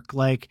network,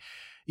 like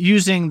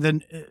using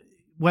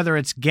whether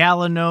it's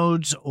Gala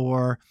nodes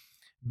or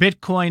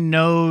Bitcoin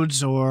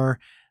nodes or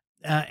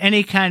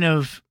any kind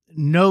of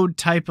node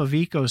type of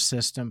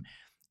ecosystem,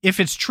 if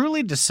it's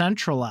truly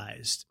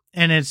decentralized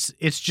and it's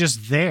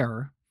just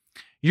there,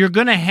 you're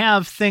going to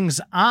have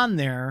things on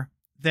there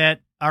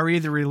that are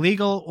either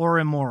illegal or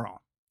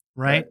immoral,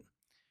 right?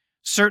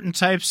 Certain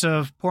types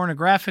of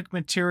pornographic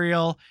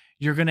material,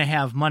 you're going to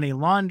have money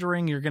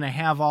laundering, you're going to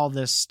have all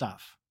this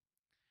stuff.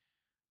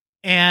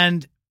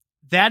 And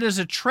that is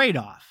a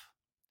trade-off.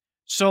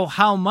 So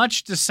how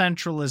much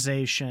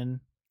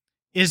decentralization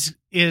is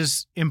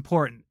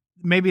important?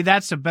 Maybe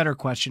that's a better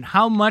question.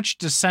 How much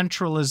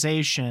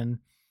decentralization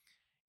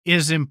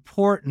is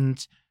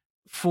important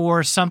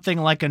for something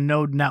like a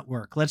node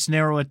network? Let's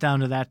narrow it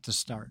down to that to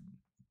start.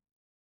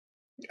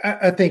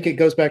 I think it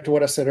goes back to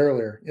what I said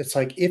earlier. It's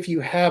like, if you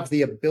have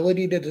the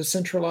ability to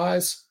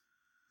decentralize,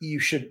 you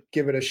should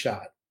give it a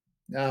shot.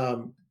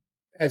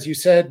 As you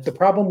said, the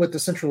problem with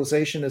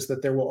decentralization is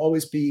that there will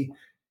always be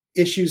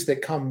issues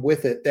that come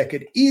with it that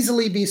could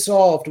easily be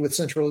solved with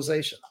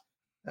centralization.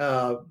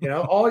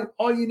 All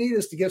you need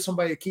is to give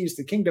somebody keys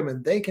to the kingdom,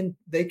 and they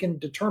can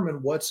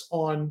determine what's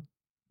on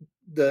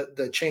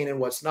the chain and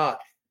what's not.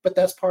 But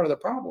that's part of the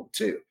problem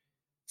too.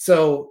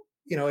 So,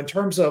 in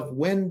terms of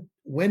when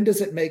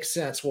does it make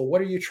sense? Well,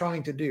 what are you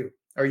trying to do?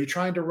 Are you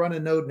trying to run a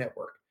node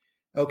network?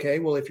 Okay,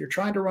 well, if you're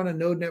trying to run a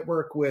node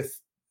network with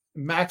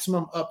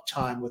maximum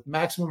uptime, with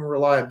maximum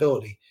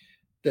reliability,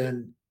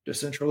 then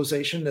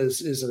decentralization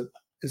is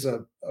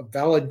a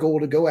valid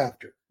goal to go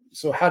after.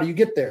 So how do you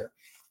get there?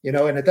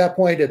 And at that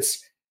point,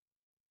 it's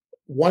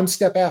one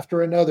step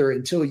after another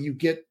until you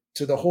get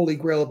to the holy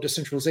grail of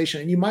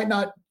decentralization. And it might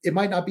not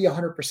be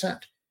 100%.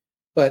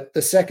 But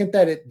the second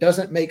that it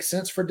doesn't make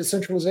sense for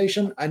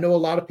decentralization, I know a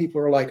lot of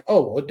people are like,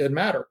 oh, well, it doesn't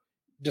matter.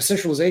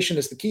 Decentralization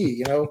is the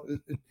key.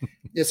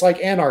 It's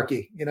like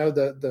anarchy,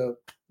 the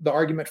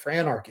argument for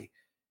anarchy.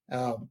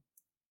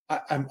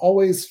 I'm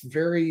always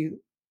very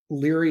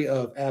leery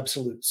of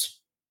absolutes.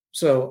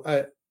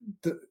 So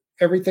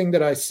everything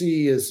that I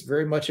see is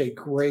very much a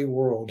gray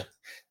world.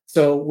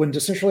 So when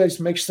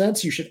decentralization makes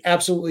sense, you should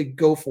absolutely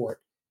go for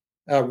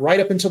it,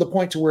 right up until the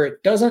point to where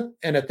it doesn't.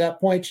 And at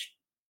that point,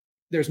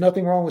 there's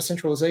nothing wrong with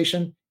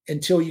centralization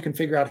until you can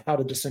figure out how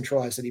to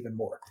decentralize it even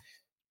more.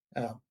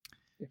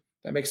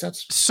 That makes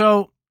sense.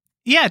 So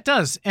yeah, it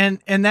does. And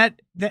that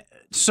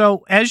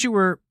so as you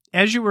were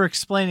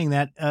explaining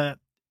that,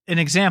 an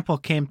example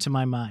came to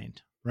my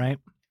mind, right?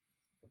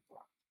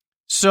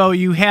 So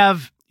you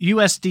have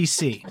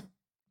USDC,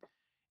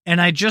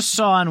 and I just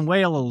saw on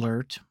Whale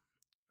Alert,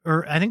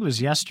 or I think it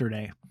was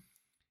yesterday,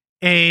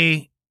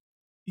 an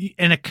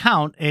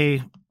account,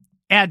 a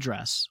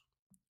address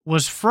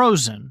was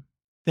frozen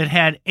that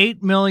had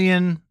 8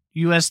 million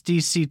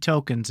USDC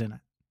tokens in it.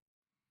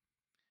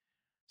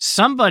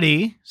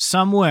 Somebody,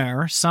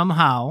 somewhere,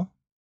 somehow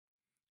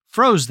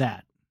froze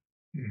that.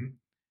 Mm-hmm.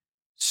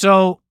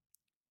 So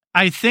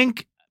I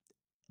think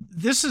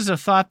this is a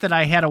thought that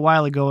I had a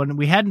while ago, and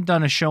we hadn't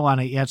done a show on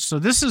it yet. So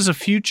this is a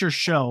future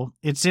show.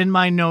 It's in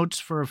my notes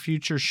for a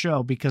future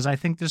show because I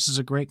think this is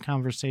a great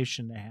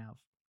conversation to have.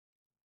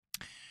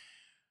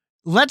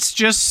 Let's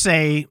just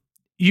say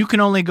you can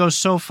only go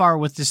so far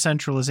with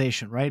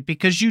decentralization, right?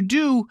 Because you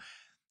do,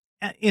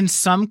 in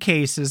some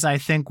cases, I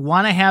think,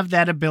 want to have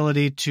that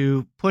ability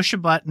to push a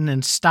button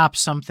and stop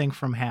something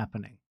from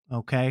happening,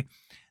 okay?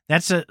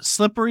 That's a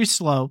slippery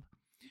slope.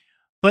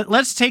 But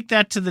let's take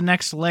that to the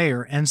next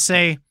layer and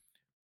say,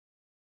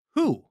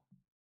 who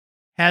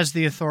has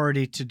the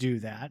authority to do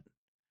that?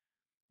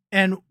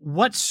 And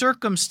what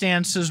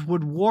circumstances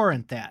would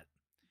warrant that?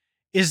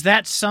 Is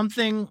that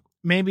something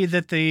maybe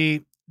that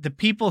the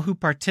people who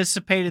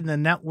participate in the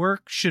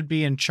network should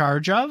be in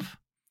charge of?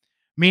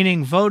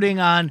 Meaning voting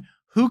on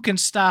who can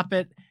stop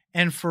it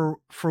and for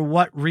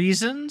what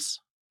reasons?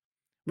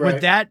 Right.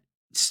 Would that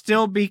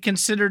still be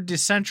considered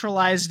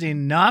decentralized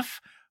enough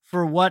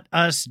for what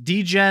us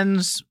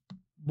degens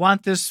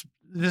want this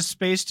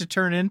space to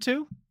turn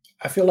into?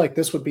 I feel like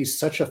this would be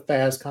such a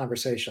fast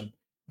conversation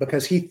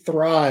because he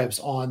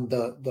thrives on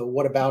the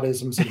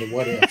whataboutisms and the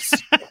what ifs.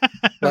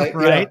 Like,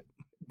 right.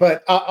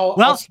 But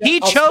he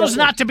chose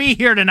not to be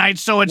here tonight,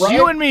 so it's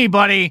you and me,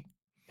 buddy.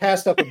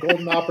 Passed up a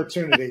golden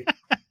opportunity.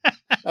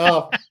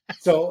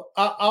 So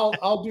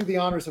I'll do the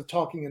honors of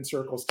talking in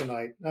circles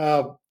tonight.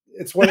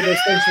 It's one of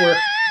those things where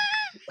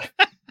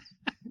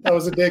that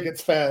was a dig at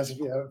Spaz. If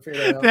you haven't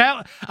figured it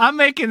out. I'm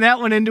making that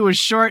one into a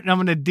short, and I'm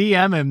going to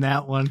DM him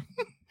that one.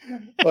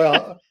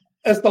 Well,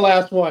 that's the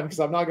last one because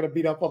I'm not going to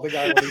beat up on the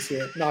guy when he's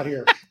not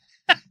here.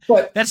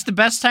 But that's the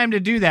best time to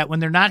do that.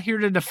 When they're not here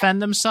to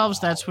defend themselves,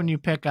 that's when you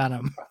pick on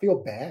them. I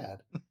feel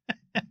bad.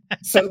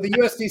 So the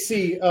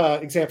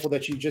USDC example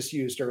that you just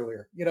used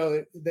earlier,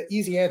 the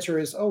easy answer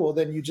is, oh, well,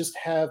 then you just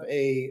have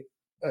a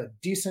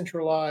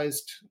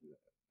decentralized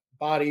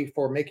body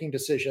for making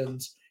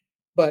decisions.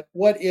 But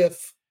what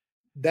if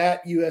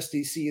that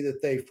USDC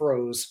that they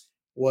froze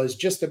was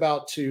just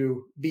about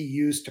to be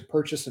used to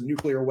purchase a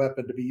nuclear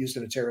weapon to be used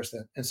in a terrorist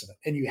incident,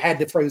 and you had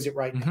to freeze it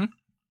right now?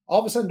 All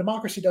of a sudden,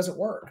 democracy doesn't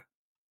work.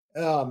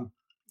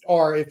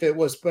 or if it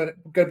was going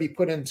to be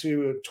put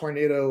into a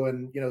tornado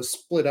and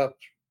split up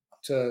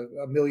to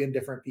a million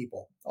different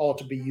people, all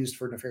to be used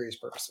for nefarious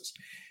purposes.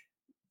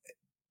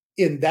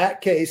 In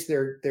that case,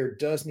 there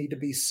does need to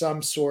be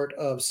some sort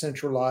of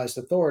centralized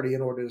authority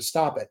in order to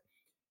stop it.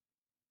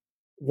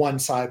 One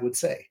side would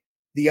say.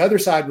 The other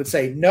side would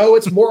say, no,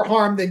 it's more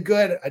harm than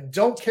good. I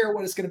don't care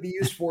what it's going to be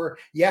used for.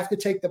 You have to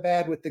take the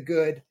bad with the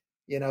good.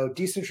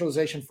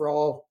 Decentralization for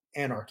all,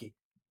 anarchy.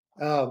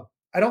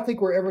 I don't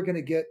think we're ever going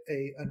to get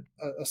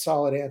a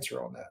solid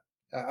answer on that.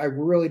 I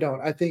really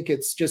don't. I think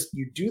it's just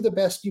you do the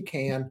best you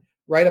can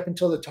right up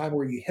until the time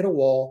where you hit a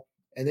wall,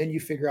 and then you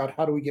figure out,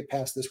 how do we get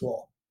past this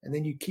wall? And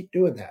then you keep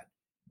doing that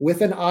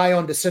with an eye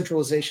on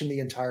decentralization the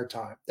entire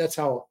time. That's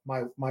how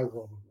my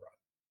world would run.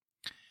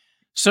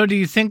 So do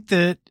you think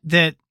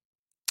that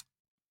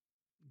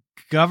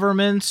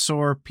governments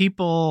or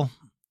people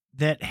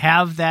that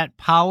have that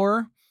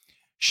power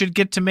should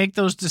get to make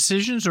those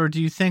decisions? Or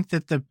do you think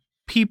that the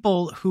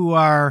people who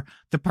are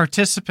the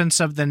participants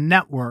of the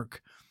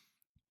network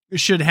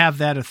should have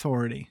that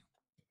authority?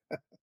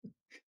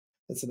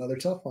 That's another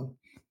tough one.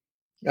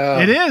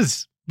 It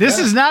is. This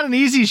is not an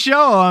easy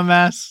show,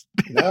 OMS.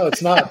 No,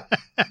 it's not.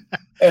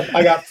 And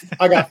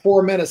I got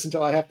 4 minutes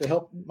until I have to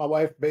help my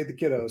wife bathe the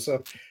kiddo.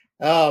 So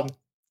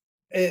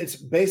it's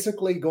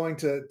basically going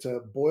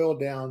to boil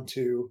down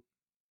to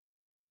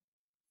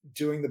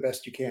doing the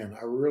best you can.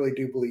 I really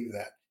do believe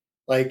that.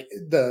 Like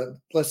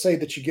let's say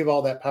that you give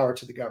all that power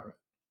to the government.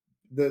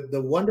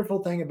 The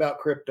wonderful thing about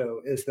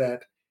crypto is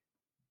that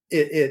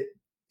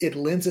it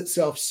lends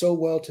itself so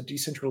well to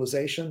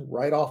decentralization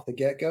right off the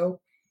get-go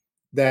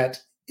that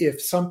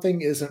if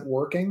something isn't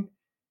working,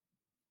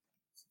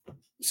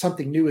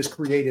 something new is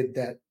created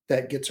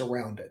that gets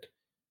around it.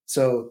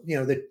 So,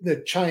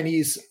 the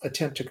Chinese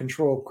attempt to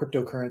control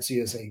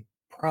cryptocurrency is a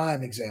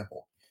prime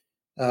example,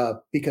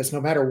 because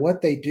no matter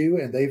what they do,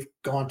 and they've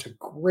gone to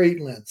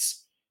great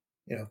lengths,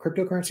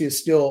 cryptocurrency is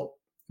still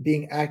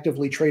being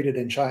actively traded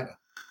in China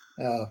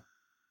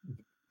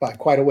by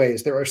quite a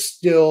ways. There are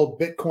still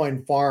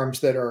Bitcoin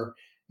farms that are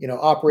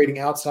operating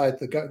outside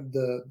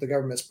the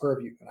government's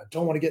purview. And I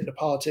don't want to get into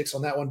politics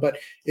on that one, but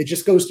it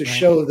just goes to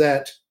show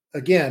that,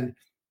 again,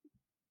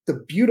 the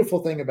beautiful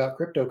thing about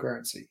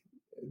cryptocurrency,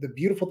 the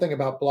beautiful thing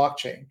about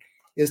blockchain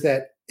is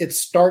that it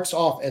starts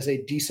off as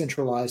a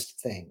decentralized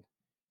thing.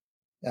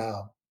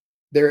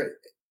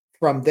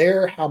 From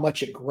there, how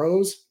much it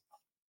grows,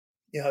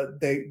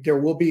 there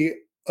will be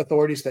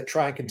authorities that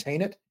try and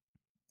contain it.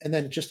 And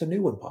then just a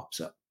new one pops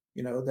up,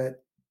 that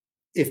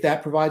if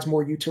that provides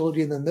more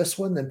utility than this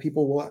one, then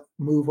people will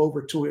move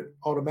over to it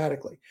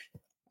automatically.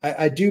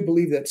 I do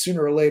believe that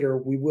sooner or later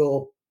we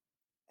will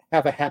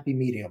have a happy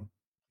medium.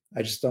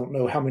 I just don't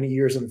know how many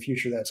years in the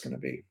future that's going to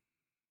be.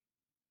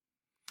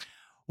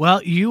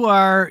 Well, you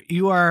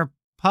are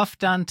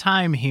puffed on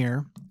time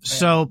here,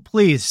 so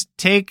please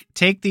take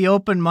the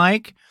open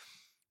mic,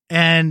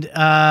 and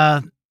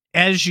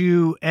as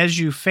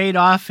you fade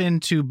off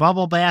into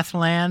bubble bath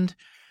land,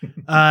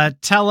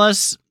 tell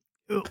us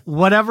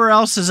whatever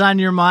else is on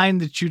your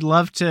mind that you'd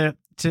love to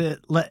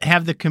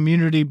have the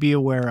community be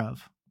aware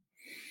of.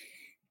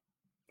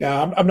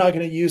 Yeah, I'm not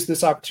going to use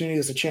this opportunity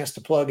as a chance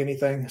to plug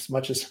anything, as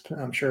much as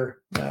I'm sure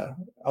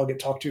I'll get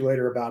talked to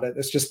later about it.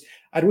 It's just,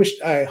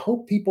 I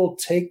hope people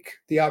take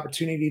the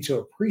opportunity to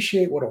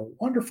appreciate what a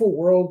wonderful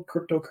world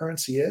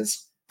cryptocurrency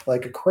is,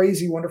 like a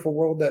crazy, wonderful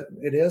world that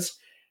it is,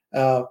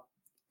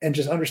 and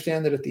just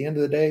understand that at the end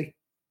of the day,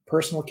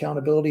 personal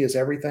accountability is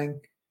everything.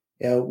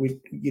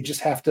 You just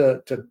have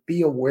to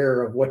be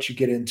aware of what you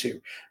get into,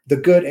 the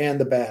good and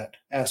the bad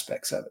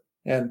aspects of it.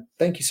 And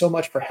thank you so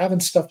much for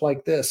having stuff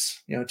like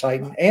this,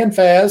 Titan and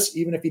Faz,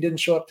 even if you didn't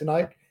show up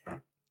tonight.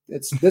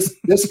 It's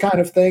this kind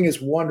of thing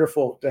is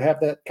wonderful to have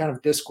that kind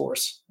of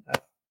discourse.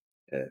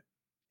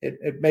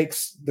 It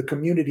makes the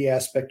community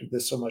aspect of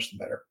this so much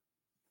better.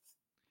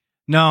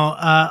 No,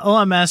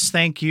 OMS,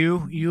 thank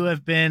you. You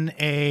have been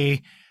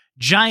a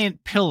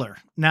giant pillar.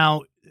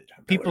 Now,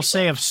 people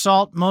say of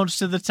salt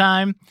most of the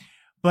time,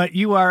 but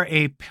you are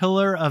a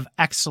pillar of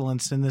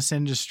excellence in this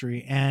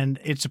industry, and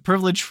it's a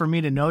privilege for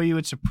me to know you.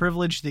 It's a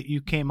privilege that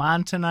you came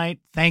on tonight.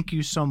 Thank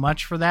you so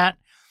much for that.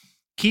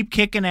 Keep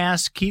kicking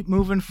ass, keep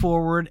moving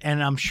forward,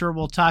 and I'm sure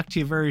we'll talk to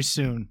you very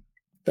soon.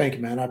 Thank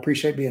you, man. I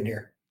appreciate being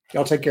here.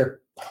 Y'all take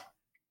care.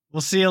 We'll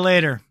see you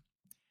later.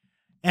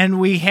 And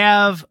we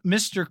have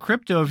Mr.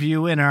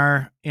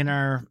 CryptoView in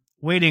our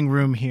waiting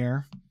room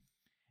here.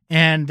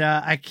 And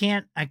I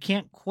can't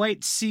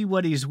quite see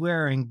what he's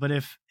wearing, but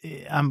if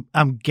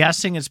I'm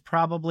guessing it's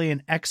probably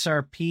an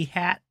XRP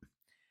hat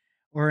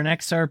or an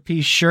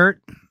XRP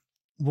shirt.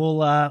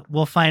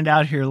 We'll find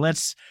out here.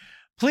 Let's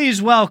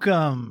please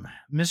welcome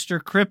Mr.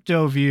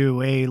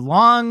 CryptoView, a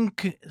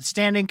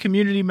long-standing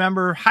community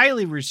member,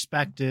 highly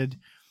respected,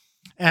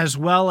 as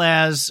well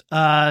as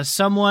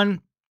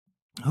someone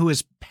who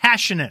is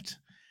passionate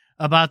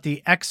about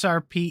the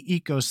XRP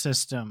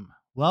ecosystem.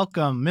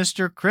 Welcome,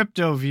 Mr.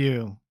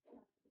 CryptoView.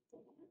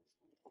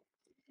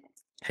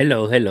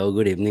 Hello.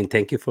 Good evening.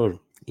 Thank you for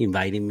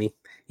inviting me,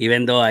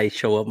 even though I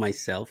show up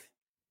myself.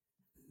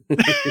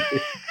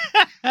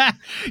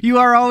 You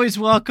are always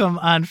welcome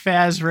on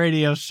Faz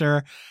Radio,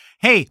 sir.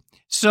 Hey,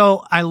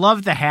 so I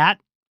love the hat.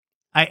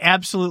 I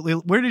absolutely.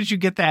 Where did you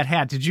get that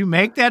hat? Did you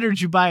make that or did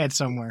you buy it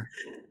somewhere?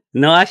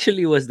 No,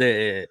 actually, was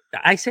the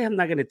I say I'm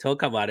not going to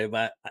talk about it,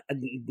 but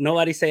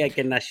nobody say I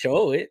cannot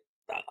show it.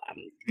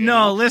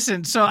 No,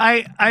 listen. So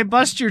I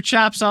bust your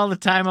chops all the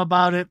time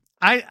about it.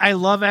 I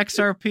love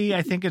XRP.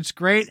 I think it's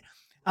great.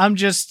 I'm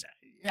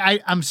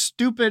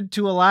stupid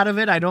to a lot of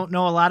it. I don't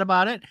know a lot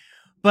about it,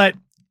 but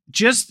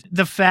just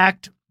the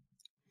fact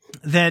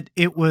that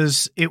it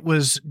was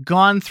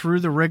gone through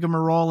the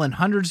rigmarole and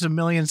hundreds of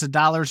millions of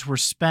dollars were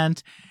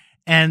spent,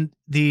 and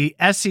the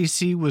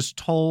SEC was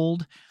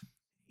told,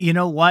 you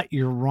know what,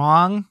 you're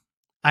wrong.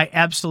 I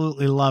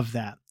absolutely love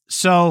that.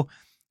 So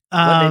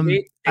I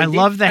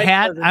love the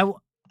hat.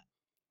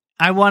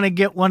 I want to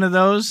get one of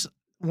those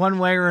one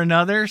way or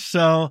another.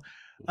 So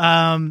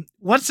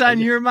what's on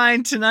your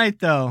mind tonight,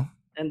 though?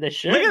 And the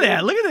shirt. Look at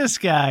that. Look at this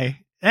guy.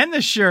 And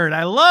the shirt.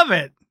 I love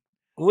it.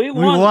 We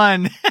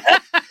won.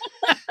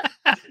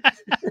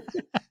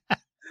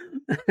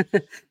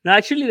 No,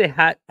 actually the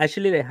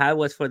hat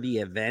was for the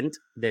event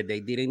that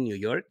they did in New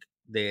York,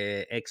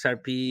 the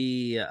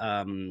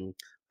XRP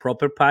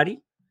proper party.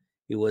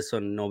 It was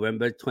on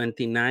November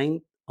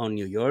 29th on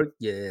New York.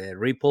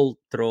 Ripple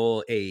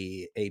throw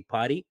a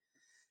party,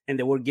 and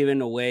they were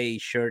giving away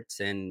shirts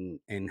and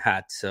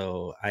hats.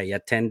 So I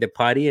attend the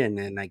party, and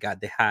then I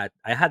got the hat.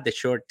 I had the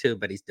shirt too,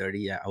 but it's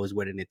dirty. I was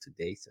wearing it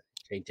today, so I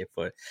changed it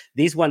for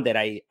this one that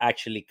I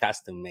actually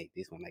custom made.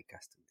 This one I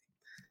custom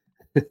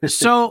made.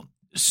 So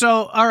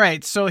all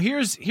right. So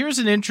here's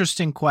an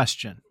interesting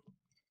question.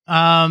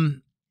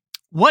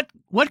 What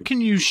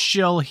can you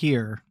shill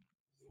here?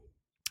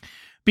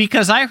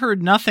 Because I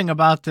heard nothing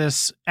about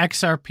this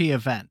XRP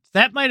event.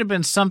 That might have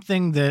been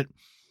something that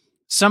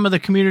some of the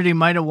community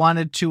might have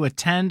wanted to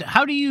attend.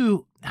 How do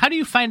you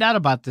find out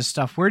about this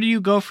stuff? Where do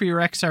you go for your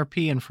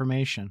XRP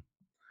information?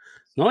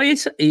 No,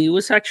 it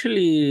was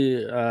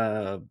actually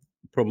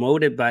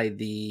promoted by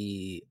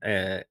the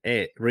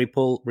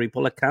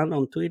Ripple account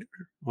on Twitter,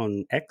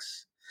 on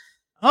X.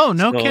 Oh,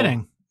 no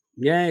kidding.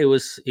 Yeah, it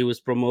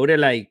was promoted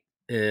like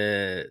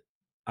a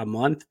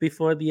month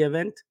before the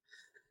event.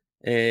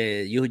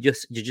 You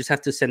just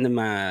have to send them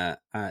a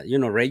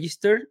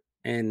register,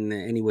 and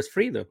it was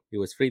free though. It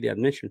was free, the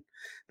admission,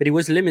 but it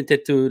was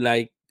limited to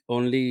like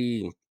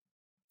only,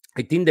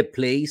 I think the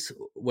place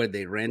where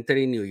they rented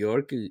in New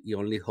York, you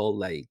only hold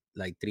like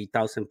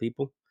 3,000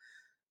 people.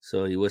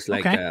 So it was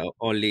like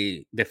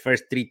only the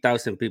first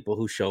 3,000 people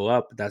who show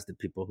up. That's the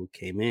people who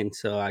came in.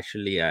 So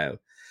actually, I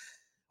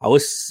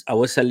was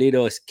a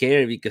little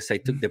scared because I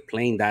took the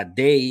plane that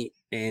day,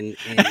 and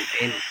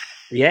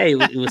yeah,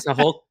 it was a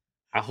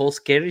whole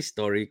scary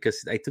story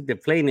because I took the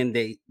plane and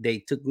they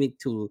took me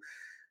to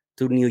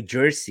New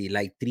Jersey,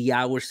 like 3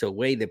 hours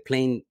away. The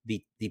plane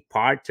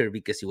departed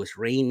because it was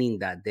raining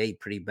that day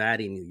pretty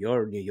bad in New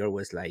York. New York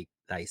was like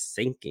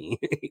sinking.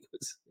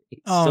 It's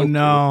so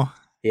no. Cool.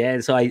 Yeah,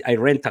 and so I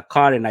rent a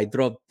car and I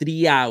drove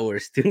 3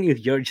 hours to New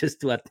York just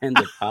to attend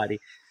the party.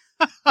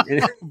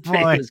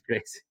 Boy. It was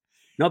crazy.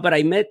 No, but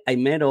I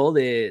met all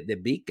the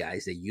big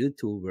guys, the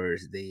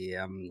YouTubers, the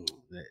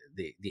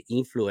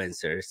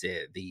influencers,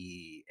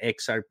 the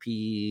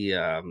XRP,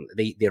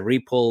 the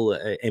Ripple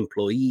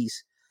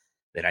employees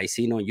that I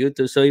seen on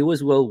YouTube. So it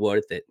was well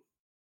worth it.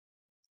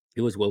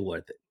 It was well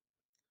worth it.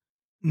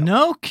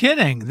 No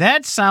kidding.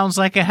 That sounds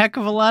like a heck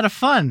of a lot of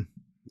fun.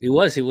 It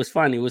was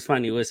fun. It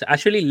was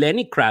actually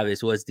Lenny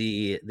Kravitz was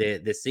the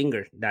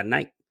singer that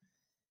night.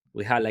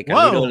 We had like a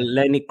little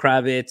Lenny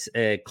Kravitz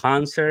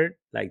concert,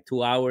 like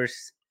 2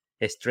 hours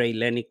straight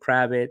Lenny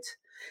Kravitz.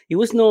 It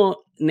was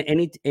no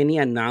any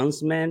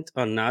announcement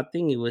or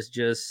nothing. It was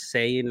just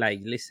saying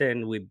like,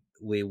 listen,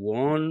 we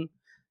won.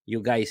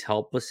 You guys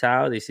help us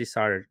out. This is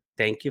our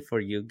thank you for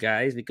you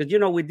guys, because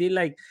we did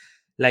like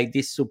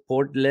this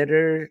support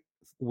letter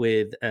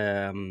with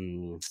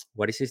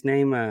what is his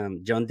name,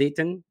 John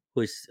Deaton,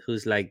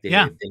 who's like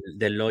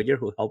the lawyer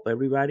who helped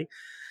everybody.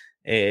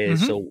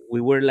 So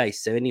we were like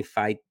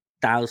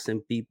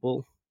 75,000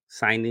 people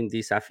signing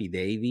this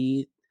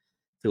affidavit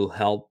to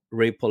help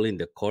Ripple in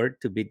the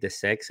court to beat the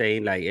SEC,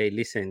 saying like, hey,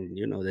 listen,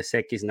 the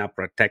SEC is not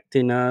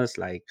protecting us.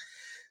 Like,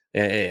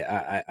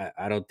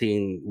 I don't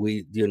think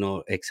we,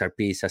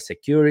 XRP is a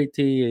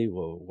security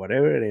or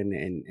whatever.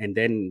 And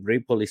then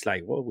Ripple is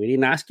like, well, we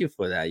didn't ask you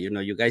for that.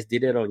 You guys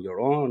did it on your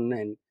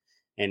own.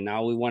 And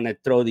now we want to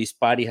throw this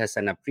party as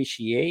an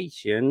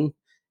appreciation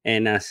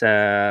and as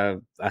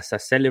a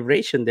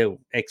celebration that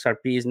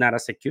XRP is not a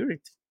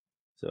security.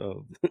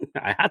 So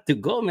I had to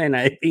go, man.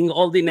 I've been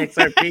holding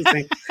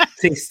XRP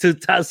since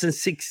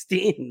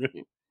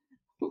 2016.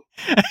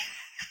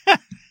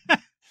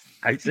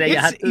 I say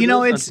I had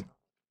to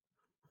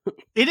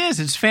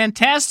it's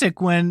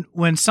fantastic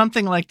when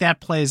something like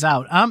that plays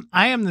out.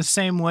 I am the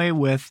same way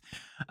with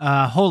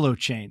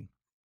Holochain.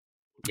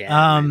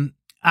 Yeah.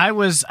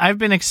 I've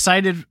been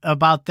excited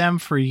about them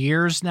for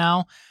years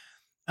now.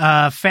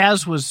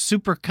 Faz was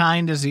super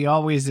kind, as he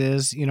always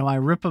is. I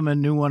rip him a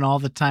new one all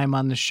the time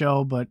on the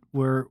show, but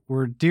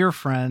we're dear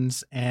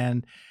friends,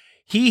 and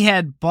he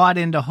had bought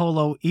into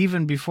Holo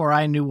even before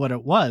I knew what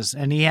it was,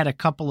 and he had a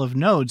couple of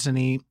nodes, and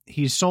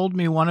he sold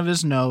me one of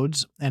his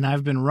nodes, and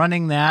I've been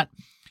running that.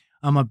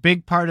 I'm a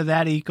big part of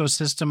that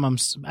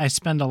ecosystem. I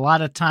spend a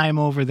lot of time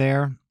over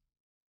there.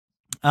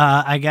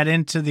 I got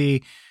into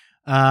the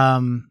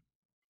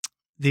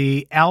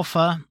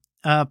alpha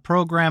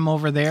program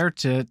over there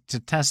to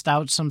test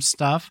out some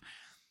stuff.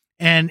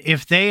 And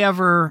if they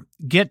ever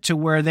get to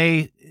where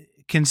they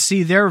can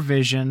see their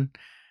vision,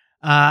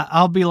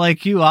 I'll be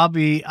like you. I'll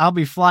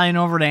be flying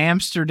over to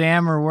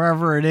Amsterdam or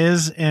wherever it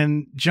is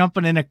and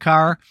jumping in a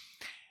car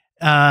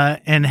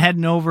and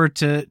heading over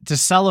to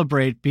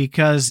celebrate,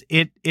 because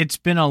it's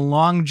been a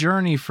long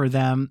journey for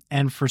them,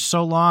 and for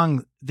so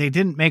long they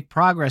didn't make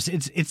progress.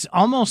 It's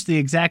almost the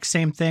exact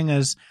same thing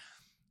as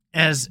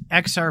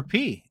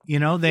XRP. You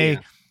know,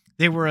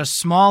 they were a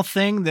small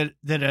thing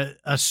that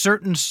a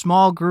certain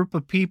small group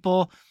of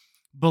people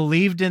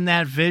believed in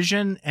that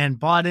vision and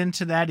bought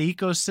into that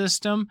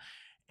ecosystem,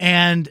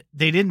 and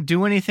they didn't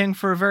do anything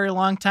for a very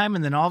long time.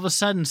 And then all of a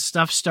sudden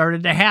stuff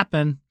started to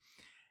happen,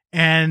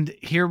 and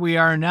here we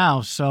are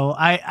now. So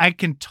I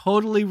can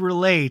totally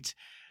relate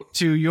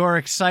to your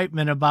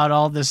excitement about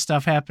all this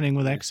stuff happening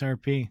with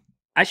XRP.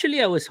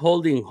 Actually, I was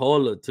holding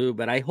Holo too,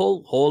 but I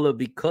hold Holo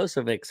because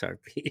of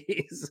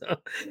XRP. So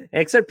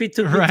XRP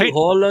took me to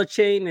Holo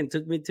Chain and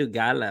took me to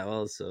Gala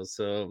also.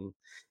 So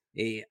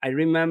I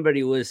remember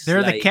it was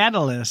they're like, the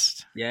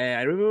catalyst. Yeah,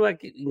 I remember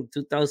like in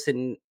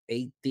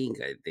 2018,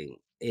 I think.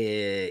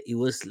 It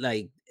was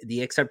like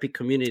the XRP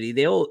community.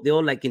 They all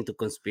like into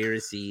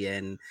conspiracy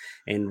and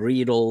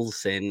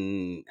riddles,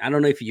 and I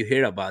don't know if you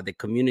hear about the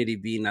community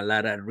being a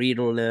lot of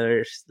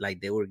riddlers,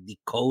 like they were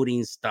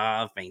decoding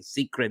stuff and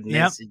secret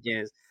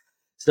messages.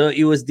 So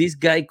it was this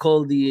guy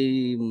called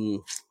the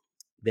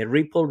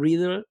Ripple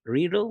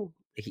Riddle.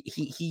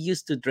 He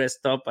used to dress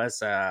up as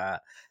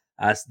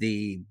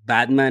the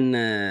Batman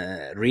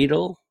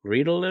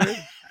Riddler,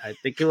 I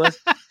think it was.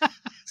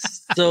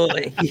 So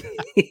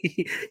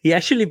he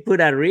actually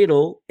put a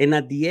riddle, and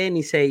at the end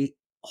he say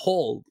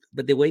hold,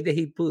 but the way that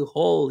he put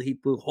hold, he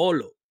put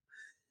Holo.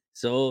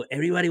 So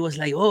everybody was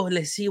like, oh,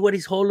 let's see what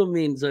is Holo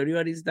means. So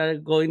everybody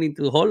started going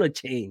into Holo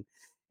Chain,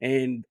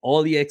 and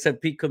all the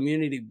XRP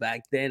community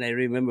back then, I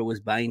remember, was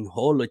buying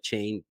Holo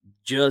Chain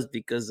just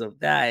because of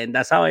that. And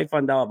that's how I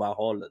found out about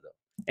Holo, though.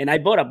 And I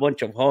bought a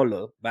bunch of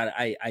Holo, but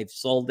I've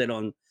sold it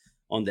on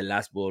the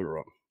last bull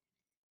run.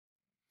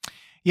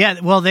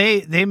 Yeah, well,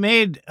 they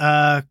made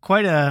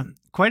quite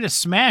a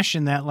smash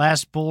in that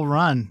last bull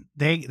run.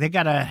 They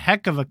got a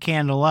heck of a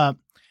candle up,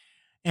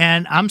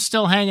 and I'm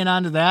still hanging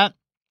on to that.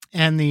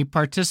 And the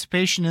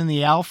participation in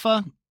the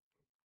alpha,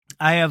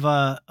 I have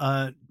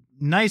a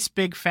nice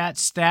big fat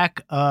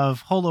stack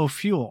of Holo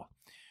Fuel,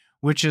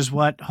 which is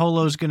what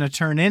Holo's going to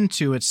turn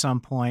into at some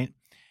point.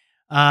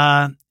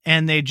 And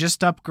they just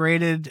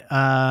upgraded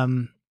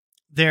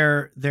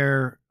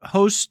their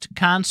host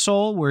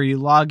console where you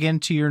log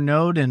into your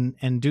node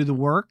and do the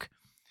work.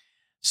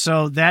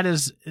 So that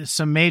is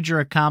some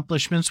major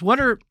accomplishments. What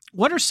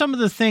are some of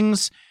the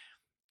things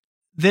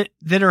that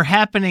are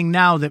happening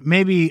now that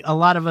maybe a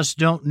lot of us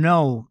don't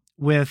know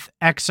with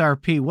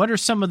XRP? What are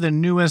some of the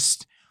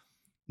newest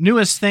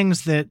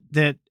things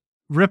that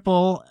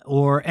Ripple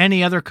or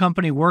any other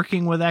company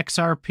working with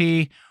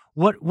XRP,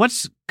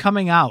 what's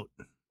coming out?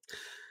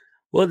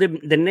 Well,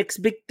 the next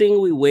big thing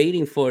we're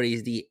waiting for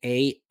is the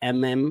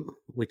AMM,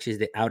 which is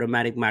the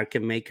automatic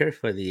market maker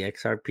for the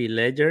XRP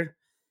ledger.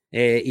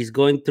 It's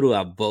going through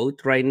a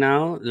vote right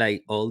now.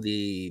 Like all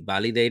the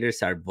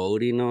validators are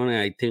voting on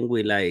it. I think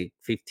we like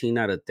 15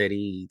 out of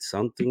 30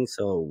 something.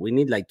 So we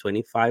need like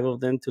 25 of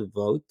them to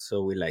vote.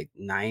 So we're like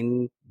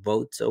 9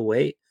 votes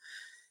away.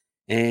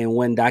 And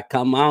when that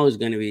come out, it's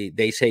going to be,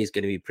 they say it's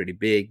going to be pretty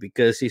big,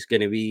 because it's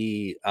going to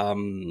be you're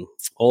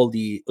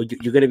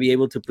going to be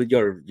able to put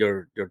your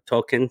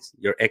tokens,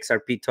 your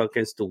XRP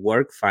tokens to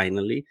work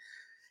finally.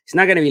 It's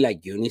not going to be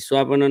like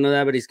Uniswap or none of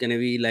that, but it's going to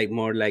be like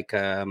more like,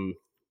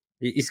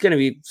 it's going to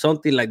be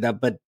something like that.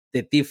 But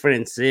the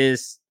difference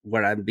is,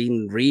 what I've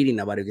been reading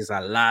about it, is a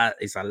lot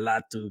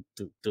to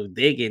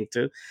dig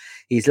into.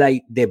 It's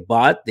like the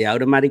bot, the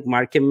automatic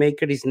market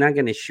maker, is not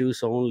going to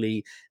choose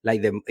only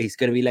like it's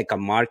going to be like a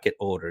market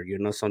order. You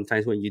know,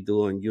 sometimes when you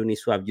do on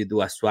Uniswap, you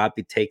do a swap,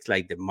 it takes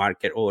like the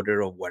market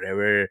order of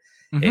whatever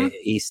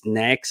is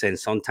next. And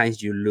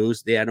sometimes you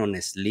lose there on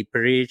a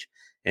slipperage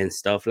and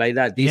stuff like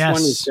that. This one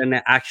is going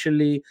to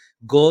actually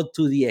go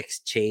to the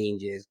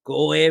exchanges,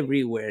 go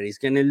everywhere. It's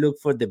going to look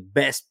for the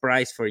best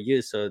price for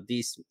you. So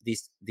this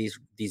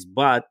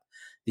bot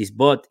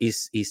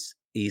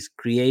is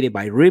created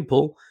by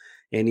Ripple,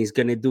 and it's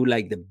going to do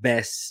like the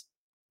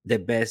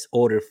best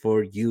order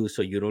for you,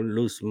 so you don't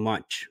lose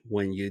much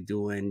when you're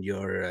doing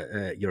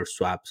your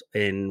swaps.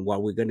 And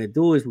what we're going to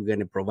do is we're going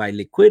to provide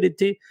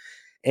liquidity,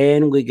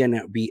 and we're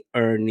gonna be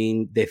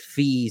earning the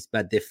fees,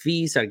 but the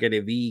fees are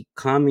gonna be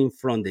coming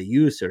from the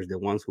users, the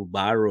ones who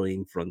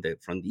borrowing from the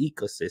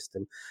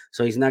ecosystem.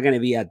 So it's not gonna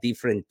be a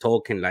different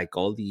token like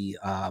all the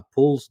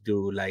pools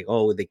do, like,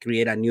 oh, they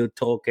create a new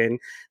token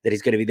that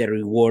is gonna be the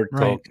reward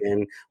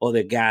token or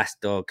the gas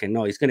token.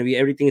 No, it's gonna be,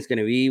 everything is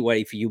gonna be where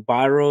if you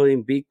borrow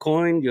in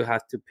Bitcoin, you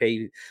have to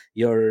pay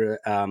your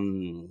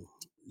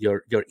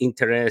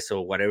interest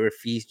or whatever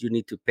fees you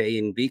need to pay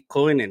in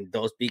Bitcoin, and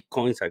those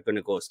Bitcoins are going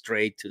to go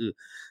straight to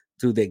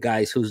the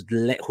guys who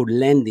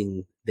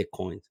lending the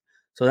coins.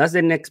 So that's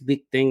the next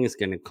big thing is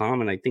going to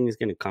come, and I think it's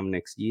going to come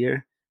next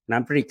year, and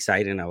I'm pretty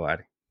excited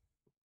about it.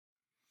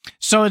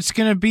 So it's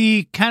going to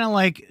be kind of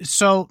like,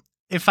 so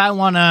if I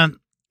want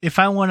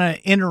to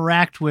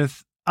interact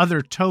with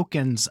other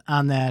tokens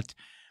on that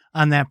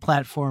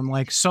platform,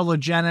 like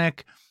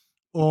Sologenic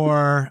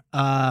or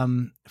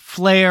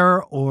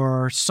Flare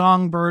or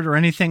Songbird or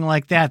anything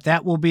like that,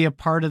 that will be a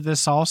part of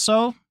this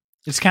also?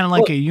 It's kind of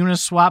like a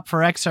Uniswap for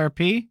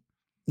XRP?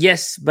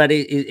 Yes, but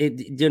it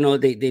you know,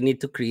 they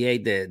need to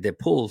create the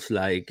pools.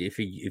 Like if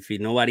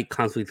nobody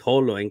comes with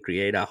Holo and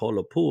create a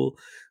Holo pool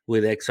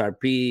with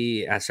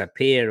XRP as a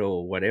pair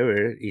or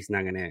whatever, it's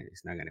not gonna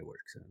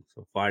work.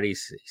 So far,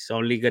 it's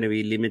only gonna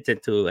be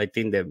limited to, I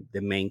think,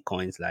 the main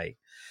coins, like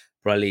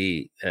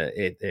probably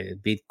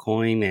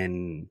Bitcoin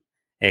and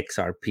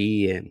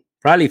XRP, and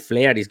probably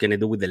Flare is going to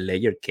do with the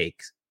layer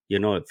cakes. You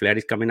know, Flare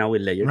is coming out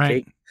with layer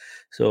cake.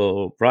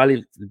 So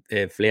probably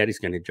Flare is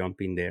going to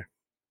jump in there.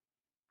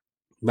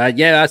 But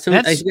yeah,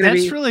 that's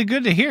really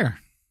good to hear.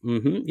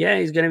 Mm-hmm. Yeah,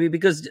 it's going to be,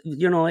 because,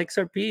 you know,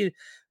 XRP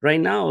right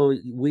now,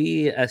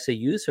 we as a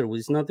user,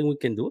 there's nothing we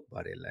can do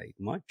about it, like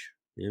much.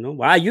 You know,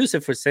 well, I use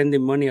it for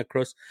sending money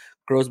across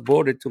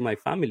border to my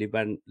family,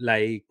 but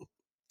like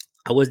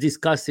I was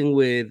discussing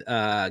with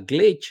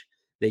Glitch,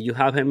 that you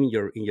have him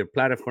in your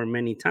platform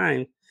many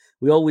times.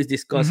 We always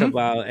discuss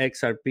about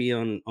XRP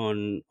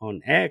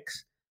on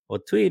X or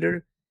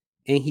Twitter,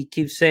 and he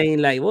keeps saying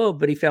like, "Well,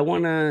 but if I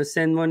want to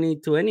send money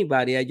to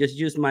anybody, I just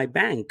use my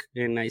bank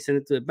and I send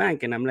it to the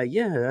bank." And I'm like,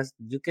 "Yeah,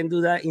 you can do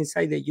that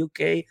inside the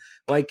UK,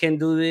 or I can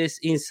do this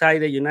inside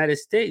the United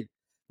States.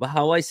 But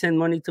how I send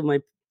money to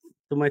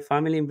my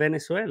family in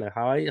Venezuela?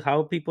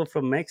 How people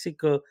from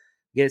Mexico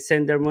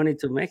send their money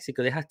to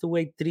Mexico? They have to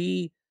wait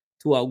 3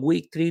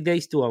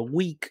 days to a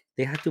week.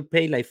 They have to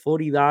pay like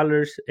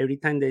 $40 every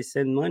time they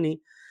send money,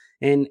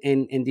 and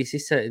this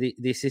is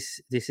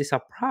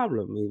a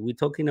problem. We're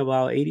talking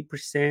about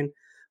 80%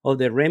 of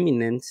the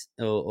remnants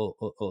or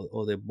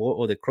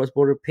the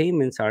cross-border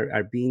payments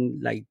are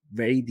being like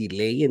very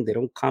delayed, and they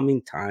don't come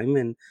in time,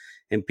 and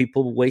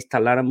people waste a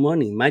lot of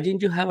money. Imagine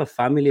you have a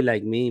family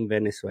like me in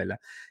Venezuela,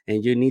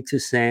 and you need to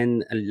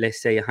send,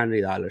 let's say,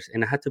 $100,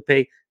 and I had to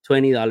pay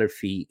 $20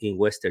 fee in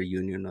Western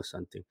Union or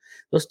something.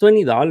 Those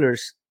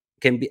 $20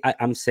 can be,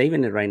 I'm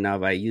saving it right now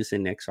by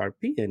using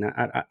XRP, and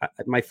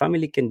my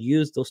family can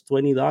use those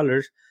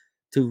 $20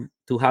 to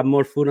have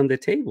more food on the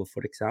table,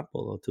 for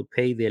example, or to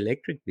pay the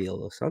electric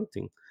bill or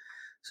something.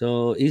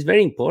 So it's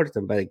very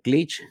important. But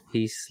Glitch,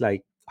 he's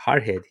like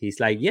hardhead. He's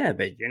like, yeah,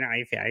 but you know,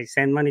 if I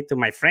send money to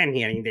my friend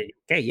here in the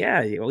UK,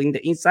 yeah, in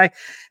the inside,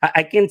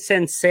 I can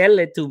sell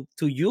it to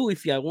you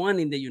if I want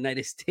in the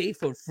United States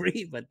for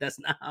free, but that's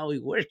not how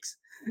it works,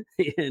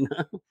 you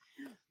know.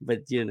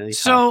 But you know,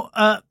 so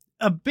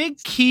a big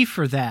key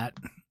for that,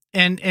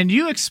 and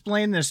you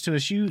explained this to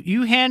us.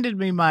 You handed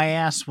me my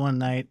ass one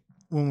night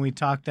when we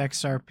talked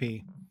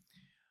XRP,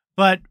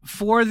 but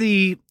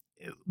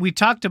we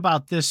talked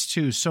about this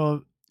too.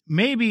 So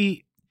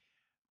maybe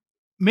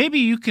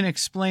you can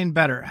explain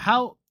better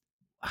how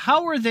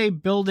are they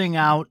building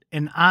out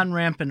an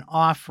on-ramp and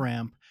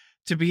off-ramp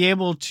to be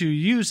able to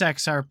use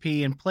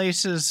XRP in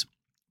places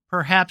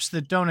perhaps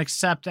that don't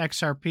accept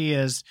XRP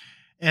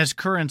as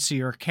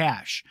currency or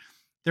cash.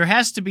 There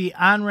has to be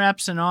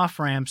on-ramps and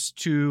off-ramps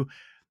to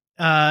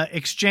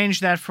exchange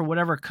that for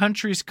whatever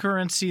country's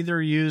currency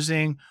they're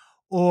using,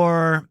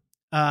 or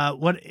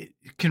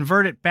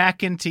convert it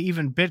back into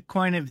even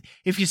Bitcoin.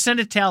 If you send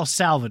it to El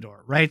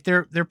Salvador, right,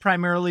 they're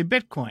primarily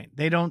Bitcoin.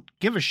 They don't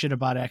give a shit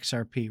about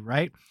XRP,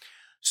 right?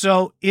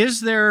 So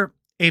is there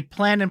a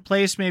plan in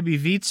place, maybe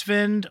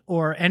Vietsvind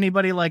or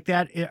anybody like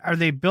that? Are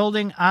they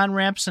building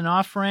on-ramps and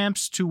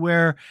off-ramps to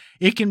where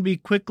it can be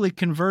quickly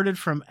converted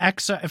from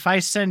XRP? If I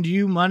send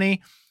you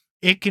money,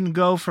 it can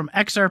go from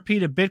XRP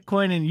to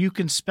Bitcoin, and you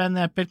can spend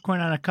that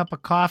Bitcoin on a cup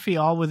of coffee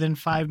all within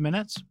 5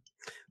 minutes?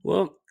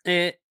 Well,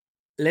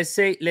 let's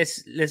say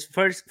let's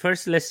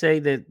say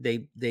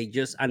that they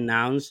just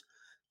announced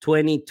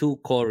 22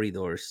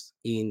 corridors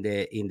in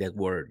the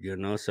world, you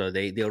know. So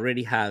they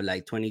already have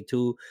like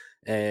 22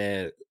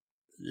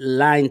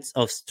 lines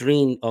of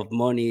stream of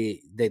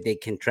money that they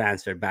can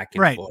transfer back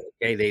and forth.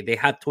 Okay, they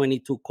have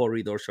 22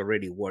 corridors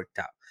already worked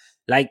out,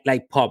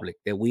 like public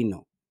that we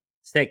know.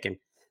 Second,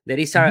 there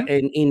is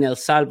in El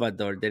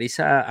Salvador, there is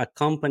a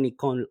company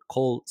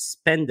called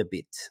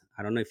Spendabit.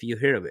 I don't know if you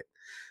hear of it.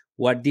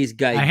 What this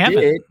guy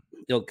did,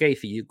 okay,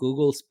 if you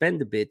Google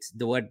Spendabit,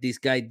 what this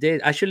guy did,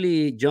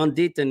 actually, John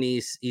Deaton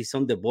is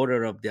on the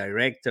board of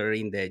director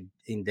in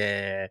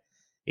the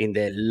in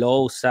the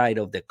low side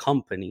of the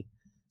company.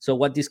 So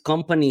what this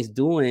company is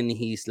doing,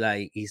 he's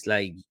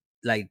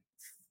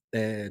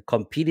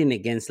competing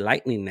against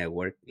Lightning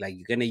Network. Like,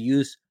 you're gonna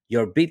use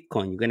your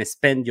Bitcoin, you're gonna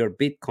spend your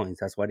Bitcoins.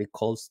 That's what it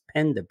calls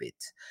spend a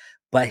bit.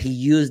 But he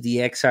used the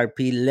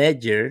XRP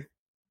ledger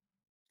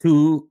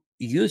to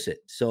use it.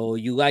 So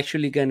you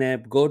actually gonna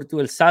go to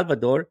El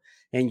Salvador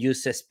and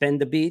use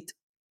spend a bit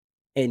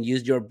and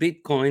use your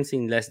Bitcoins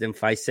in less than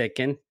 5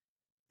 seconds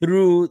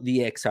through the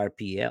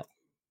XRPL.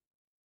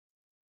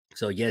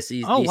 So yes,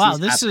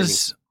 this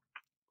is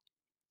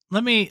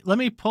let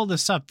me pull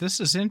this up. This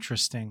is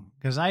interesting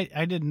because I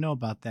didn't know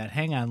about that.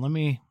 Hang on, let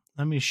me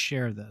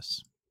share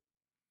this.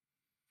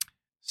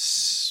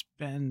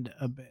 Spend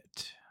a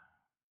bit.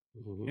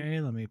 Okay,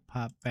 let me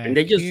pop back. And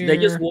they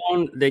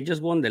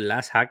just won the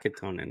last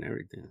hackathon and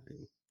everything.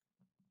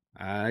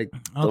 I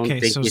don't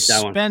think it's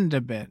that one. Spend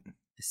a bit.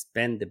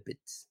 Spend a bit.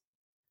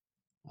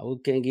 I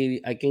can give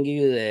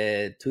you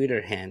the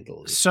Twitter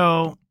handle.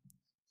 So,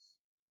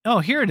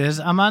 here it is.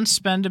 I'm on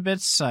Spend a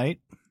Bit's site.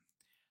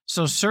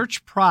 So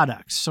search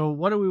products. So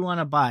what do we want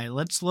to buy?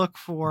 Let's look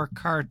for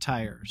car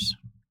tires.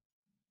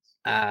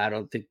 I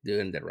don't think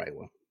they're in the right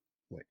one.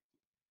 Wait.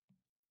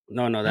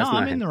 No, that's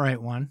not I'm him. in the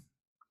right one.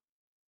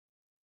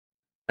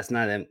 That's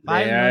not them.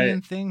 5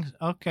 million things.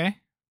 Okay.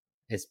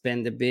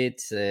 Spend a bit.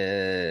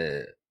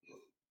 Spend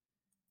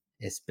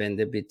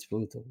a bit. There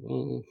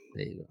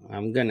you go.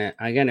 I'm gonna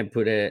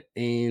put it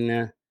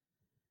in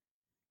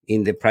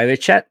the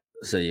private chat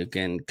so you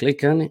can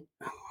click on it.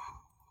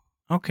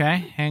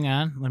 Okay, hang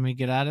on. Let me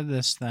get out of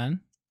this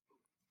then.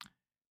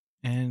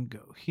 And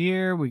go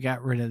here. We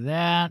got rid of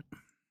that.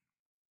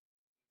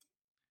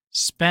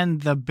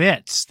 Spend the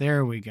bits.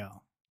 There we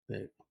go.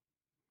 There.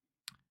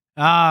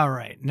 All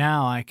right.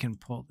 Now I can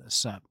pull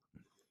this up.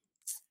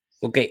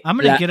 Okay. I'm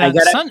going to get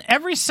on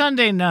every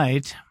Sunday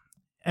night.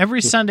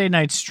 Every Sunday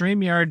night,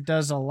 StreamYard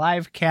does a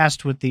live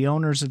cast with the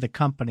owners of the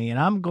company, and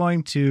I'm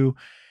going to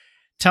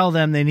tell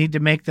them they need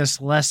to make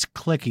this less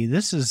clicky.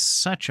 This is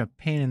such a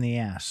pain in the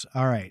ass.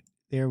 All right.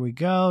 There we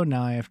go.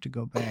 Now I have to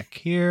go back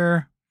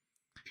here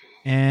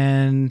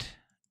and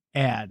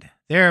add.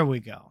 There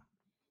we go.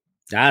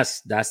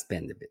 That's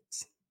Spend the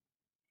Bits.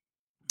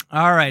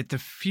 All right. The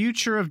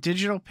future of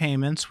digital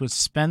payments with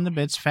Spend the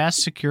Bits,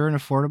 fast, secure, and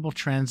affordable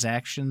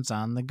transactions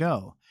on the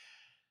go.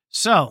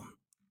 So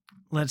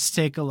let's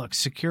take a look.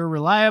 Secure,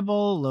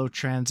 reliable, low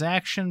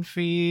transaction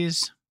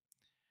fees.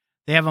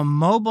 They have a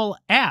mobile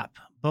app,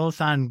 both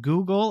on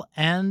Google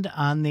and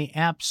on the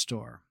App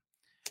Store.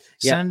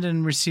 Send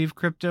and receive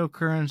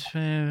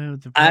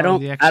cryptocurrency.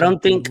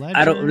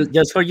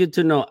 Just for you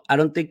to know, I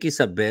don't think it's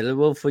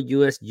available for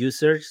US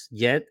users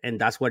yet. And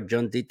that's what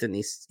John Deaton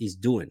is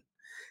doing.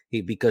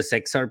 Because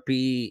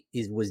XRP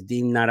was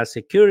deemed not a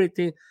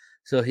security.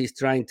 So he's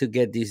trying to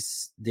get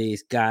this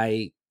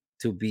guy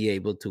to be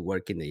able to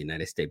work in the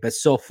United States. But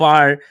so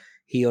far,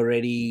 he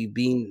already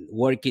been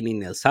working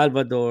in El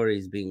Salvador.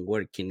 He's been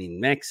working in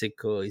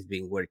Mexico. He's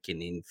been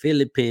working in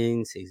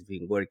Philippines. He's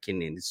been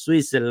working in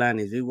Switzerland.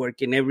 He's been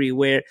working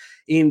everywhere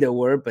in the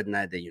world, but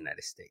not the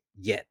United States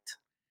yet.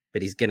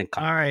 But he's going to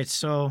come. All right.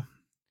 So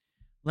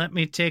let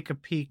me take a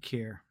peek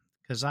here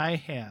because I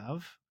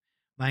have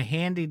my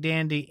handy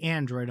dandy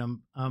Android.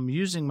 I'm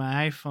using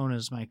my iPhone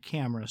as my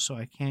camera, so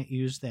I can't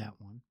use that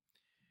one.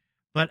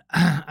 But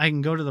I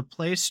can go to the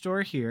Play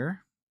Store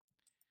here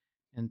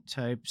and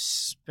type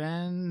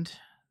Spend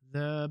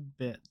the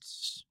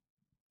Bits.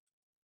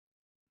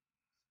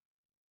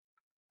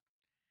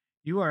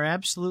 You are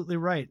absolutely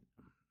right.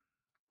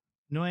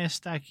 No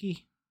está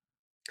aquí.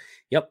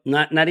 Yep,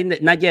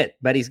 not yet,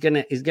 but it's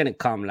gonna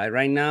come. Like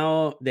right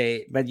now,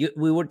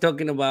 we were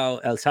talking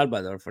about El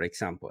Salvador, for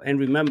example, and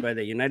remember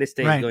the United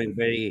States going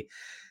very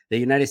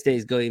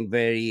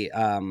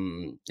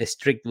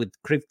strict with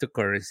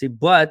cryptocurrency,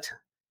 but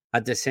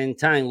at the same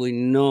time, we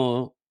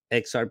know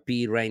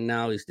XRP right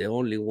now is the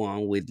only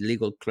one with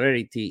legal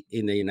clarity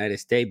in the United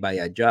States by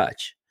a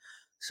judge.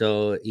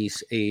 So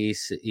is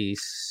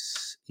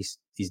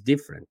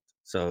different.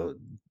 So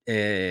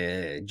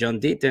John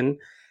Deaton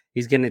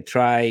is gonna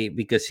try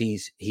because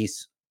he's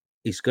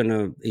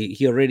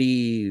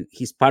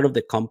part of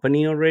the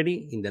company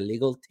already in the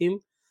legal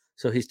team.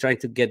 So he's trying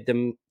to get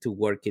them to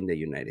work in the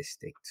United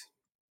States.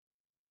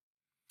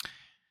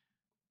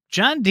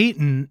 John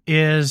Deaton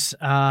is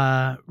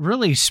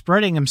really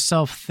spreading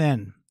himself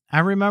thin. I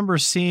remember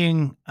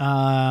seeing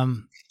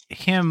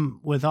him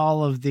with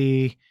all of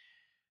the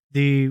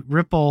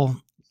Ripple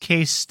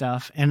case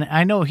stuff, and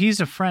I know he's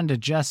a friend of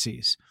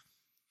Jesse's.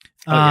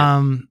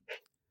 And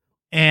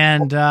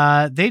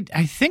I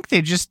think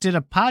they just did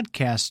a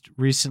podcast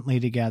recently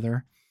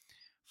together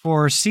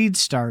for Seed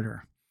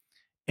Starter,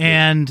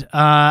 and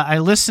I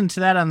listened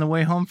to that on the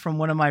way home from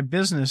one of my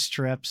business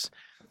trips.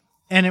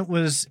 And it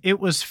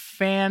was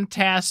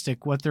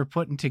fantastic what they're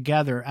putting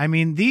together. I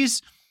mean,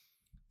 these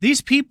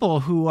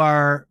people who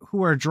are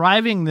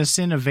driving this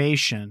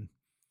innovation,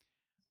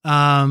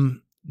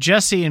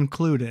 Jesse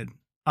included,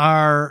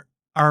 are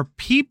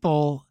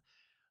people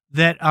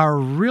that are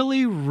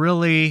really,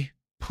 really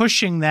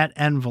pushing that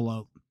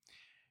envelope.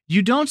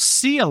 you don't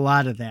see a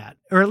lot of that,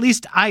 or at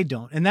least I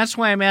don't. And that's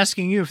why I'm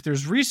asking you if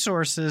there's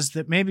resources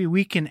that maybe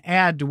we can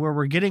add to where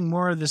we're getting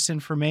more of this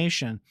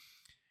information.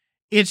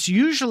 It's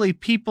usually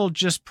people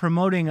just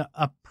promoting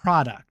a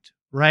product,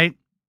 right?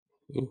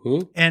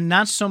 Mm-hmm. And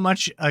not so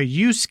much a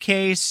use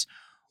case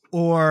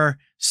or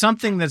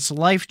something that's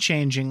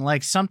life-changing,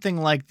 like something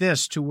like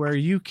this, to where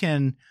you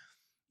can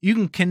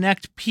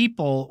connect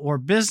people or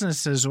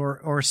businesses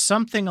or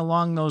something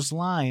along those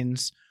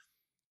lines.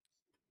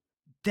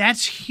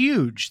 That's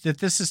huge that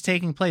this is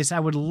taking place. I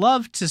would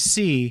love to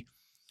see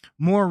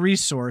more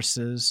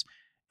resources,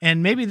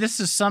 and maybe this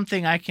is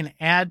something I can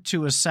add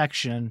to a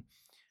section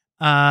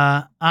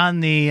on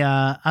the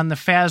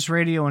Faz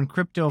Radio and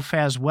Crypto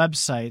Faz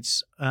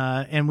websites,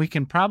 and we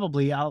can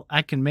probably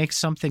I can make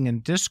something in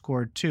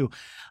Discord too.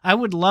 I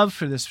would love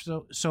for this.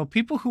 So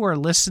people who are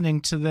listening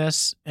to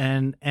this,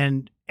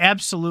 and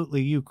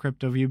absolutely you,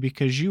 CryptoView,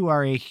 because you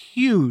are a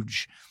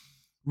huge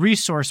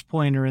resource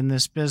pointer in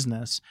this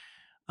business.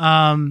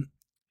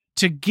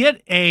 To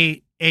get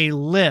a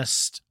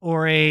list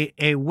or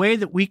a way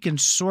that we can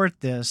sort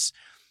this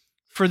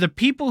for the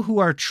people who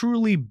are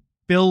truly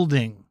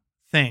building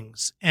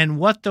things and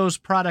what those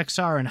products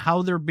are and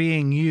how they're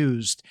being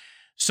used,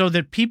 so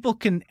that people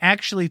can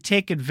actually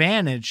take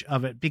advantage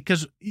of it.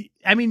 Because,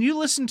 I mean, you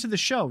listen to the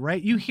show,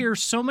 right? You hear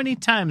so many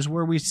times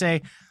where we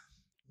say,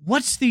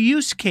 what's the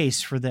use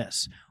case for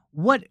this?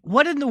 What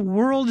in the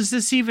world is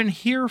this even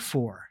here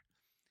for?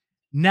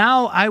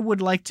 Now I would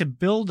like to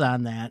build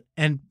on that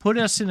and put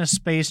us in a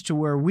space to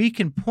where we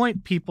can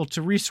point people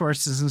to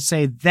resources and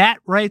say, that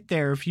right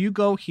there, if you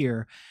go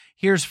here,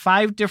 here's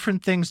 5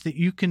 different things that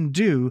you can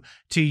do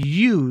to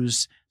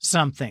use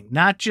something,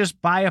 not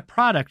just buy a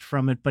product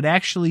from it, but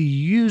actually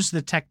use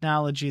the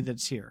technology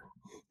that's here.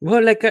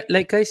 Well,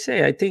 like I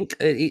say, I think,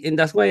 and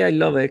that's why I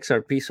love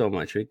XRP so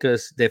much,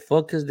 because the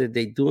focus that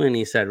they're doing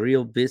is a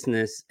real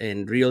business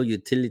and real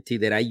utility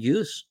that I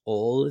use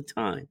all the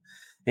time.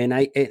 And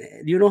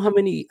you know how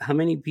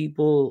many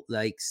people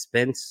like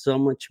spend so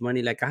much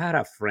money? Like I had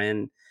a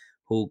friend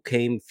who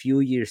came a few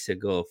years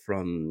ago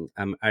from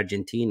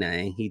Argentina,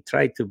 and he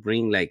tried to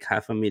bring like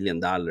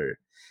 $500,000,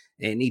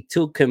 and it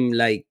took him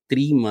like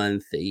 3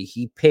 months.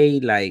 He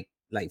paid like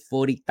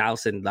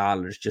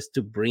 $40,000 just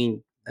to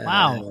bring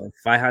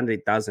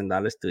 $500,000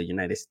 to the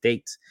United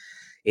States.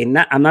 And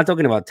I'm not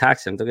talking about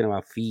tax. I'm talking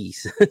about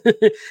fees.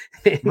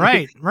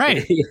 Right.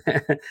 Yeah.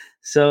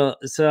 So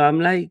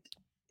I'm like,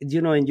 you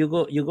know, and you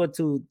go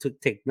to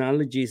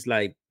technologies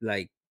like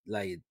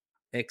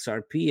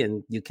XRP,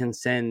 and you can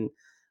send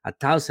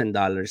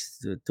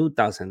 $1,000 to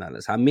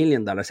 $2,000, $1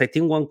 million. I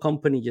think one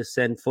company just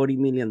sent $40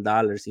 million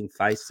in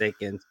 5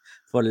 seconds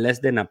for less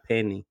than a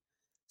penny.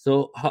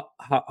 So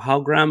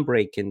how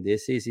groundbreaking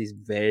this is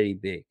very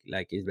big.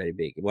 Like, it's very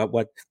big.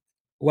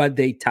 What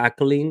they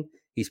tackling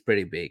is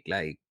pretty big.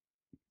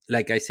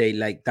 Like I say,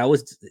 like that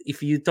was,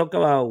 if you talk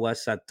about what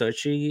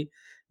Satoshi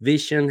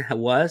vision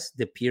was,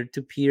 the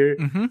peer-to-peer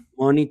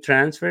money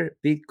transfer,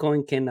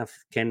 Bitcoin can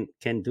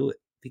do it.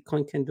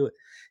 Bitcoin can do it.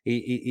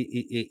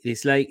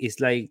 It's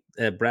like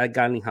Brad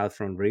Garlinghouse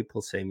from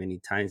Ripple say many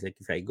times, like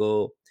if I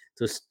go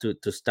to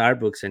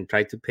Starbucks and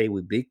try to pay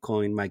with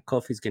Bitcoin, my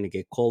coffee is going to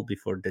get cold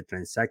before the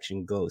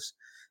transaction goes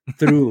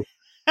through.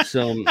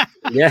 So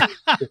yeah.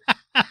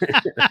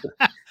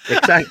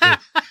 Exactly.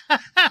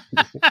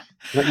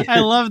 I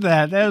love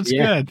that. That's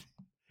good.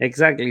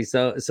 Exactly.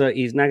 So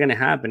it's not going to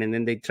happen. And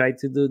then they try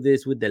to do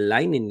this with the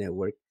Lightning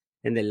Network,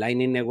 and the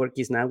Lightning Network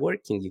is not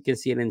working. You can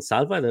see it in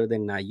Salvador. They're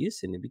not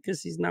using it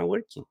because it's not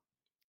working.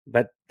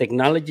 But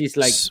technologies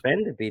like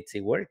Spendabits,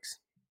 it works.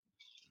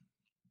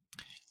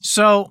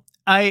 So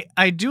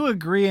I do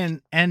agree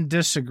and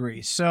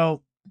disagree.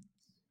 So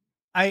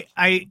I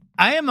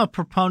am a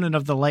proponent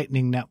of the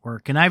Lightning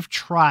Network, and I've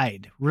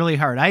tried really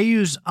hard. I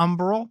use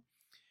Umbrel,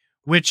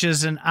 which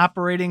is an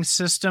operating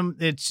system.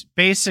 It's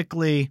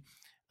basically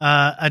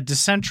a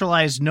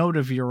decentralized node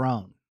of your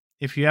own,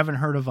 if you haven't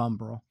heard of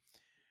Umbrel.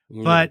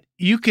 But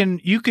you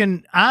can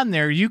on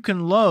there, you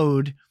can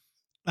load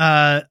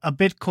a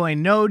Bitcoin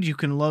node, you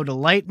can load a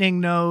Lightning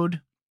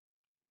node,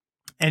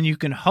 and you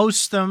can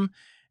host them.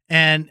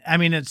 And I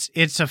mean,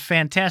 it's a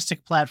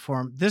fantastic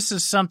platform. This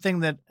is something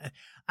that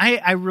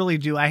I really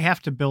do. I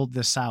have to build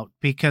this out,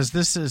 because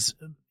this is,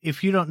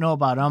 if you don't know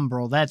about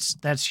Umbrel,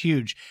 that's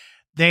huge.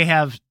 They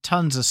have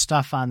tons of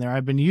stuff on there.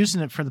 I've been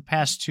using it for the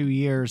past 2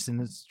 years,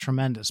 and it's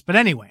tremendous. But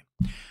anyway,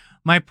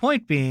 my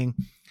point being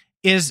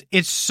is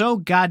it's so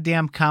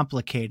goddamn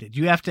complicated.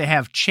 You have to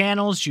have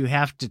channels. You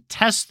have to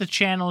test the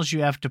channels.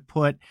 You have to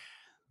put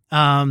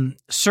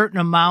certain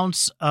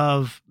amounts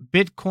of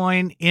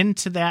Bitcoin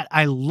into that.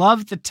 I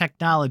love the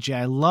technology.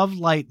 I love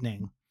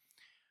Lightning.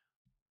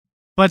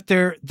 But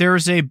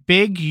there's a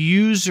big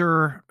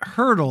user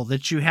hurdle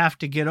that you have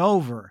to get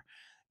over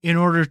in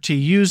order to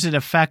use it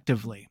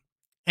effectively.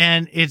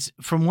 And it's,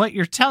 from what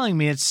you're telling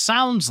me, it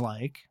sounds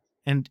like,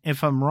 and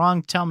if I'm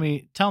wrong, tell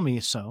me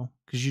so,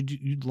 because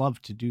you'd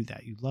love to do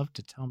that. You'd love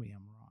to tell me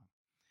I'm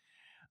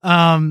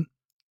wrong.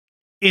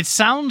 It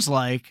sounds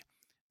like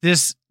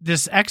this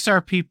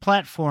XRP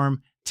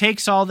platform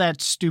takes all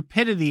that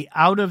stupidity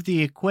out of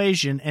the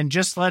equation and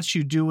just lets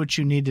you do what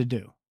you need to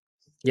do.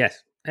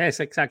 Yes,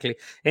 exactly.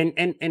 And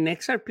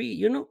XRP,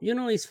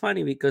 it's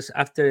funny because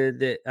after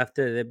the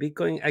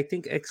Bitcoin, I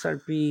think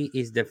XRP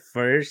is the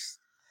first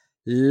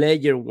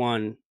ledger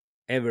one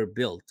ever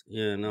built.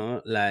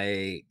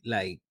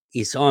 Like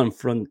it's on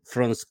from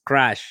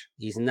scratch.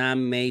 It's not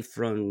made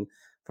from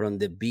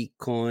the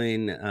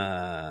Bitcoin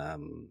uh,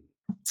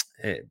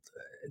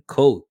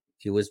 code.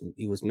 It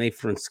was made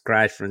from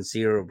scratch, from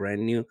zero,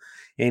 brand new.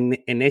 And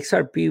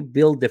XRP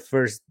built the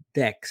first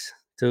DEX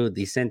to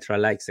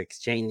decentralized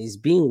exchange. It's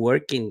been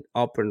working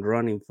up and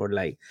running for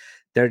like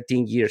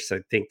 13 years, I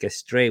think,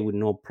 straight with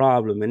no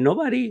problem, and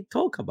nobody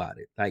talk about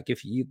it. Like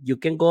if you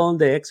can go on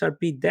the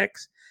XRP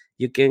DEX,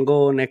 you can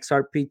go on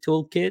XRP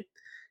Toolkit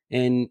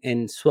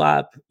and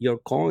swap your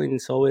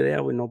coins over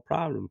there with no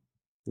problem.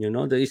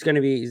 It's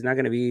not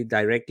gonna be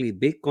directly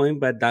Bitcoin,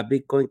 but that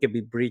Bitcoin can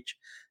be breached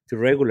to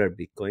regular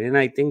Bitcoin. And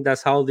I think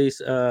that's how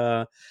these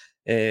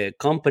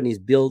companies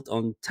built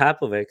on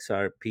top of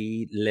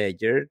XRP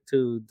Ledger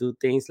to do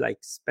things like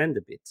spend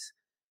the bits.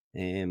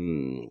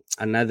 They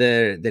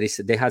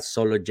had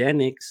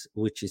Sologenics,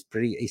 which is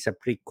a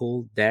pretty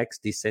cool DEX,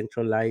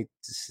 decentralized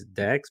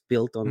DEX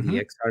built on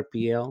the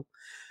XRPL.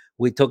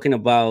 We're talking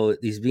about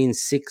there's been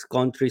 6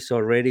 countries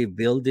already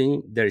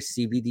building their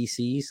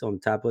CBDCs on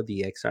top of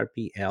the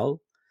XRPL.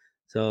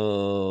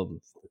 So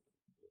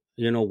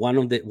one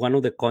of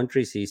the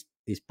countries is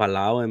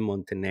Palau and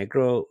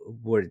Montenegro,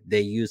 where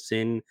they're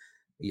using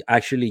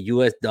actually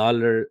US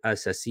dollar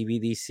as a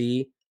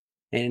CBDC.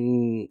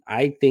 And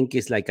I think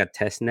it's like a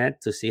test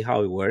net to see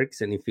how it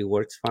works. And if it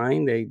works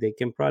fine, they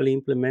can probably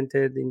implement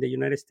it in the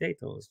United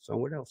States or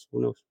somewhere else.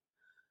 Who knows?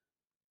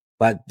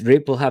 But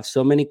Ripple have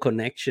so many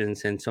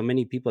connections and so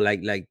many people,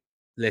 like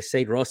let's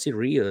say Rosy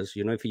Rios.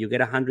 If you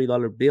get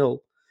 $100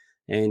 bill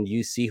and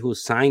you see who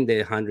signed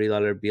the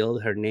 $100 bill,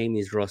 her name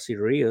is Rosy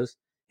Rios,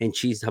 and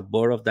she's a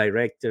board of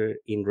director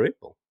in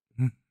Ripple.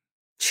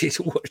 She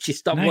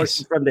stopped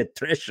working from the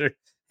treasurer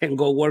and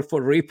go work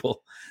for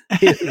Ripple.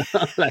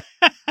 The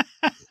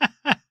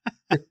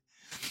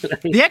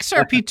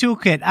XRP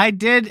Toolkit,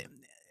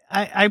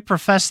 I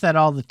profess that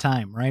all the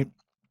time, right?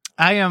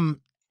 I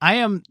am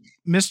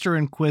Mr.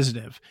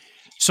 Inquisitive.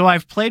 So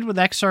I've played with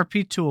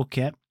XRP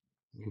Toolkit.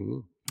 Mm-hmm.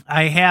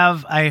 I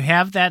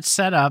have that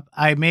set up.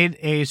 I made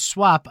a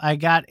swap. I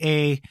got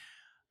an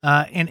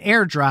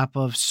airdrop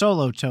of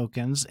Solo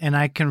tokens, and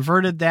I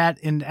converted that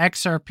into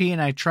XRP,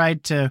 and I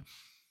tried to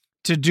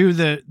do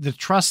the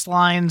trust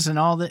lines and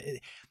all that.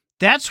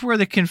 That's where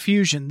the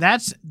confusion.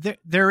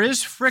 There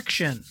is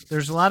friction.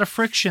 There's a lot of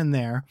friction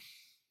there,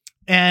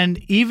 and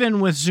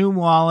even with Zoom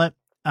Wallet,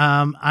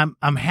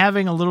 I'm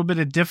having a little bit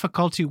of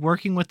difficulty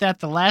working with that.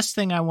 The last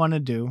thing I want to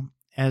do,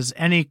 as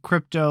any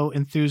crypto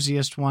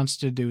enthusiast wants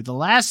to do, the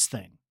last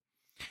thing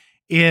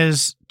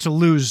is to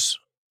lose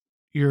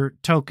your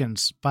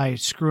tokens by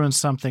screwing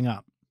something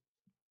up.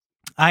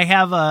 I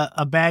have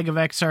a bag of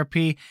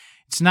XRP.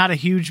 It's not a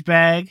huge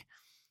bag.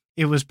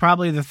 It was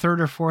probably the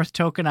 3rd or 4th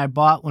token I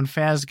bought when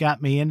Faz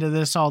got me into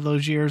this all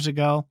those years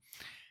ago.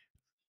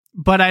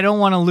 But I don't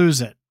want to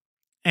lose it.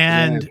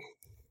 And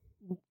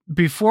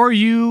before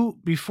you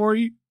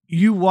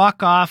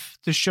walk off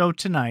the show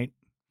tonight,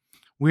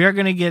 we are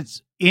going to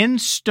get in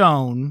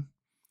stone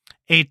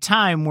a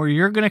time where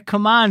you're going to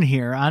come on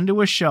here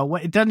onto a show.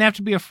 It doesn't have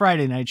to be a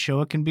Friday night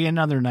show. It can be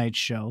another night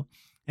show,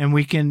 and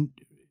we can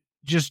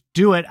just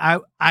do it. I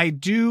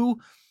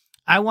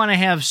want to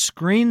have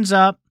screens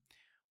up,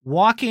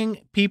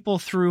 walking people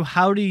through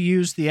how to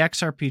use the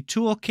XRP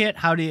Toolkit,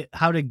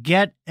 how to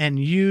get and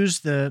use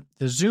the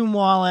Zoom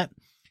Wallet,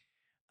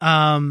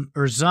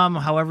 or Zum,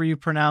 however you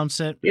pronounce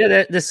it.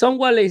 Yeah, the Zoom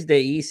Wallet is the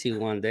easy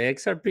one. The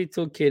XRP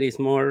Toolkit is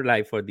more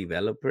like for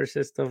developers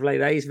and stuff like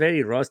that. It's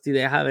very rusty.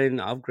 They haven't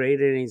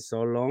upgraded in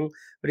so long,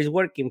 but it's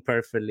working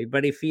perfectly.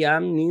 But if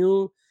I'm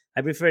new,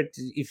 I prefer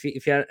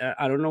if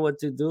I don't know what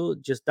to do,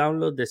 just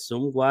download the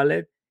Zoom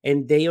Wallet,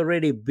 and they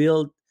already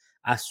built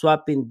a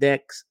swapping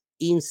DEX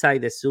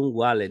inside the Zoom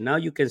Wallet. Now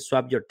you can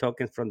swap your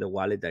tokens from the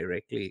wallet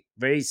directly.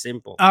 Very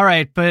simple. All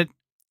right, but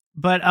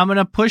I'm going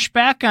to push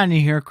back on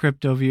you here,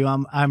 CryptoView.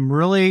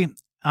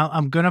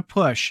 I'm going to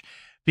push,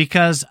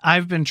 because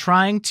I've been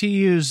trying to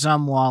use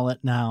Zum Wallet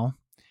now,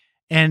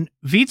 and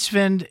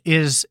Vietsvind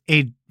is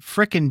a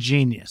freaking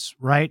genius,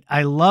 right?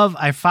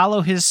 I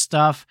follow his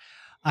stuff.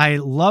 I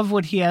love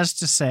what he has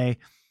to say,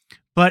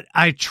 but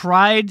I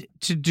tried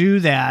to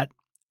do that,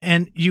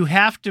 and you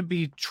have to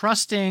be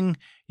trusting.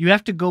 You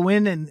have to go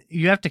in and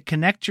you have to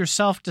connect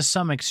yourself to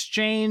some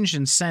exchange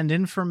and send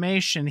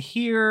information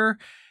here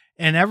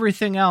and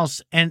everything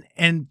else. And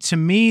to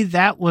me,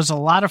 that was a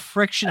lot of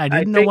friction. I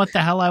didn't know what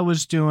the hell I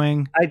was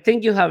doing. I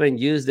think you haven't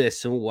used the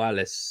Zoom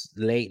wallets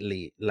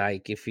lately.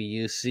 Like if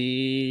you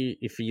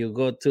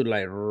go to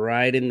like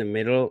right in the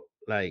middle,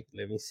 like,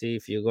 let me see,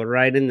 if you go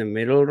right in the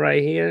middle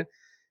right here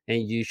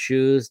and you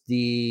choose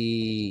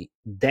the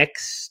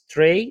DEX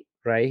tray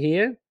right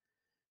here,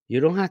 you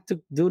don't have to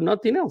do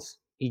nothing else.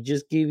 It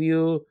just give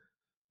you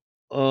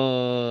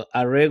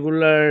a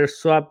regular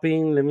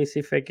swapping. Let me see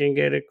if I can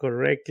get it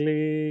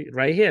correctly.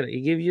 Right here,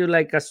 it gives you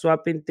like a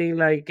swapping thing,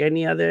 like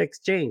any other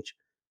exchange.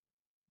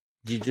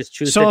 You just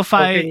choose the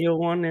token you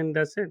want, and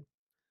that's it.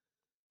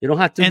 You don't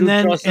have to do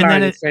cross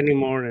lines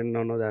anymore and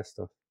none of that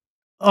stuff.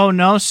 Oh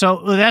no!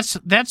 So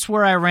that's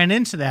where I ran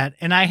into that,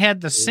 and I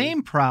had the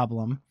same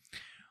problem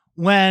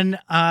when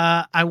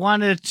I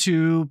wanted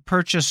to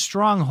purchase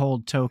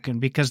Stronghold token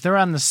because they're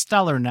on the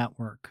Stellar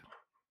network.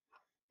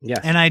 Yeah,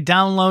 and I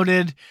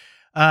downloaded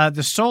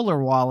the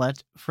Solar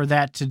wallet for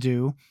that to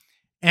do,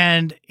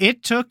 and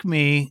it took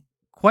me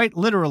quite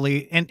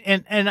literally.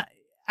 And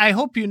I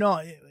hope you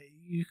know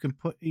you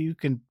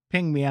can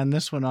ping me on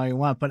this one all you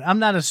want, but I'm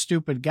not a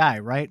stupid guy,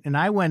 right? And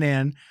I went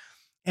in,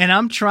 and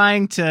I'm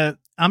trying to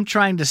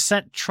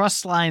set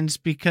trust lines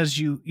because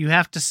you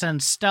have to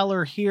send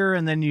Stellar here,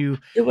 and then you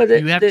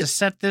have to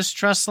set this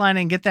trust line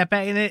and get that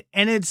back.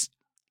 And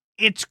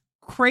it's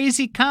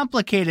crazy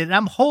complicated.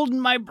 I'm holding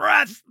my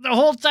breath the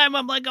whole time.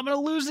 I'm like, I'm going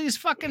to lose these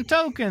fucking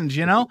tokens,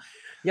 you know?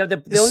 Yeah.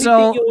 The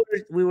only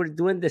thing we were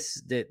doing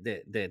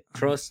the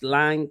trust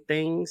line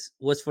things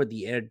was for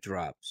the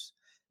airdrops.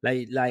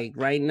 Like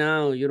right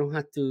now, you don't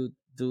have to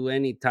do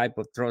any type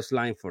of trust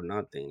line for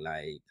nothing,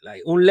 like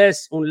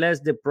unless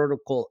the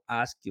protocol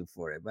asks you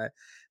for it. But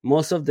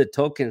most of the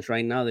tokens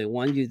right now, they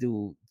want you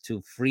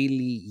to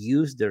freely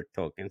use their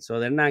tokens, so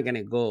they're not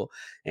gonna go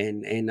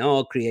and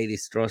create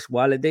this trust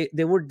wallet.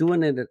 They were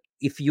doing it.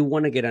 If you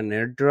want to get an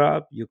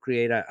airdrop, you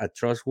create a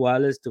trust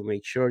wallet to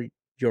make sure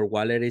your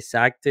wallet is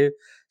active,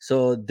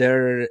 so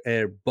their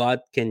bot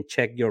can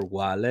check your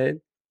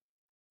wallet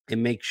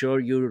and make sure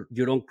you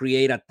don't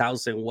create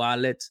 1,000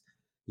 wallets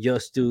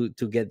just to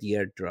get the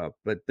airdrop.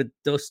 But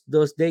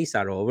those days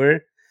are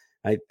over,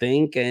 I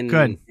think. And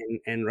good.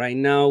 And right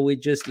now, we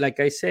just, like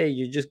I say,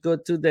 you just go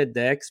to the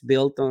DEX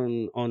built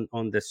on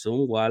the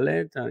Zoom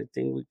wallet. I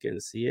think we can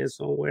see it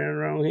somewhere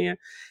around here,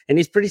 and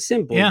it's pretty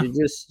simple. Yeah.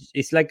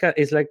 It's like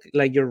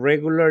your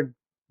regular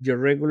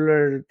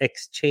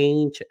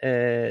exchange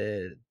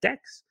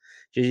DEX.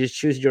 You just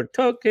choose your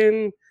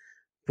token,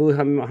 put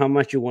how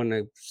much you want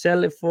to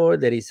sell it for.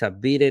 There is a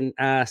bid and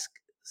ask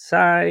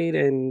side,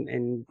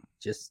 and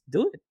just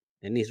do it.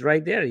 And it's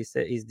right there. It's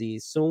the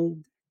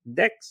Zoom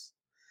DEX.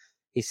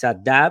 It's a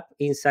dApp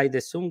inside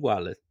the Zoom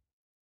wallet.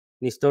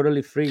 And it's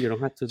totally free. You don't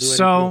have to do anything.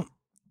 So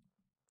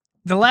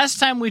the last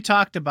time we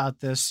talked about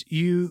this,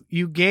 you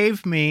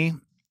gave me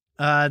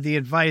the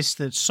advice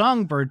that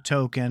Songbird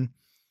token,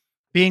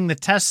 being the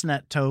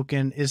testnet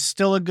token, is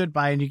still a good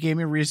buy, and you gave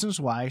me reasons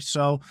why.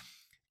 So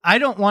I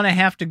don't want to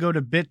have to go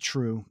to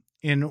BitTrue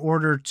in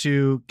order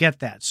to get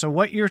that. So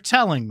what you're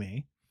telling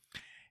me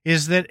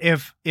is that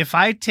if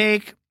I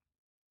take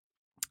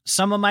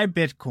some of my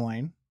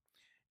Bitcoin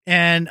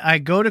and I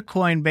go to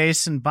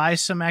Coinbase and buy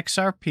some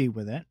XRP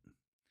with it,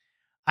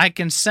 I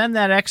can send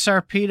that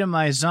XRP to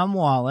my Zum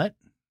wallet,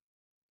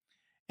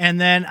 and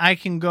then I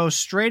can go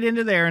straight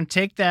into there and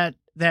take that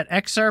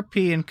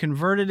XRP and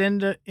convert it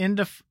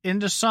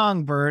into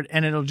Songbird,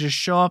 and it'll just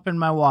show up in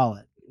my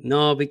wallet.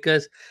 No,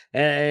 because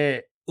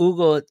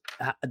Hugo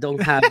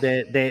don't have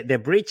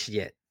the bridge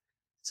yet.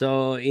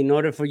 So in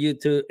order for you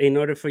to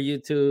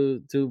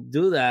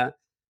do that,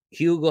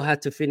 Hugo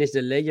had to finish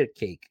the layer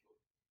cake,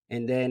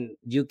 and then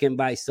you can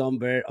buy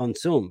Songbird on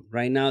Zoom.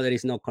 Right now, there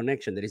is no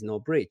connection, there is no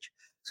bridge.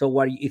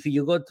 So if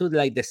you go to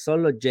like the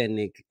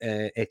Sologenic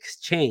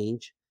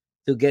exchange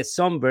to get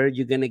Songbird,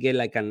 you're gonna get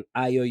like an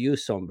IOU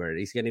Songbird.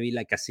 It's gonna be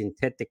like a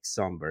synthetic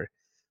Songbird,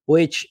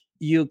 which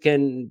you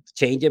can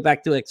change it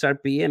back to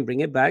XRP and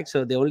bring it back.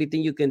 So the only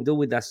thing you can do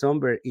with that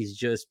Songbird is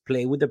just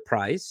play with the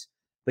price,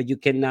 but you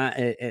cannot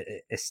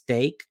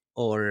stake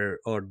or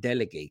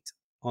delegate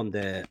on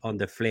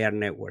the Flare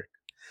network.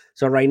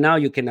 So right now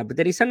you cannot. But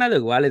there is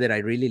another wallet that I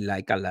really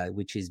like a lot,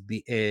 which is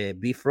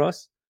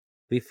Bifrost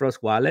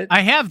wallet.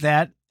 I have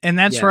that, and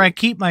that's where I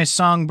keep my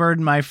Songbird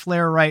and my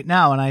Flare right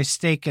now, and I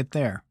stake it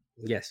there.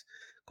 Yes,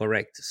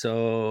 correct.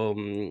 So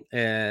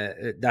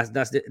that's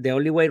the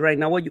only way right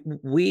now.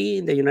 We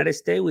in the United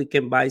States, we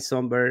can buy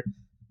Songbird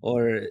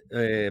or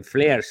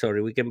Flare.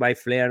 Sorry, we can buy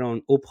Flare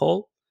on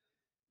Uphold.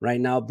 Right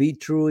now,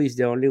 BitTrue is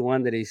the only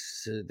one that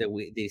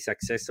is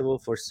accessible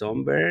for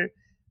Songbird.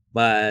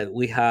 But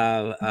we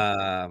have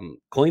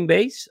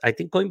Coinbase. I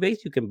think Coinbase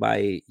you can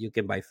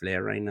buy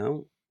Flare right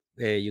now.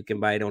 You can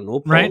buy it on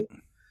Uphold. Right.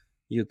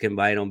 You can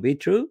buy it on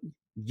BitTrue.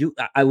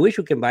 I wish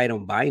you can buy it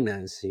on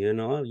Binance. You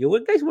know,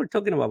 you guys were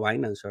talking about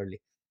Binance earlier.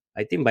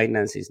 I think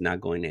Binance is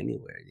not going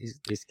anywhere.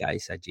 This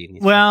guy's a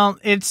genius. Well,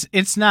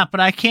 it's not, but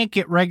I can't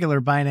get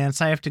regular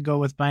Binance. I have to go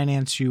with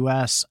Binance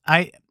US.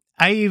 I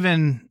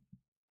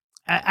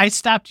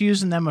stopped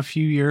using them a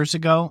few years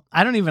ago.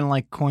 I don't even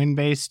like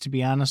Coinbase, to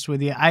be honest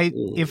with you.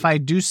 If I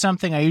do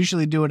something, I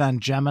usually do it on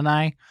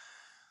Gemini.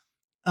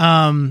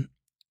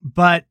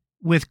 But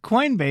with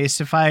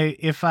Coinbase,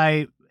 if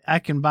I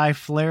can buy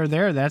Flare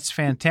there, that's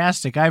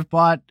fantastic. I've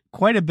bought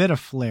quite a bit of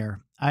Flare.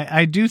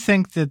 I do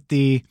think that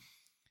the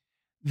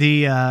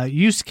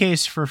use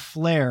case for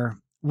Flare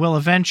will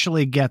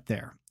eventually get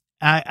there.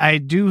 I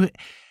do,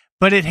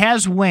 but it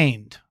has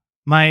waned.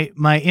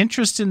 my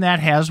interest in that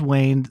has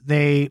waned.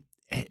 They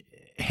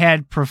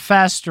had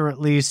professed, or at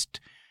least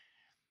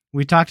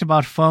we talked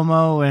about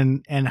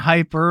FOMO and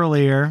hype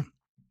earlier.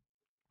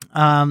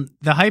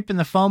 The hype and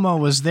the FOMO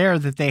was there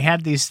that they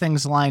had these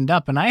things lined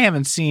up, and I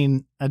haven't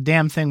seen a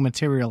damn thing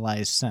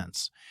materialize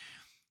since.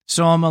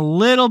 So I'm a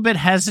little bit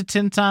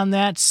hesitant on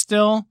that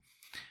still,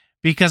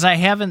 because I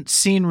haven't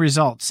seen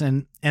results.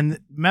 And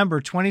remember,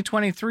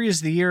 2023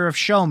 is the year of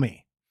show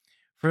me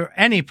for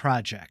any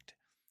project.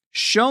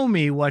 Show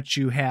me what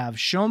you have.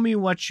 Show me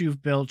what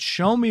you've built.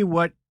 Show me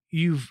what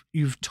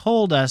you've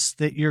told us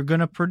that you're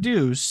going to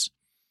produce.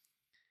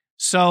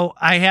 So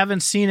I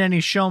haven't seen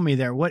any show me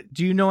there. What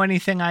do you know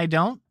anything I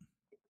don't?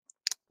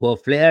 Well,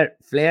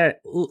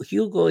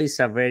 Hugo is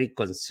a very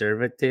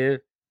conservative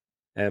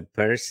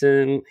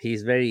person.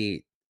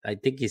 I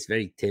think he's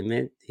very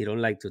timid. He don't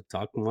like to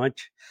talk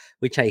much,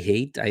 which I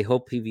hate. I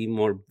hope he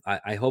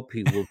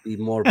will be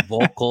more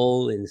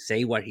vocal and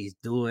say what he's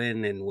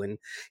doing. And when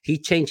he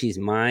changes his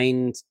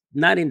mind,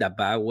 not in a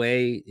bad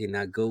way, in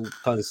a good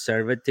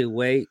conservative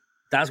way,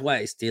 that's why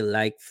I still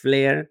like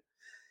Flair.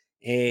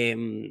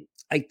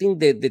 I think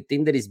that the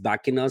thing that is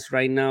backing us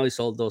right now is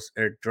all those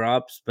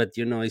airdrops, but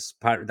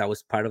that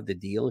was part of the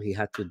deal. He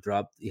had to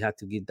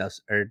give those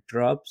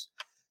airdrops.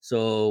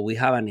 So we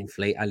have a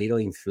little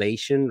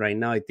inflation right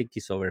now. I think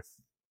it's over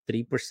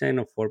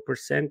 3% or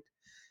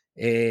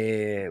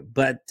 4%.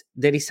 But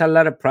there is a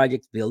lot of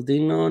projects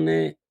building on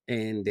it,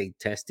 and they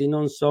testing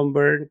on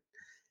Sunbird,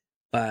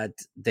 but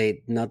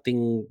they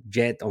nothing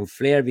yet on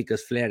Flare,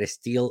 because Flare is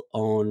still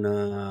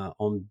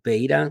on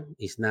beta.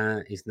 It's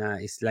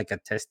like a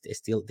test.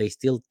 They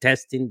still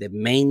testing the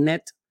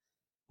mainnet,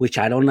 which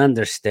I don't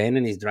understand,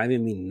 and it's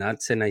driving me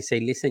nuts. And I say,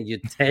 listen, you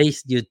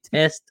test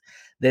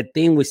the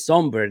thing with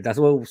Sunbird. That's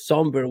what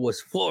Sunbird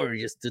was for,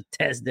 just to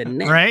test the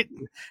net. Right.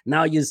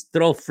 Now you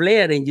throw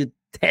Flare and you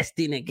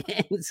testing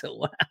again.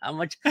 So how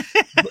much?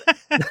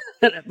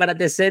 but at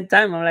the same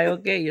time, I'm like,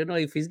 okay,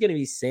 if it's gonna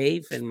be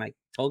safe and my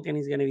token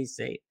is gonna be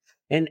safe,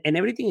 and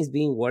everything is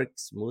being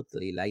worked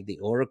smoothly. Like the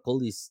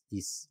Oracle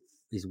is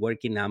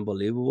working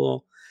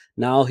unbelievable.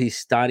 Now he's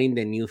starting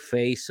the new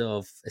phase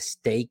of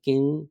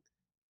staking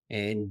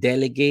and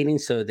delegating.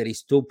 So there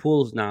is 2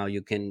 pools now.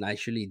 You can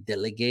actually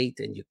delegate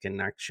and you can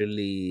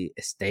actually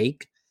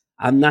stake.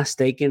 I'm not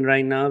staking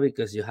right now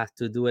because you have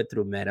to do it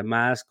through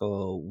MetaMask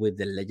or with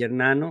the Ledger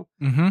Nano.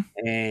 Mm-hmm.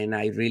 And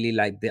I really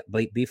like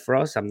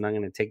Bifrost. I'm not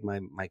going to take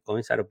my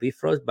coins out of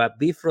Bifrost, but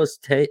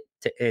Bifrost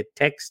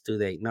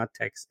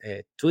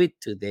tweet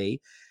today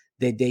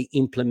that they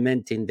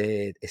implementing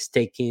the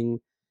staking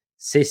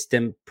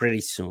system pretty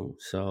soon.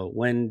 So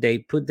when they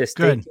put the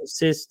staking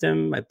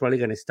system, I'm probably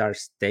going to start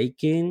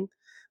staking,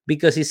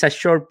 because it's a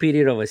short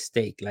period of a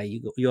stake. Like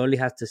you only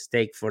have to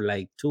stake for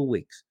like 2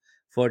 weeks,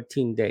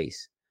 14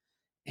 days.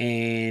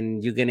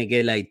 And you're going to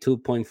get like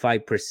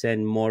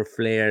 2.5% more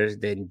flares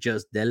than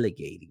just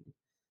delegating.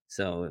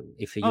 So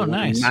if you want to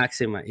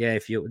maximize,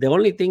 the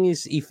only thing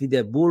is if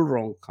the bull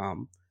run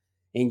come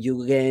and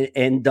you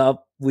end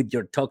up with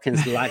your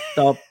tokens locked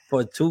up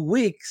for 2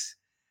 weeks.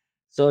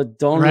 So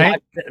don't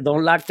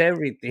lock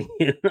everything,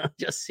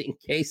 just in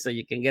case, so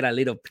you can get a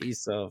little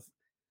piece of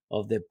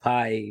the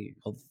pie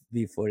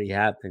before it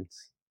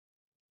happens.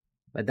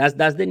 But that's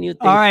the new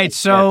thing. All right,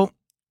 so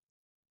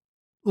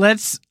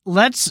let's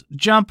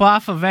jump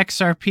off of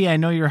XRP. I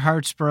know your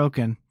heart's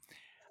broken.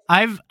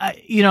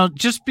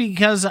 Just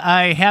because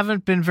I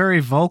haven't been very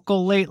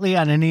vocal lately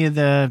on any of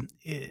the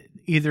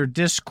either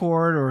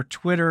Discord or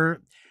Twitter,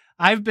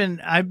 I've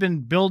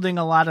been building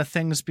a lot of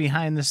things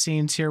behind the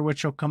scenes here,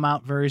 which will come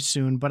out very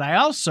soon. But I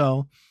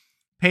also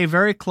pay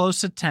very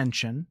close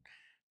attention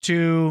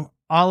to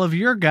all of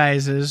your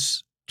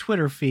guys'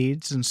 Twitter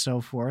feeds and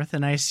so forth.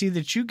 And I see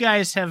that you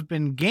guys have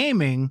been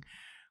gaming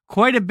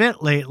quite a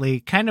bit lately,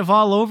 kind of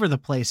all over the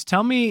place.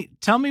 Tell me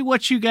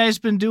what you guys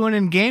been doing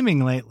in gaming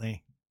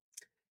lately.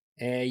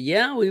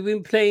 We've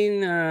been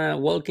playing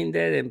Walking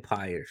Dead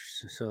Empires.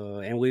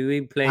 And we've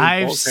been playing.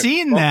 I've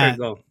seen that.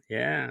 Go.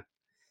 Yeah.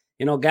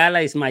 Gala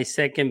is my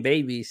second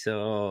baby,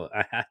 so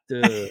I have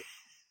to.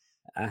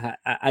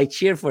 I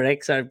cheer for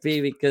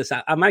XRP because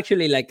I'm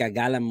actually like a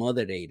Gala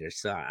moderator,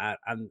 so I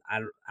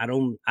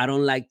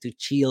don't like to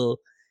chill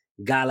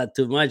Gala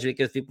too much,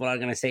 because people are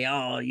gonna say,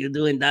 "Oh, you're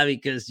doing that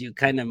because you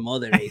kind of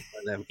moderate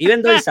for them."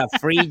 Even though it's a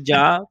free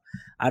job,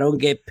 I don't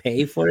get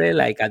paid for it.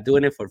 Like, I'm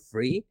doing it for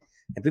free,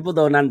 and people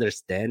don't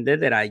understand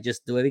it. That I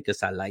just do it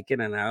because I like it,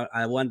 and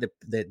I want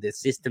the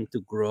system to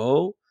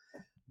grow.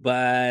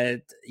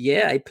 But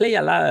yeah, I play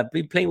a lot. I've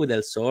been playing with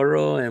El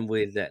Zorro and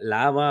with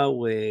Lava,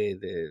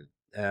 with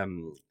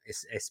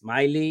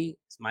Smiley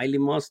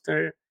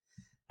Monster.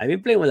 I've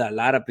been playing with a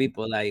lot of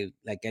people. Like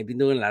I've been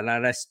doing a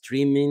lot of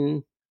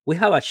streaming. We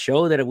have a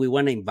show that we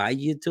want to invite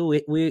you to.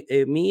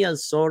 Me, El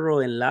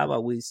Zorro, and Lava,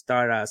 we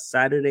start a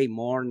Saturday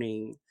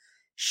morning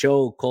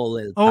show called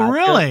El Patio. Oh,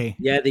 really?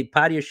 Yeah, the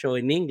patio show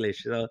in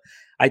English. So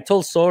I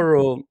told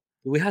Zorro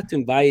we had to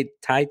invite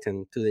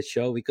Titan to the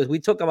show, because we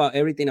talk about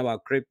everything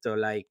about crypto.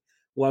 Like,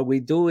 what we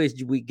do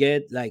is we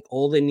get like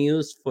all the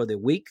news for the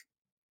week,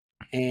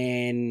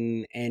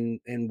 and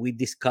we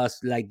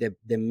discussed like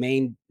the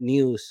main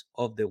news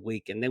of the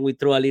week, and then we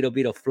throw a little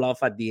bit of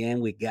fluff at the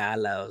end with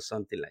gala or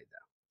something like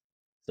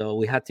that. So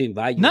we had to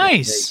invite you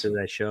nice to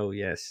that show.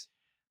 Yes,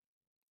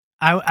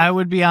 I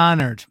would be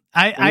honored.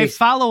 I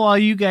follow all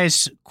you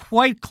guys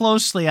quite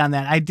closely on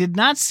that. I did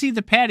not see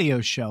the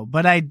patio show,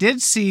 but I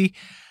did see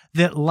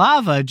that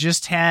Lava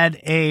just had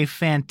a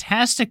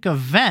fantastic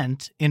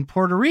event in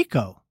Puerto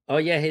Rico. Oh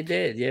yeah, he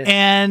did. Yeah,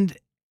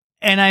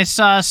 and I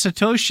saw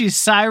Satoshi's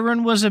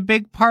Siren was a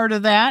big part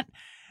of that,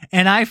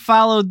 and I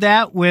followed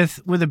that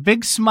with a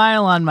big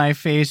smile on my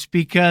face,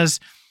 because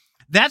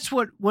that's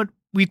what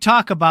we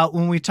talk about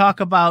when we talk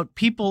about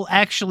people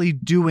actually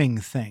doing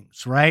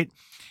things, right?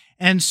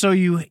 And so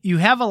you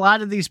have a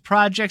lot of these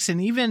projects, and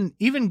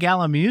even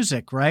Gala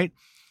Music, right?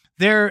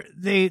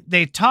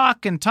 They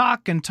talk and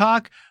talk and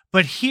talk,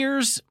 but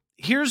here's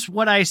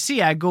what I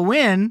see. I go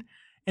in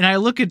and I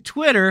look at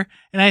Twitter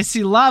and I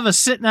see Lava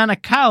sitting on a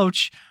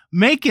couch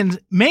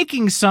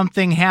making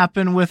something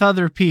happen with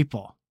other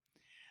people.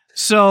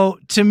 So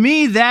to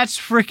me, that's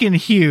freaking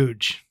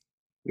huge.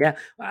 Yeah,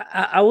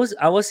 I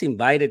was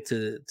invited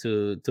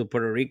to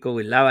Puerto Rico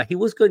with Lava. He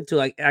was going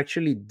to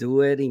actually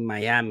do it in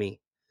Miami.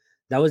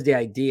 That was the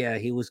idea.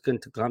 He was going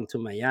to come to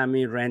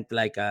Miami, rent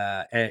like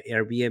a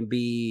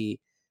Airbnb,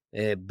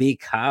 a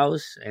big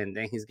house, and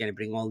then he's gonna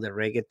bring all the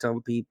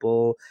reggaeton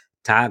people,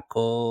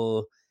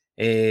 Taco,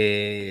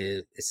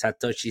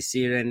 Satoshi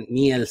Siren,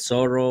 me, El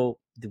Zorro.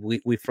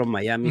 We from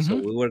Miami, so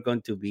we were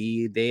going to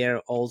be there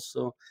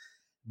also.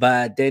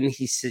 But then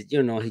he said,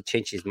 he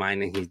changed his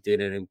mind and he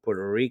did it in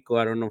Puerto Rico.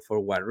 I don't know for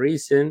what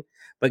reason,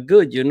 but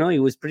good. It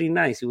was pretty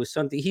nice. It was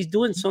something. He's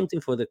doing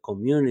something for the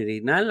community,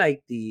 not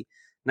like the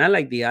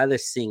other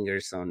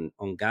singers on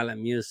Gala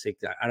Music.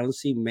 I don't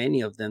see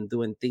many of them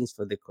doing things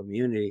for the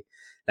community.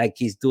 Like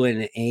he's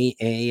doing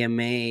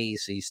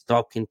AMAs, he's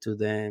talking to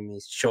them,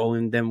 he's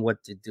showing them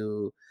what to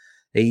do.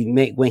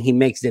 When he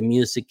makes the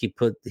music, he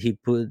put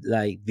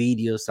like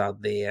videos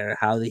out there,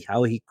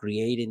 how he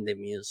creating the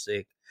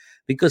music.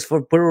 Because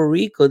for Puerto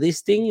Rico,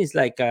 this thing is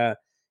like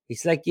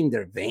it's like in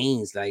their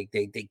veins. Like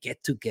they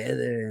get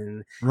together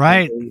and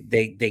right,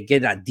 they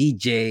get a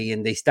DJ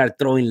and they start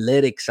throwing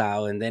lyrics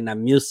out, and then a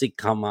music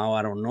come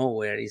out of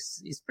nowhere.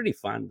 It's pretty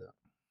fun though.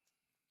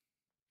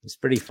 It's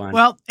pretty fun.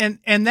 Well,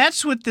 and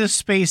that's what this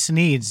space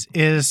needs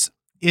is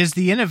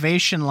the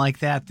innovation like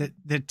that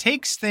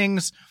takes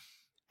things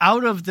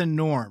out of the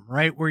norm,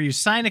 right? Where you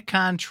sign a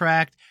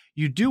contract,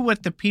 you do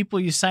what the people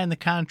you sign the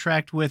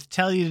contract with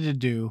tell you to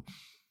do.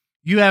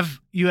 You have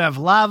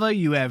Lava,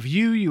 you have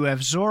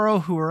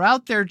Zorro, who are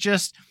out there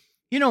just,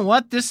 you know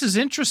what, this is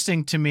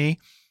interesting to me.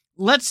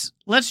 Let's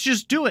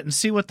just do it and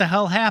see what the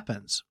hell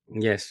happens.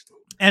 Yes.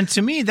 And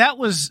to me, that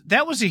was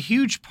a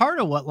huge part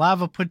of what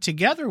Lava put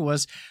together.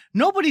 Was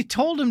nobody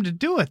told him to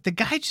do it. The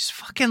guy just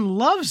fucking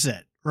loves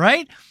it,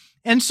 right?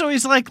 And so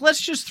he's like, let's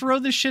just throw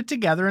this shit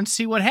together and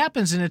see what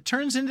happens. And it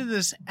turns into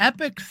this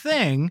epic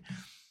thing.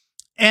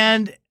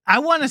 And I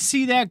want to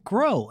see that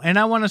grow, and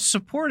I want to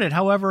support it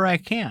however I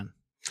can.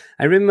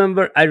 I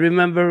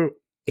remember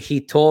he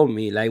told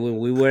me, like, when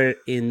we were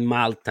in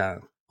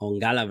Malta on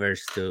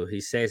Galaverse too, he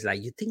says,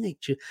 like, you think I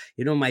should,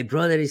 my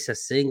brother is a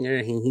singer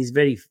and he's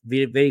very,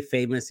 very, very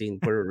famous in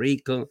Puerto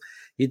Rico.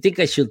 You think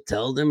I should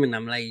tell them? And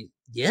I'm like,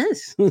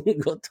 yes,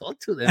 go talk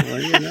to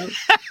them.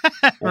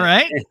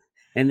 Right.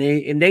 And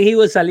then he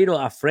was a little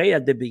afraid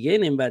at the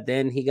beginning, but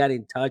then he got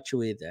in touch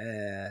with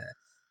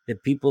the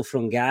people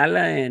from Gala,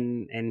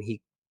 and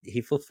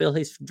he fulfilled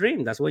his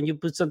dream. That's when you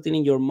put something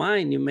in your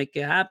mind, you make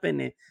it happen,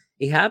 and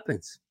it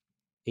happens.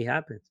 It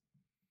happens.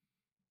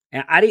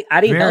 And I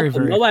didn't help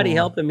him. Nobody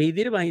helped him. He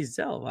did it by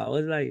himself. I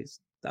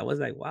was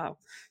like, wow.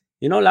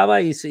 Lava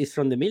is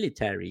from the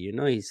military.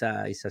 He's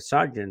a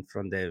sergeant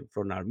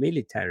from our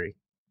military,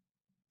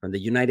 from the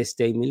United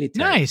States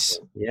military. Nice.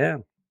 So, yeah.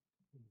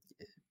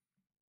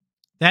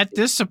 That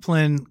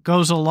discipline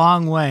goes a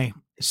long way.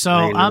 So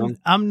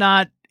I'm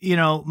not,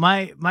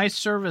 my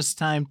service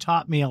time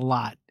taught me a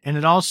lot, and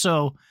it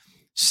also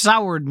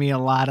soured me a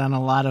lot on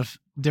a lot of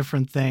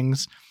different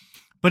things.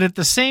 But at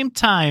the same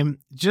time,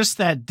 just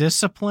that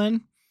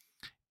discipline,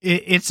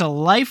 it's a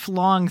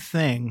lifelong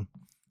thing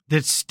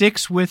that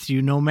sticks with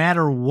you no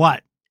matter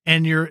what.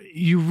 And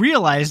you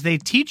realize they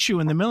teach you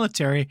in the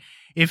military,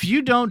 if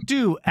you don't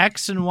do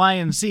X and Y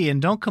and Z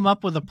and don't come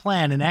up with a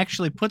plan and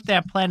actually put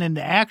that plan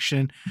into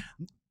action,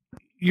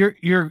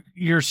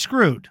 you're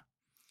screwed.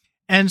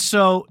 And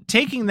so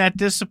taking that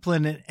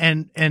discipline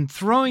and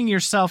throwing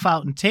yourself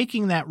out and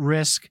taking that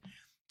risk,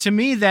 to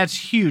me,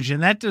 that's huge.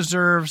 And that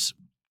deserves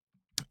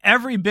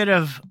every bit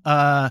of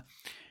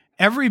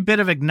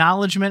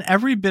acknowledgement,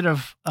 every bit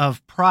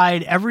of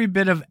pride, every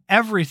bit of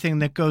everything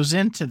that goes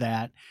into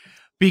that,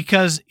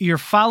 because you're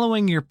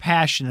following your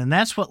passion. And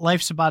that's what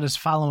life's about, is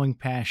following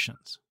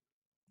passions.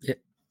 Yeah.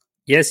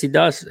 Yes, he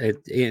does.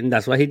 And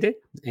that's what he did.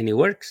 And it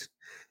works.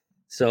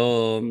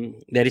 So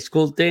that is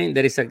cool thing.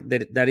 That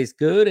is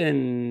good.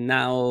 And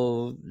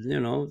now,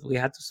 we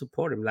have to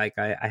support him. Like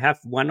I have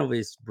one of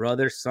his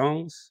brother's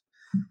songs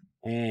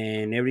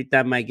And every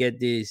time I get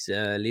these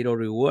little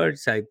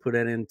rewards, I put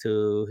it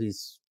into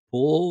his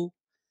pool.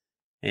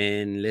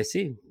 And let's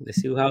see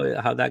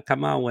how that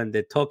come out when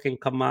the token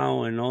come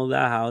out and all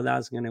that, how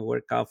that's gonna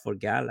work out for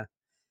Gala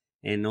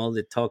and all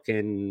the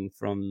token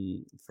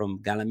from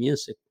Gala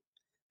Music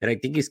that I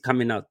think is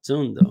coming out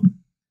soon though.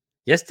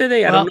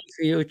 Yesterday, I don't know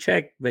if you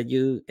checked, but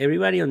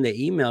everybody on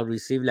the email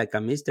received like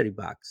a mystery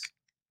box.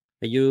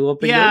 Did you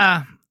open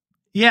yours?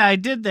 Yeah, I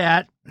did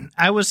that.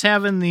 I was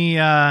having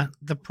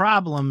the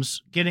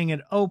problems getting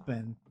it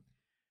open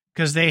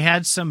because they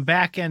had some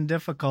back end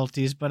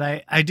difficulties, but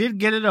I did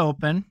get it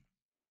open.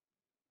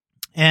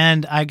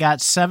 And I got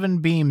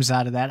 7 beams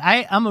out of that.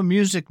 I'm a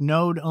music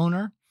node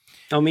owner.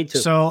 Oh, me too.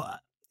 So,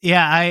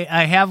 yeah,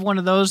 I have one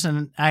of those,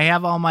 and I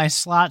have all my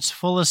slots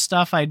full of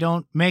stuff. I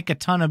don't make a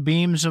ton of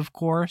beams, of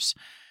course.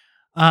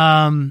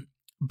 But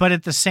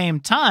at the same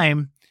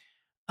time,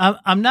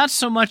 I'm not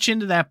so much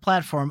into that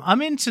platform.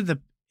 I'm into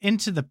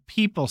the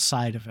people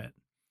side of it,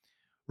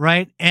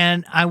 right?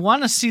 And I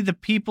want to see the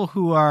people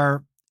who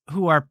are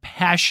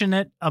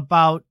passionate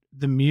about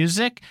the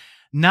music,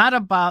 not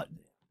about.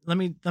 Let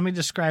me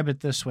describe it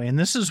this way. And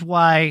this is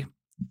why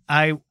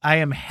I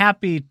am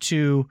happy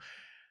to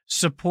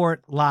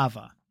support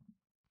Lava,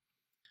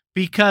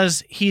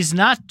 because he's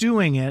not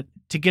doing it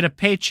to get a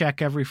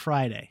paycheck every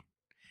Friday.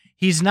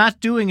 He's not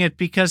doing it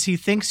because he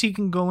thinks he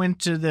can go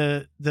into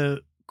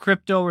the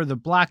crypto or the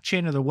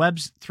blockchain or the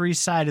Web3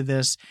 side of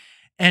this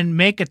and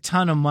make a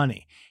ton of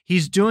money.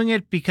 He's doing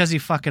it because he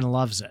fucking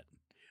loves it.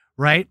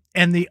 Right.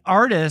 And the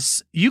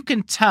artists, you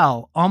can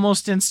tell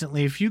almost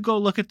instantly. If you go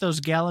look at those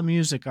Gala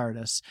Music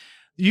artists,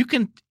 you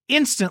can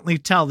instantly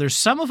tell there's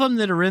some of them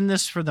that are in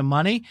this for the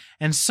money,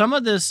 and some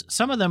of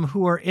them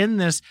who are in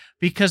this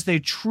because they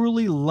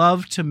truly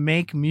love to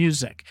make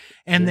music,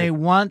 and they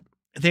want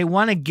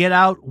to get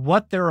out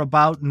what they're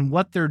about and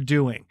what they're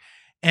doing.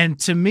 And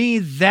to me,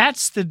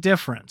 that's the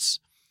difference.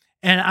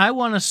 And I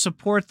want to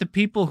support the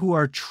people who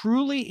are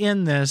truly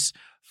in this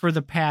for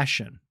the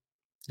passion.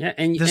 Yeah.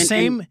 And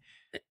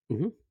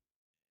Mm-hmm.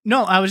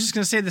 No, I was just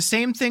going to say the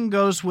same thing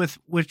goes with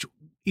which,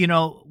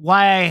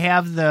 why I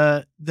have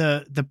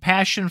the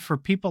passion for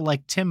people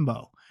like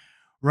Timbo,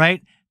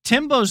 right?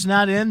 Timbo's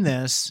not in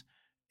this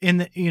in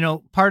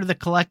the, part of the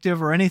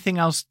collective or anything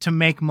else to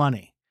make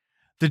money.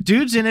 The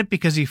dude's in it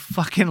because he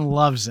fucking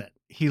loves it.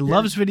 He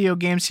loves video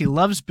games. He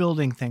loves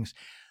building things.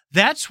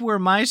 That's where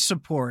my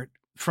support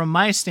from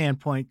my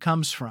standpoint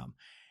comes from.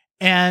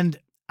 And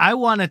I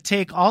want to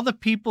take all the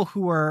people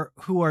who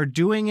are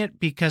doing it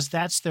because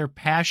that's their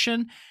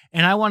passion,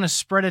 and I want to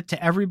spread it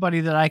to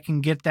everybody that I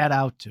can get that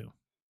out to.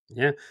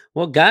 Yeah,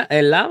 well,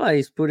 Lava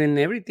is putting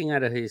everything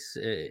out of his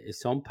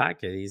own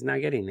pocket. He's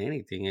not getting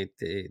anything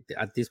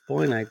at this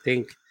point. I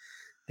think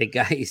the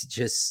guy is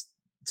just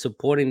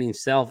supporting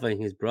himself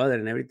and his brother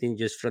and everything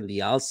just from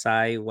the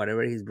outside,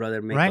 whatever his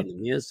brother makes on the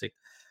music.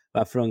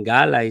 But from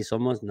Gala, it's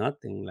almost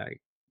nothing. Like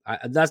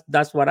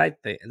that's what I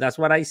think. That's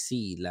what I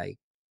see. Like.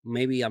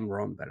 Maybe I'm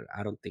wrong, but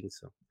I don't think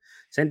so.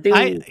 Same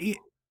thing.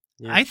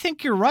 I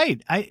think you're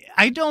right.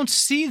 I don't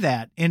see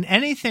that in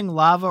anything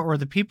Lava or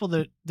the people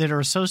that are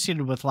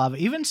associated with Lava,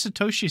 even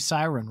Satoshi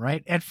Siren,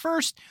 right? At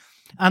first,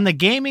 on the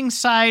gaming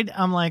side,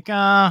 I'm like,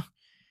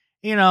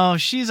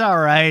 she's all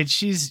right.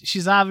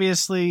 She's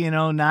obviously,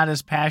 not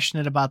as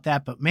passionate about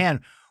that. But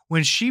man,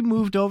 when she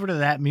moved over to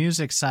that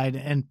music side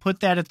and put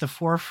that at the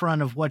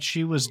forefront of what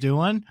she was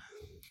doing,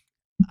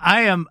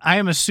 I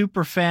am a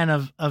super fan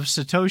of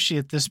Satoshi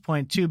at this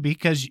point too,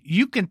 because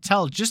you can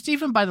tell just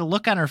even by the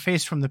look on her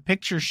face from the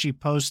pictures she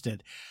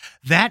posted,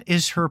 that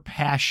is her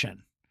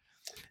passion.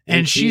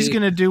 And she's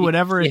going to do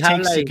whatever it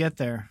takes to get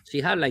there. She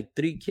had like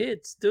 3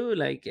 kids too,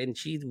 and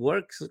she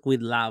works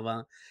with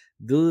Lava,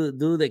 do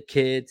the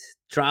kids,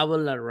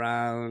 travel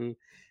around,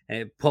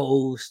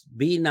 post,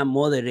 being a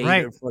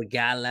moderator for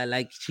Gala.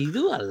 Like she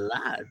do a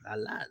lot.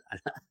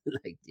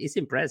 Like it's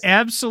impressive.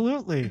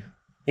 Absolutely.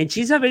 And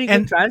she's a very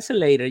good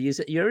translator.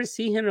 You ever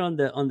see her on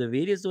the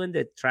videos doing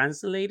the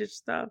translator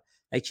stuff?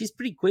 Like she's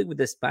pretty quick with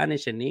the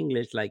Spanish and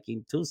English, like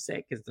in 2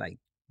 seconds, like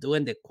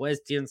doing the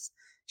questions.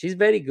 She's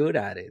very good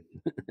at it.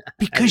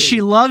 Because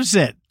she loves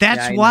it.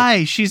 That's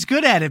why she's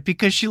good at it,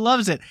 because she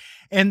loves it.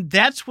 And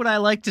that's what I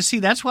like to see.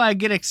 That's why I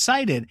get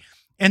excited.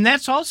 And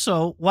that's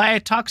also why I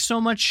talk so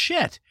much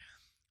shit,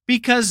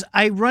 because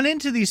I run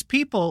into these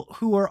people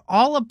who are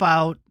all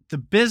about the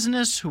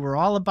business, who are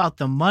all about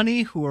the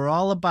money, who are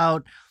all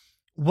about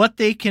what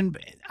they can.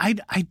 I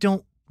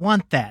don't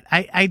want that.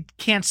 I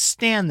can't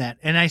stand that.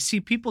 And I see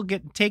people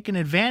getting taken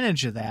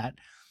advantage of that.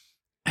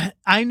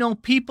 I know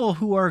people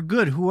who are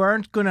good, who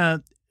aren't going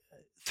to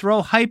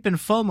throw hype and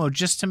FOMO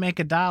just to make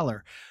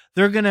 $1.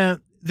 They're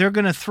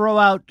going to throw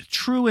out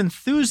true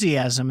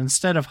enthusiasm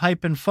instead of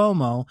hype and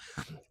FOMO.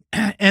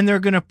 And they're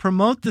going to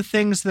promote the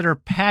things that are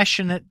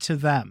passionate to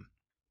them.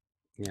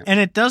 Yeah. And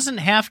it doesn't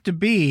have to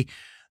be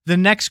the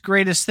next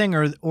greatest thing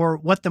or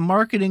what the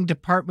marketing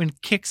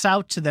department kicks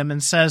out to them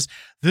and says,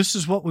 this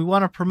is what we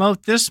want to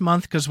promote this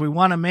month because we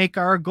want to make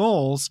our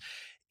goals.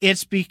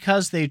 It's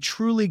because they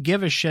truly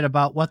give a shit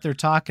about what they're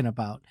talking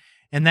about.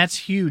 And that's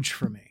huge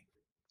for me.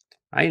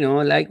 I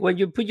know, like when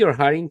you put your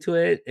heart into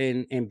it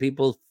and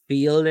people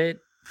feel it,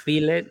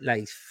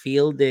 like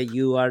feel that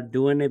you are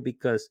doing it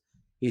because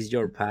it's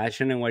your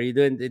passion and what you're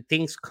doing, the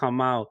things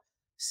come out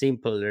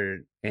simpler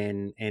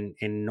and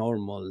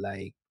normal.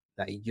 Like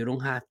you don't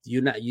have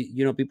you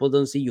know, people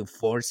don't see you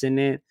forcing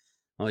it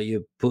or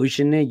you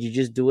pushing it, you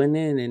just doing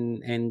it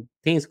and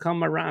things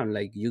come around.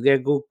 Like you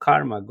get good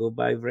karma, good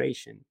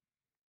vibration.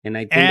 And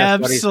I think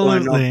that's what is going on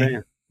Absolutely.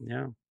 there.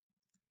 Yeah.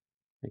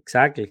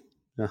 Exactly.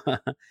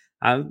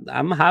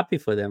 I'm happy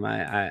for them.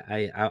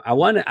 I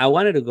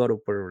wanted to go to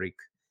Puerto Rico.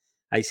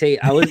 I say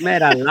I was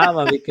mad at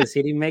Lava because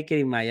he didn't make it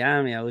in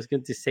Miami. I was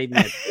going to save me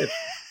a trip.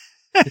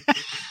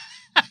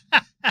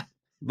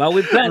 But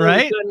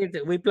Right?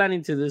 we're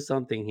planning to do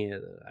something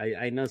here. Though.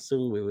 I know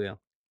soon we will.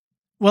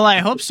 Well, I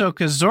hope so,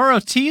 because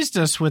Zorro teased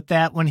us with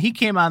that when he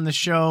came on the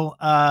show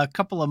a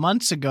couple of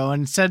months ago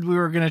and said we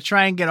were going to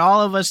try and get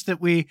all of us that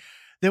we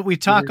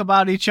talk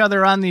about each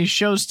other on these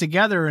shows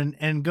together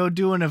and go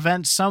do an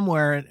event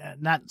somewhere.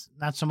 Not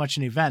so much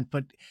an event,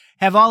 but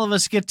have all of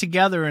us get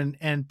together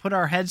and put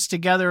our heads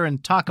together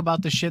and talk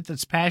about the shit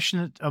that's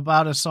passionate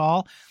about us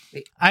all.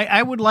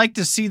 I would like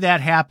to see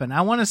that happen.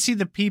 I want to see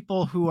the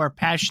people who are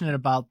passionate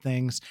about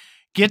things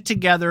get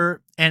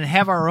together and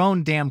have our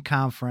own damn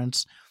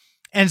conference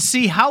and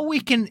see how we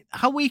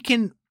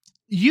can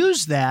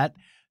use that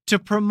to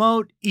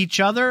promote each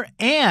other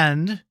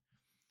and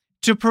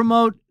to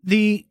promote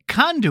the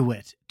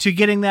conduit to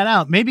getting that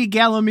out. Maybe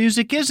Gala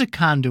Music is a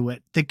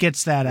conduit that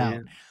gets that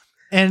out.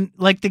 And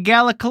like the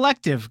Gala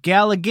Collective,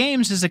 Gala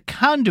Games is a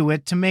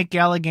conduit to make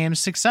Gala Games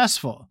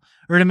successful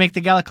or to make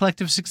the Gala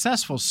Collective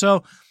successful.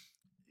 So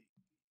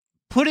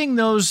putting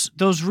those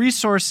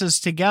resources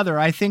together,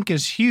 I think,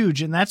 is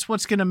huge. And that's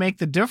what's going to make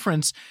the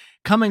difference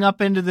coming up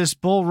into this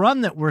bull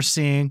run that we're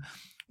seeing,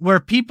 where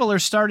people are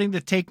starting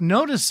to take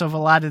notice of a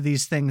lot of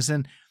these things.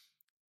 And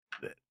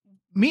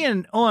me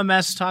and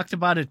OMS talked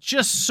about it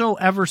just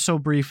ever so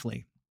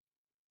briefly.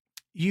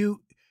 You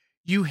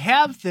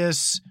have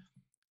this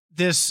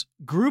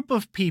group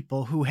of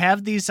people who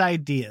have these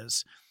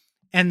ideas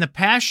and the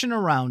passion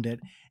around it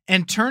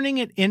and turning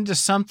it into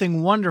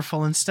something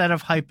wonderful instead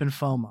of hype and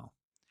FOMO.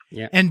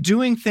 Yeah. And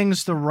doing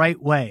things the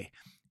right way.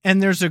 And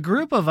there's a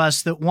group of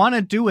us that want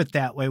to do it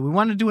that way. We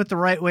want to do it the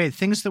right way,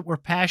 things that we're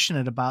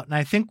passionate about. And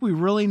I think we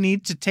really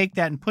need to take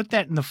that and put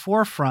that in the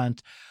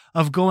forefront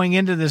of going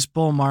into this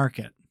bull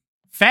market.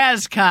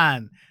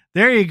 FazCon.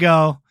 There you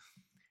go.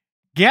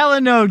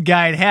 Gala Node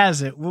Guide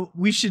has it.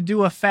 We should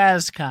do a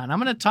FazCon. I'm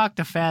going to talk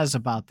to Faz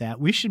about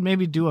that. We should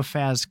maybe do a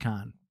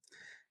FazCon.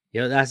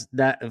 Yo, that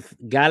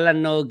Gala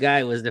Node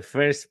guy was the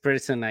first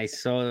person I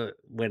saw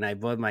when I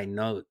bought my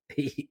Note.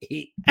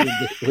 He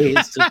with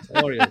his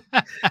tutorial.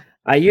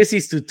 I use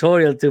his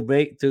tutorial to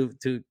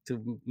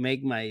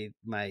make my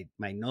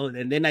Note,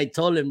 and then I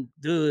told him,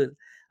 dude,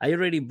 I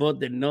already bought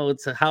the Note,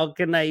 so how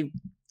can I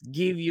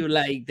give you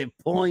like the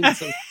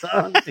points or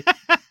something?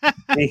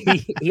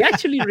 And he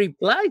actually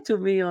replied to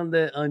me on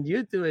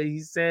YouTube, and he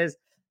says,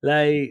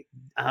 like,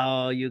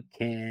 oh, you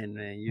can,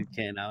 man, you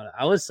can.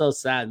 I was so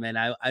sad, man.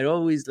 I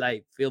always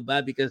like feel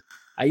bad because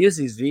I use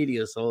his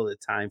videos all the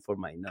time for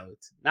my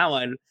notes. Now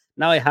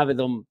I have it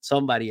on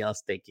somebody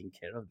else taking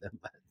care of them,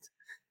 but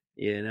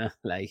you know,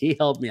 like he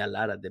helped me a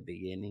lot at the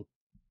beginning.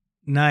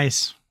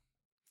 Nice.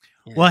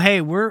 Yeah. Well,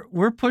 hey,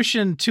 we're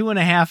pushing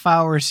 2.5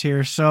 hours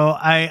here, so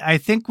I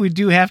think we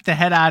do have to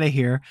head out of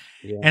here,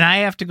 and I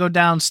have to go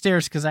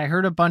downstairs because I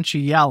heard a bunch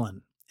of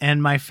yelling,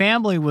 and my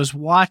family was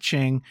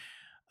watching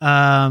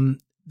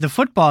the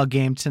football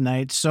game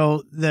tonight.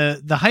 So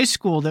the high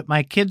school that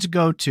my kids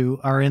go to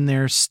are in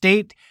their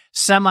state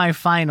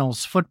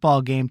semifinals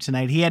football game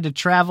tonight. He had to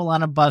travel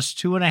on a bus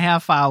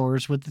 2.5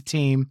 hours with the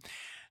team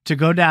to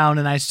go down.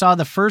 And I saw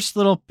the first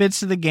little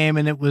bits of the game,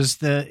 and it was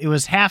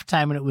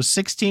halftime, and it was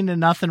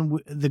 16-0.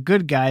 The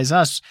good guys,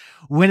 us,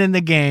 winning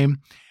the game.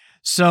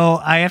 So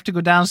I have to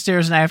go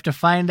downstairs and I have to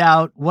find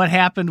out what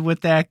happened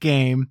with that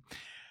game.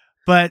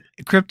 But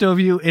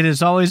CryptoView, it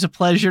is always a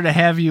pleasure to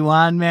have you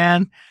on,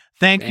 man.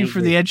 Thank you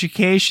for the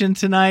education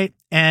tonight.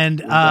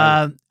 And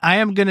I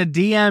am going to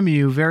DM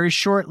you very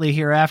shortly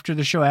here after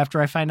the show,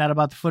 after I find out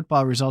about the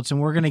football results. And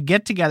we're going to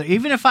get together,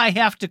 even if I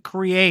have to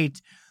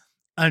create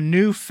a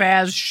new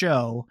Faz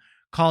show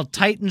called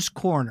Titans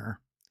Corner.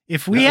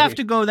 If we have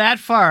to go that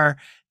far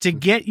to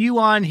get you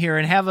on here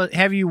and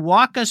have you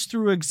walk us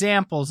through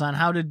examples on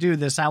how to do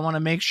this, I want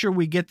to make sure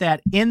we get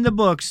that in the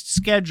books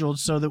scheduled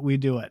so that we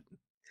do it.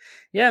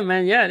 Yeah,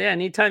 man. Yeah.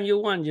 Anytime you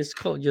want, just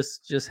call.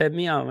 Just hit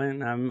me out,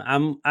 man.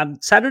 I'm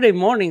Saturday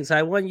mornings.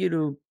 I want you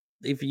to,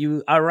 if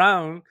you are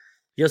around,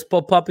 just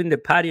pop up in the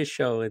patio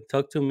show and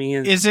talk to me.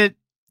 And is it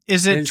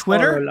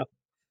Twitter?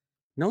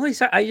 No,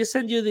 I just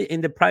send you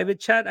in the private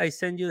chat. I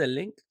send you the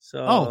link.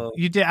 So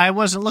you did. I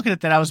wasn't looking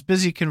at that. I was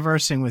busy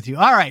conversing with you.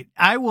 All right,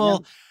 I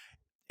will.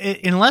 Yeah.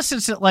 Unless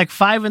it's at like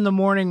 5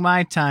 a.m.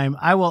 my time,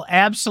 I will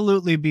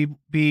absolutely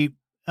be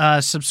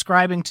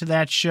subscribing to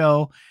that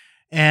show.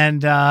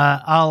 And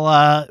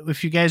I'll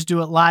if you guys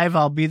do it live,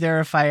 I'll be there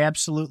if I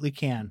absolutely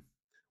can.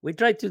 We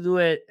try to do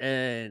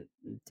it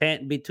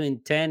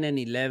between 10 and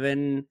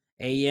 11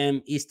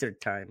 a.m. Eastern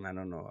time. I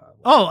don't know.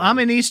 I'm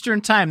in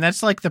Eastern time.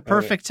 That's like the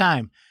perfect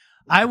time.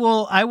 I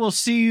will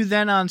see you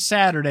then on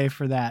Saturday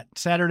for that.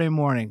 Saturday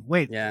morning.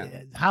 Wait,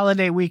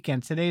 holiday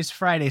weekend. Today's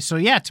Friday. So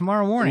yeah,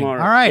 tomorrow morning. All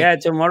right. Yeah,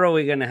 tomorrow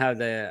we're going to have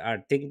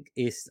I think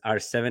it's our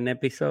 7th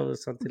episode or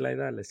something like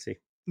that. Let's see.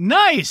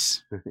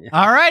 Nice.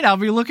 All right. I'll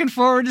be looking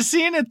forward to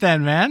seeing it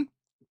then, man.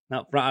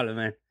 No problem,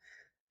 man.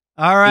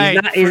 All right.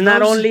 It's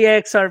not only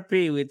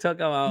XRP. We talk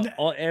about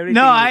everything.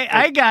 No,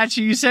 I got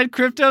you. You said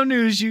crypto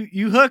news.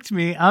 You hooked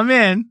me. I'm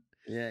in.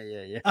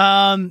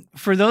 Yeah.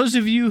 For those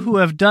of you who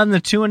have done the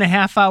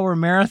 2.5 hour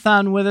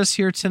marathon with us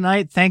here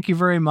tonight, thank you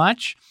very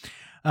much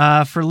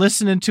for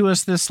listening to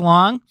us this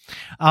long.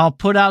 I'll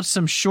put out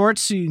some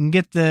shorts so you can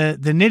get the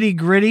nitty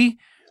gritty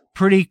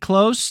pretty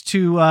close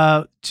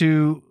to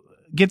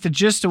get the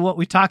gist of what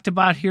we talked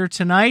about here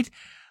tonight.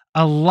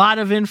 A lot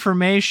of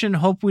information.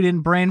 Hope we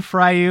didn't brain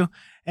fry you.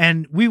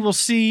 And we will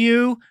see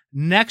you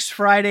next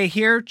Friday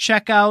here.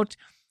 Check out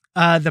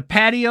the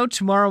patio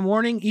tomorrow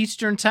morning,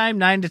 Eastern time,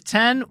 9 to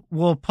 10.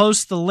 We'll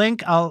post the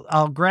link.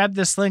 I'll grab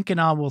this link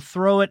and I will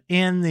throw it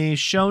in the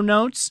show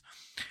notes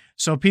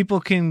so people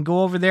can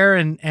go over there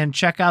and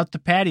check out the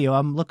patio.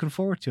 I'm looking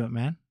forward to it,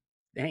 man.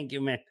 Thank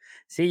you, man.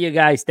 See you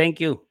guys. Thank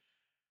you.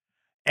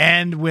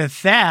 And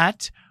with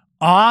that,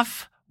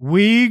 off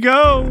we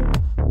go.